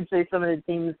you could say some of the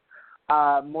teams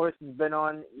Morris has been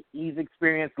on, he's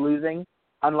experienced losing,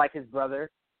 unlike his brother,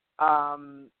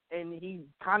 and he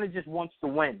kind of just wants to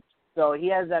win. So he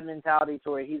has that mentality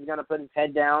to where he's going to put his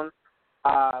head down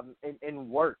and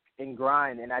work and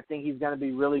grind, and I think he's going to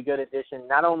be really good addition,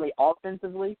 not only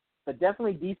offensively, but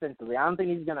definitely defensively. I don't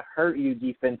think he's going to hurt you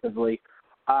defensively.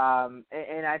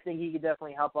 And I think he could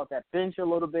definitely help out that bench a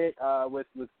little bit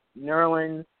with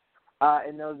Nerlens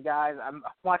and those guys. I'm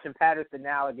watching Patterson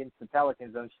now against the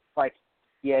Pelicans. I'm just like,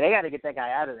 yeah, they got to get that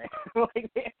guy out of there.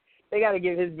 Like, they got to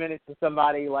give his minutes to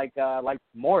somebody like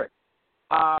Morris.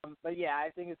 But yeah, I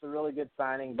think it's a really good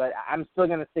signing. But I'm still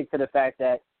going to stick to the fact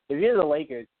that if you're the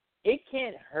Lakers, it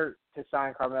can't hurt to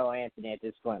sign Carmelo Anthony at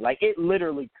this point. Like, it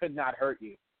literally could not hurt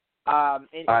you. And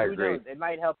I who agree. knows? It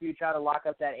might help you try to lock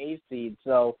up that 8th seed.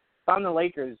 So if I'm the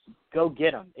Lakers, go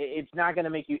get him. It's not going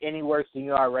to make you any worse than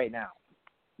you are right now.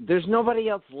 There's nobody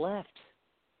else left.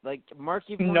 Like,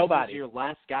 Markieff Morris is your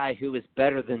last guy who is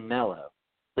better than Melo.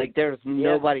 Like, there's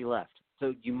nobody left.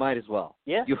 So you might as well.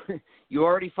 Yeah. You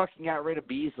already fucking got rid of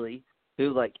Beasley,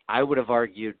 who, like, I would have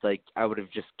argued, like, I would have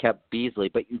just kept Beasley,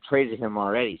 but you traded him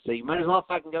already. So you might as well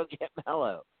fucking go get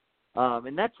Melo.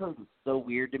 And that's so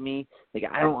weird to me. Like,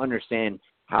 I don't understand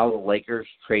how the Lakers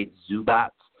trade Zubats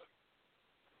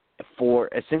for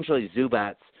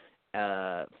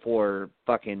for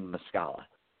fucking Muscala.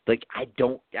 Like, I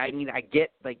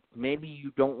get, like, maybe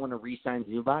you don't want to re-sign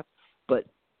Zubats, but,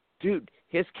 dude,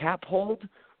 his cap hold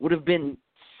would have been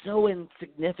so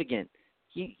insignificant.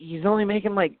 He's only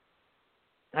making, like,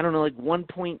 I don't know, like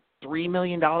 $1.3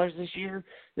 million this year.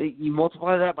 You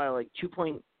multiply that by, like,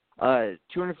 250%.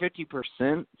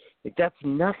 Like, that's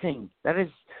nothing.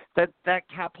 That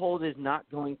cap hold is not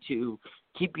going to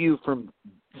keep you from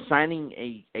signing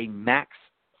a max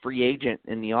free agent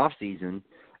in the offseason.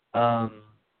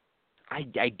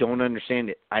 I don't understand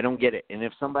it. I don't get it. And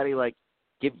if somebody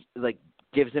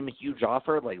gives him a huge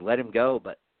offer, like, let him go.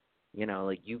 But, you know,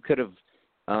 like, you could have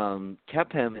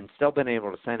kept him and still been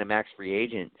able to sign a max free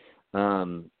agent.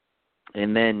 And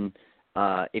then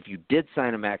if you did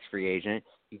sign a max free agent,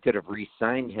 you could have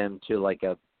re-signed him to, like,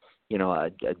 a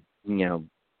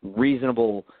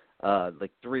reasonable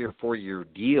like 3 or 4 year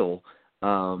deal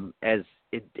as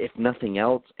if nothing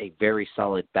else a very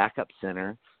solid backup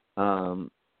center.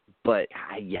 But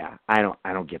I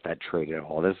don't get that trade at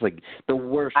all. That's like the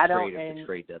worst trade of the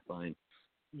trade deadline.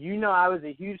 You know, I was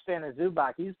a huge fan of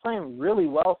Zubac. He's playing really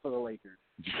well for the Lakers.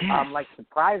 Yeah. Like,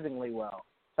 surprisingly well.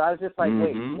 So I was just like,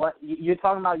 wait, what? You're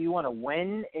talking about you want to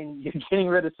win and you're getting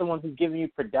rid of someone who's giving you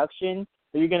production,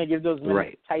 so you're going to give those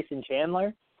minutes to Tyson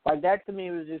Chandler? Like, that to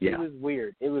me was just it was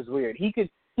weird. It was weird. He could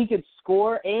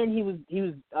score, and he was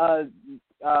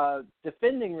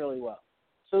defending really well.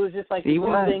 So it was just like two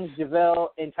things JaVale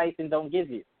and Tyson don't give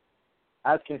you.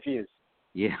 I was confused.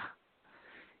 Yeah,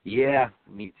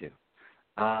 me too.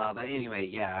 But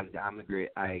anyway,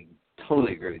 I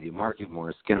totally agree with you. Markieff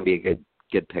Morris is going to be a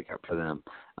good pickup for them.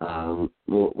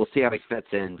 We'll see how he fits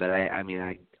in, but I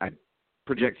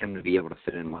project him to be able to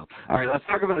fit in well. All right, let's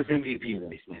talk about his MVP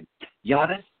race, man.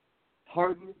 Giannis,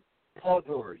 Harden, Paul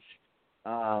George.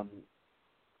 I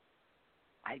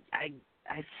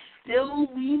still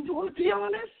lean towards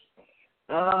Giannis,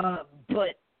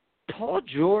 but Paul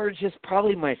George is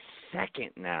probably my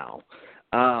second now,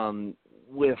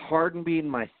 with Harden being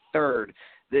my third.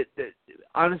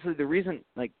 Honestly, the reason,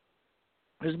 like,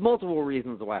 there's multiple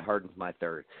reasons why Harden's my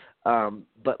third.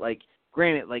 But, like,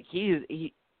 granted, like,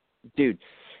 dude,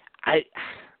 I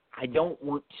don't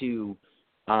want to,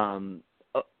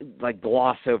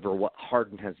 gloss over what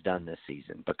Harden has done this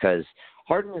season, because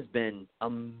Harden has been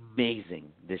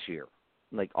amazing this year.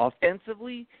 Like,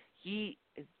 offensively,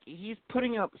 he's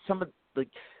putting up some of, like,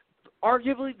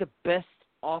 arguably the best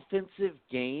offensive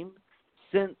game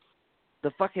since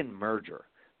the fucking merger.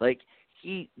 Like,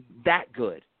 that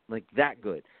good.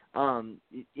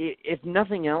 If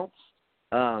nothing else,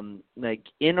 like,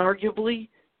 inarguably,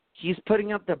 he's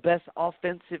putting up the best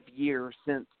offensive year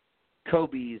since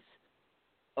Kobe's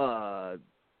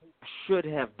should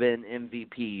have been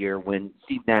MVP year when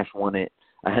Steve Nash won it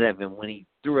ahead of him when he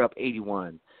threw up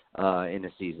 81 in a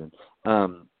season.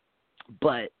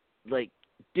 But, like,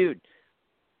 dude,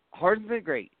 Harden's been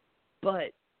great,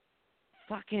 but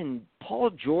fucking Paul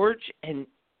George and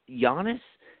Giannis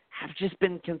have just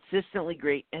been consistently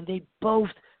great, and they both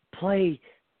play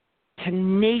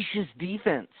tenacious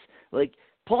defense. Like,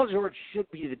 Paul George should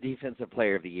be the defensive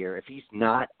player of the year. If he's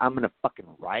not, I'm going to fucking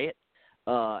riot.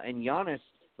 And Giannis,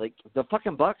 like, the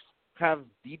fucking Bucks have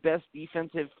the best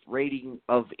defensive rating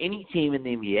of any team in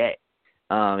the NBA.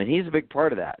 And he's a big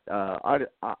part of that.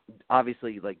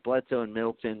 Obviously, like, Bledsoe and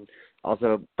Middleton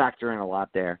also factor in a lot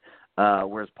there.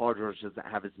 Whereas Paul George doesn't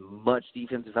have as much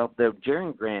defensive help, though.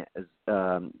 Jeremy Grant is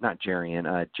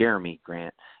Jeremy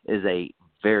Grant is a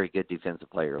very good defensive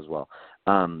player as well.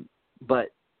 But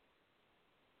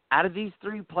out of these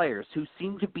three players who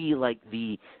seem to be like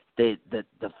the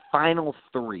final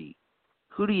three,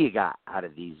 who do you got out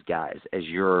of these guys as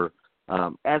your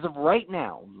as of right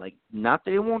now? Like, not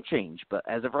that it won't change, but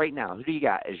as of right now, who do you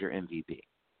got as your MVP?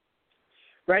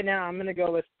 Right now, I'm going to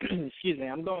go with I'm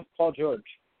going with Paul George.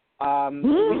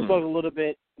 We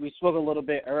spoke a little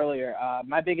bit earlier.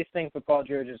 My biggest thing for Paul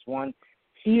George is, one,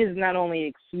 he is not only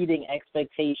exceeding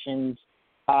expectations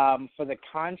for the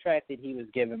contract that he was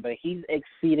given, but he's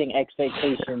exceeding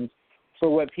expectations for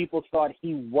what people thought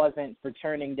he wasn't for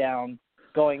turning down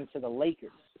going to the Lakers,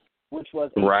 which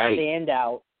was a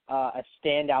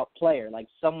standout player, like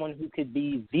someone who could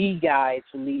be the guy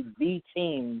to lead the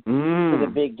team to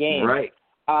the big game. Right.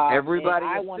 Everybody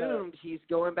assumed he's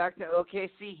going back to OKC.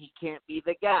 He can't be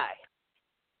the guy.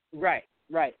 Right.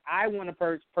 I want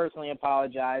to personally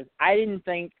apologize. I didn't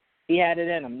think he had it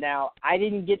in him. Now, I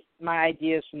didn't get my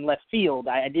ideas from left field.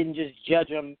 I didn't just judge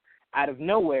him out of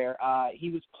nowhere. He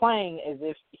was playing as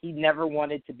if he never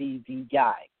wanted to be the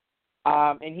guy.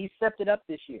 And he stepped it up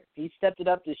this year.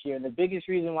 And the biggest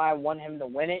reason why I want him to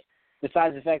win it,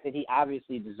 besides the fact that he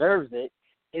obviously deserves it,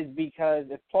 is because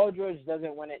if Paul George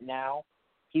doesn't win it now,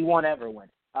 he won't ever win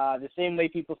it. The same way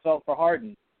people felt for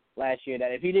Harden last year,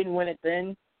 that if he didn't win it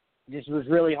then, this was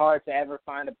really hard to ever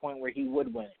find a point where he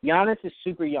would win it. Giannis is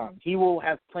super young. He will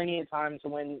have plenty of time to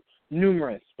win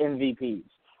numerous MVPs.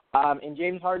 And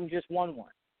James Harden just won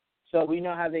one. So we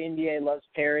know how the NBA loves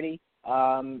parity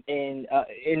in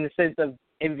the sense of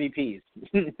MVPs,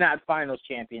 not finals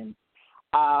champions.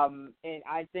 And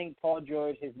I think Paul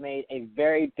George has made a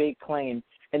very big claim.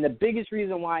 And the biggest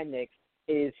reason why, Nick,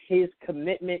 is his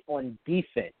commitment on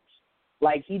defense.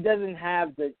 Like, he doesn't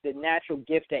have the natural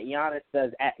gift that Giannis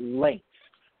does at length.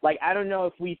 Like, I don't know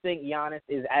if we think Giannis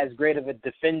is as great of a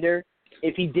defender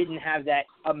if he didn't have that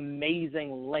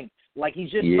amazing length. Like,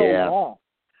 he's just so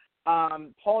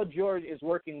long. Paul George is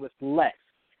working with less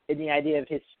in the idea of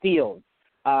his steals.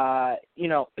 His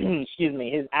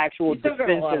actual he's still defensive. got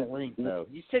a lot of length, though.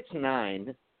 He's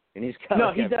 6'9", and he's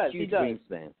got he does. huge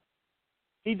wingspan.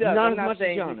 He does. Not I'm as not much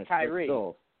saying as Giannis, he's Kyrie. but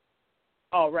still.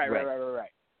 Oh, right.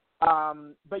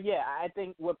 But yeah, I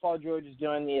think what Paul George is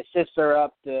doing, the assists are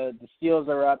up, the steals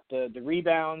are up, the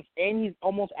rebounds, and he's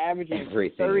almost averaging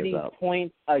 30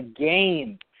 points a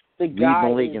game. The guy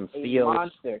is a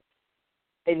monster.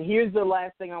 And here's the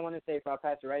last thing I want to say before I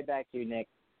pass it right back to you, Nick.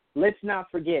 Let's not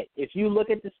forget, if you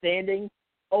look at the standing,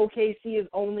 OKC is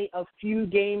only a few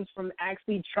games from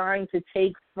actually trying to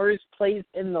take first place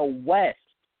in the West.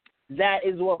 That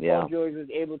is what Paul George was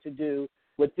able to do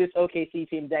with this OKC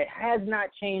team that has not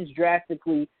changed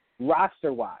drastically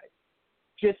roster-wise,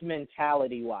 just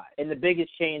mentality-wise. And the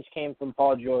biggest change came from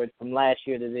Paul George from last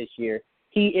year to this year.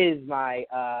 He is my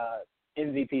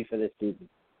MVP for this season.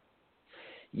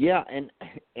 Yeah,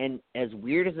 and as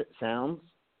weird as it sounds,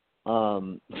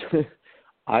 I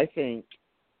think,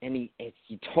 and he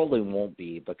totally won't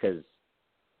be, because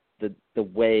the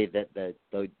way that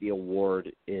the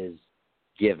award is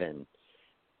given.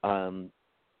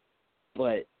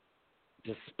 But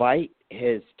despite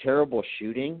his terrible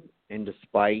shooting, and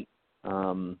despite,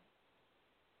 I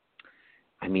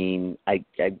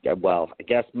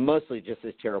guess mostly just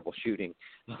his terrible shooting,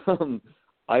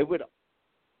 I would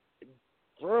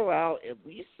throw out at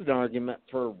least an argument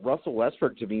for Russell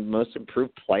Westbrook to be most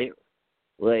improved player.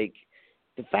 Like,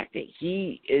 the fact that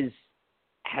he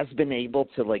has been able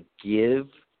to, like, give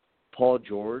Paul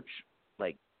George,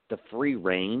 like, the free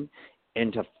reign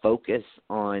and to focus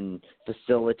on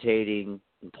facilitating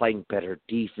and playing better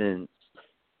defense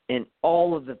and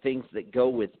all of the things that go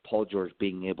with Paul George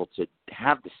being able to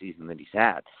have the season that he's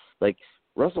had. Like,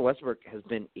 Russell Westbrook has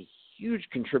been a huge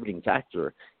contributing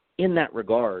factor in that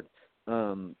regard.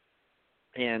 And,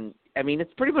 I mean,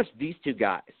 it's pretty much these two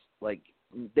guys. Like,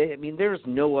 there's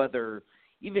no other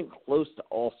even close to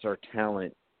all-star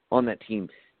talent on that team.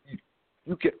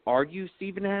 You could argue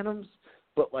Steven Adams,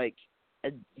 but, like,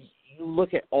 you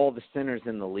look at all the centers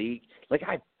in the league, like,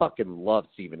 I fucking love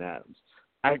Steven Adams.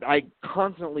 I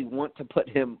constantly want to put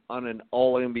him on an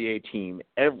all-NBA team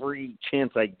every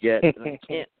chance I get, and I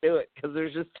can't do it because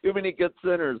there's just too many good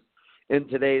centers in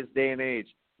today's day and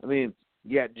age. I mean,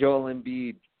 you got Joel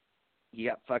Embiid, you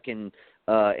got fucking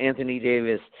Anthony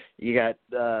Davis, you got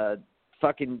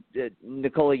fucking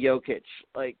Nikola Jokic.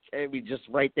 Like, I mean, just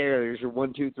right there's your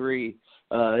 1, 2, 3.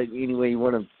 Any way you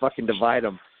want to fucking divide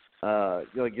them.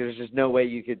 Like, there's just no way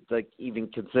you could, like, even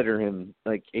consider him.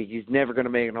 Like, he's never going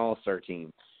to make an all-star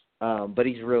team, but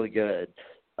he's really good.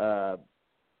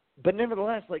 But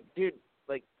nevertheless, like, dude,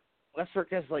 like,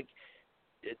 Westbrook has, like,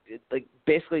 like,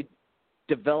 basically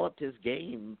developed his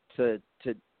game to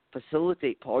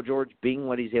facilitate Paul George being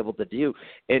what he's able to do,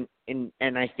 and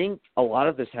I think a lot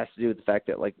of this has to do with the fact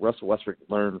that, like, Russell Westbrook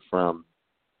learned from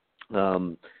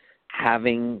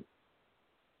having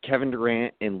Kevin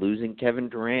Durant and losing Kevin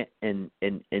Durant and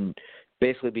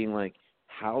basically being like,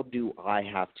 how do I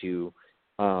have to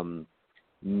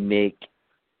make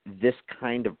this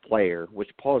kind of player, which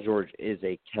Paul George is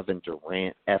a Kevin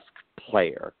Durant-esque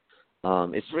player,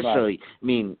 especially, I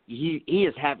mean, he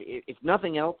is having, if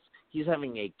nothing else, he's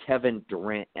having a Kevin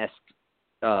Durant-esque,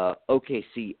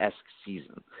 OKC-esque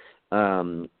season.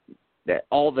 That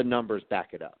all the numbers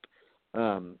back it up.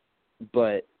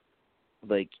 But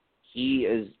like he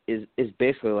is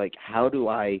basically like, how do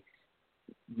I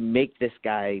make this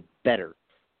guy better?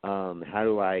 How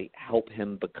do I help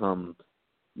him become,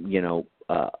 an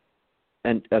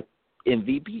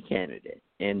MVP candidate?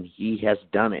 And he has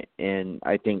done it, and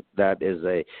I think that is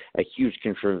a huge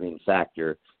contributing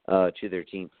factor to their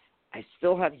team. I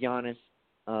still have Giannis,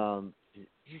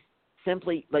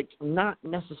 simply like not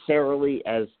necessarily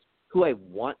as who I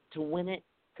want to win it,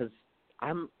 because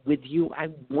I'm with you. I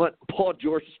want Paul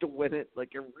George to win it,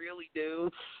 like I really do.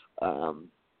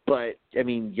 But I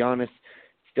mean, Giannis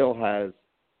still has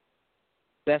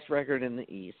best record in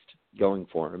the East going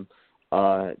for him.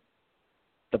 The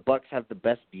Bucks have the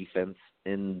best defense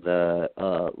in the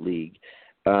league.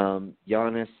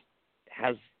 Giannis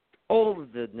has all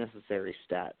of the necessary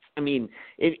stats. I mean,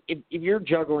 if you're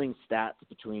juggling stats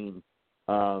between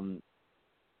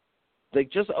like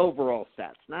just overall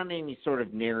stats, not any sort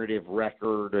of narrative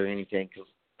record or anything, because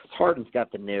Harden's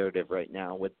got the narrative right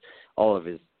now with all of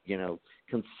his,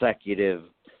 consecutive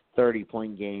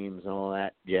 30-point games and all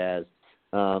that jazz,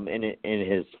 and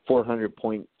his 400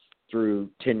 points through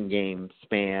 10-game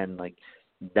span, like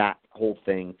that whole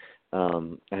thing.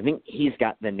 I think he's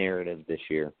got the narrative this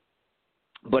year,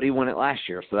 but he won it last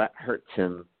year, so that hurts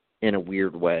him in a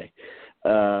weird way.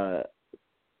 But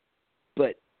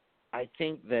I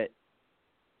think that,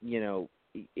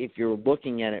 if you're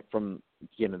looking at it from,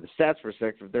 the stats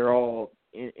perspective, they're all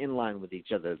in line with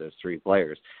each other, those three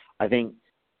players. I think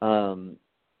Giannis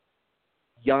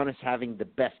having the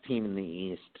best team in the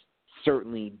East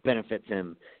certainly benefits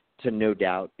him to no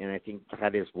doubt, and I think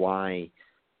that is why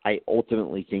I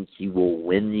ultimately think he will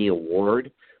win the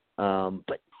award.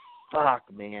 But fuck,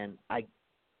 man, I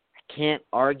can't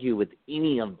argue with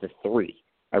any of the three.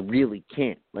 I really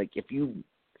can't. Like, if you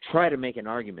try to make an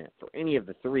argument for any of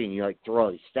the three and you, like, throw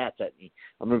all these stats at me,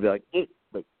 I'm going to be like,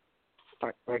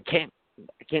 fuck, I can't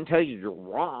tell you you're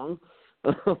wrong.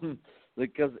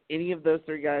 Because any of those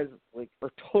three guys, like,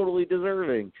 are totally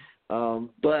deserving.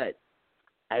 But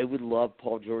I would love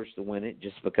Paul George to win it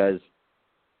just because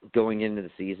going into the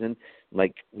season,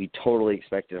 like, we totally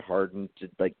expected Harden to,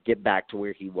 like, get back to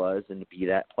where he was and to be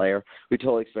that player. We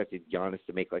totally expected Giannis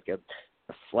to make, like, a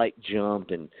slight jump,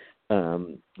 and,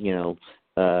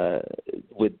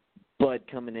 with Bud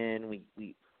coming in, we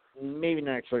maybe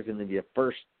not expecting them to be the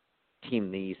first team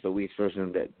in the East, but we expected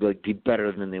them to, like, be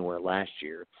better than they were last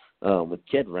year with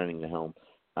Kidd running the helm.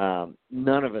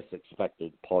 None of us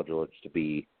expected Paul George to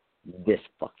be this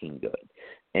fucking good,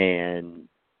 and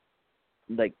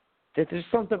like there's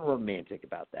something romantic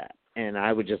about that, and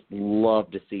I would just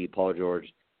love to see Paul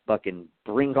George fucking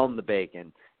bring home the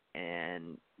bacon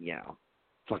and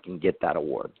fucking get that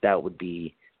award. That would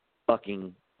be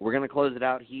fucking. We're gonna close it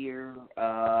out here.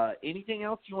 Anything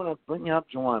else you want to bring up,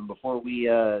 Juwan, before we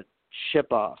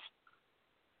ship off?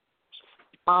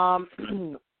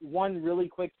 One really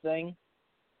quick thing.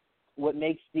 What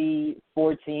makes the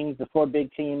four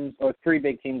big teams, or three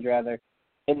big teams rather,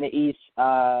 in the East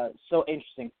so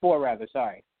interesting,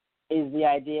 is the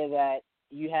idea that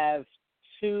you have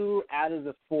two out of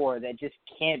the four that just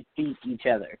can't beat each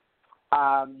other.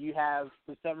 You have,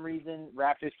 for some reason,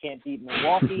 Raptors can't beat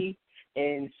Milwaukee,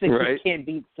 and Sixers can't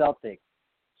beat Celtics.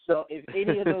 So if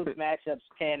any of those matchups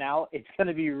pan out, it's going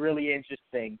to be really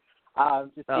interesting to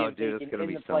see if they can,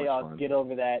 in the playoffs, get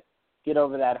over that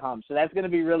hump. So that's going to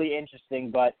be really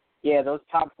interesting. But, yeah, those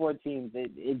top four teams,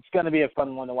 it's going to be a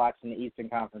fun one to watch in the Eastern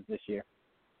Conference this year.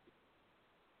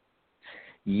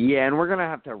 Yeah, and we're going to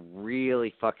have to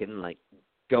really fucking, like,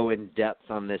 go in depth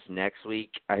on this next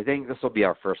week. I think this will be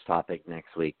our first topic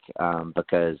next week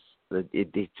because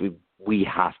we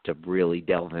have to really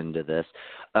delve into this.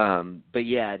 But,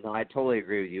 yeah, no, I totally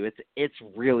agree with you. It's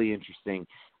really interesting.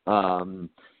 I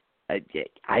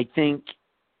think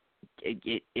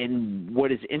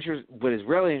what is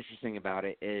really interesting about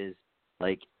it is,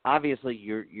 like, obviously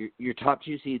your top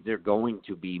two seeds are going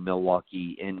to be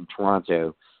Milwaukee and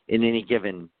Toronto in any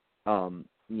given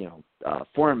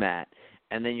format,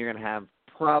 and then you're going to have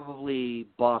probably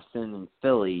Boston and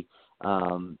Philly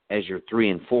as your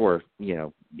 3 and 4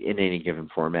 in any given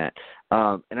format,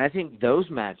 and I think those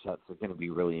matchups are going to be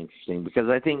really interesting because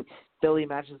I think Philly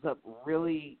matches up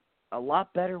really a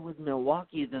lot better with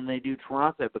Milwaukee than they do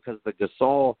Toronto because of the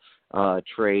Gasol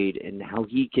trade and how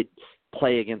he could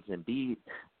play against Embiid.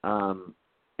 And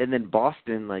then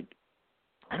Boston, like,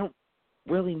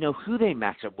 really know who they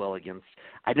match up well against.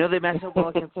 I know they match up well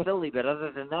against Philly, but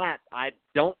other than that, I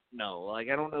don't know. Like,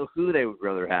 I don't know who they would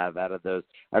rather have out of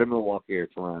Milwaukee or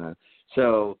Toronto.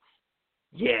 So,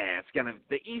 yeah,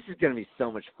 the East is gonna be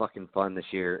so much fucking fun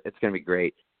this year. It's gonna be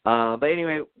great. But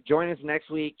anyway, join us next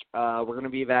week. We're gonna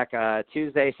be back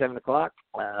Tuesday, 7:00.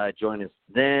 Join us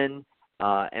then,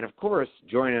 and of course,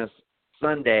 join us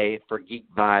Sunday for Geek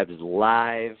Vibes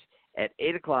live at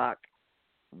 8:00.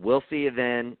 We'll see you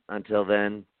then. Until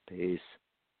then, peace.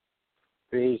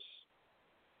 Peace.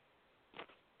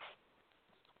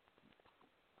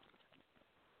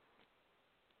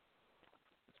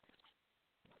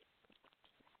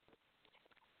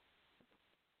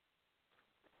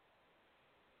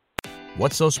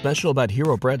 What's so special about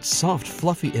Hero Bread's soft,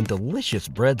 fluffy, and delicious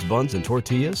breads, buns, and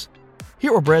tortillas?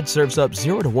 Hero Bread serves up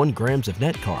 0 to 1 grams of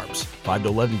net carbs, 5 to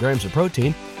 11 grams of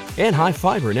protein, and high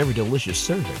fiber in every delicious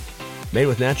serving. Made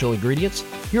with natural ingredients,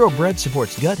 Hero Bread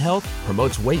supports gut health,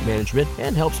 promotes weight management,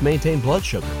 and helps maintain blood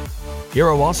sugar.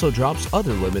 Hero also drops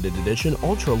other limited edition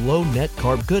ultra-low net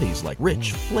carb goodies like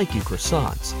rich, flaky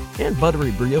croissants and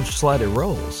buttery brioche slider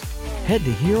rolls. Head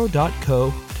to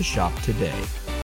hero.co to shop today.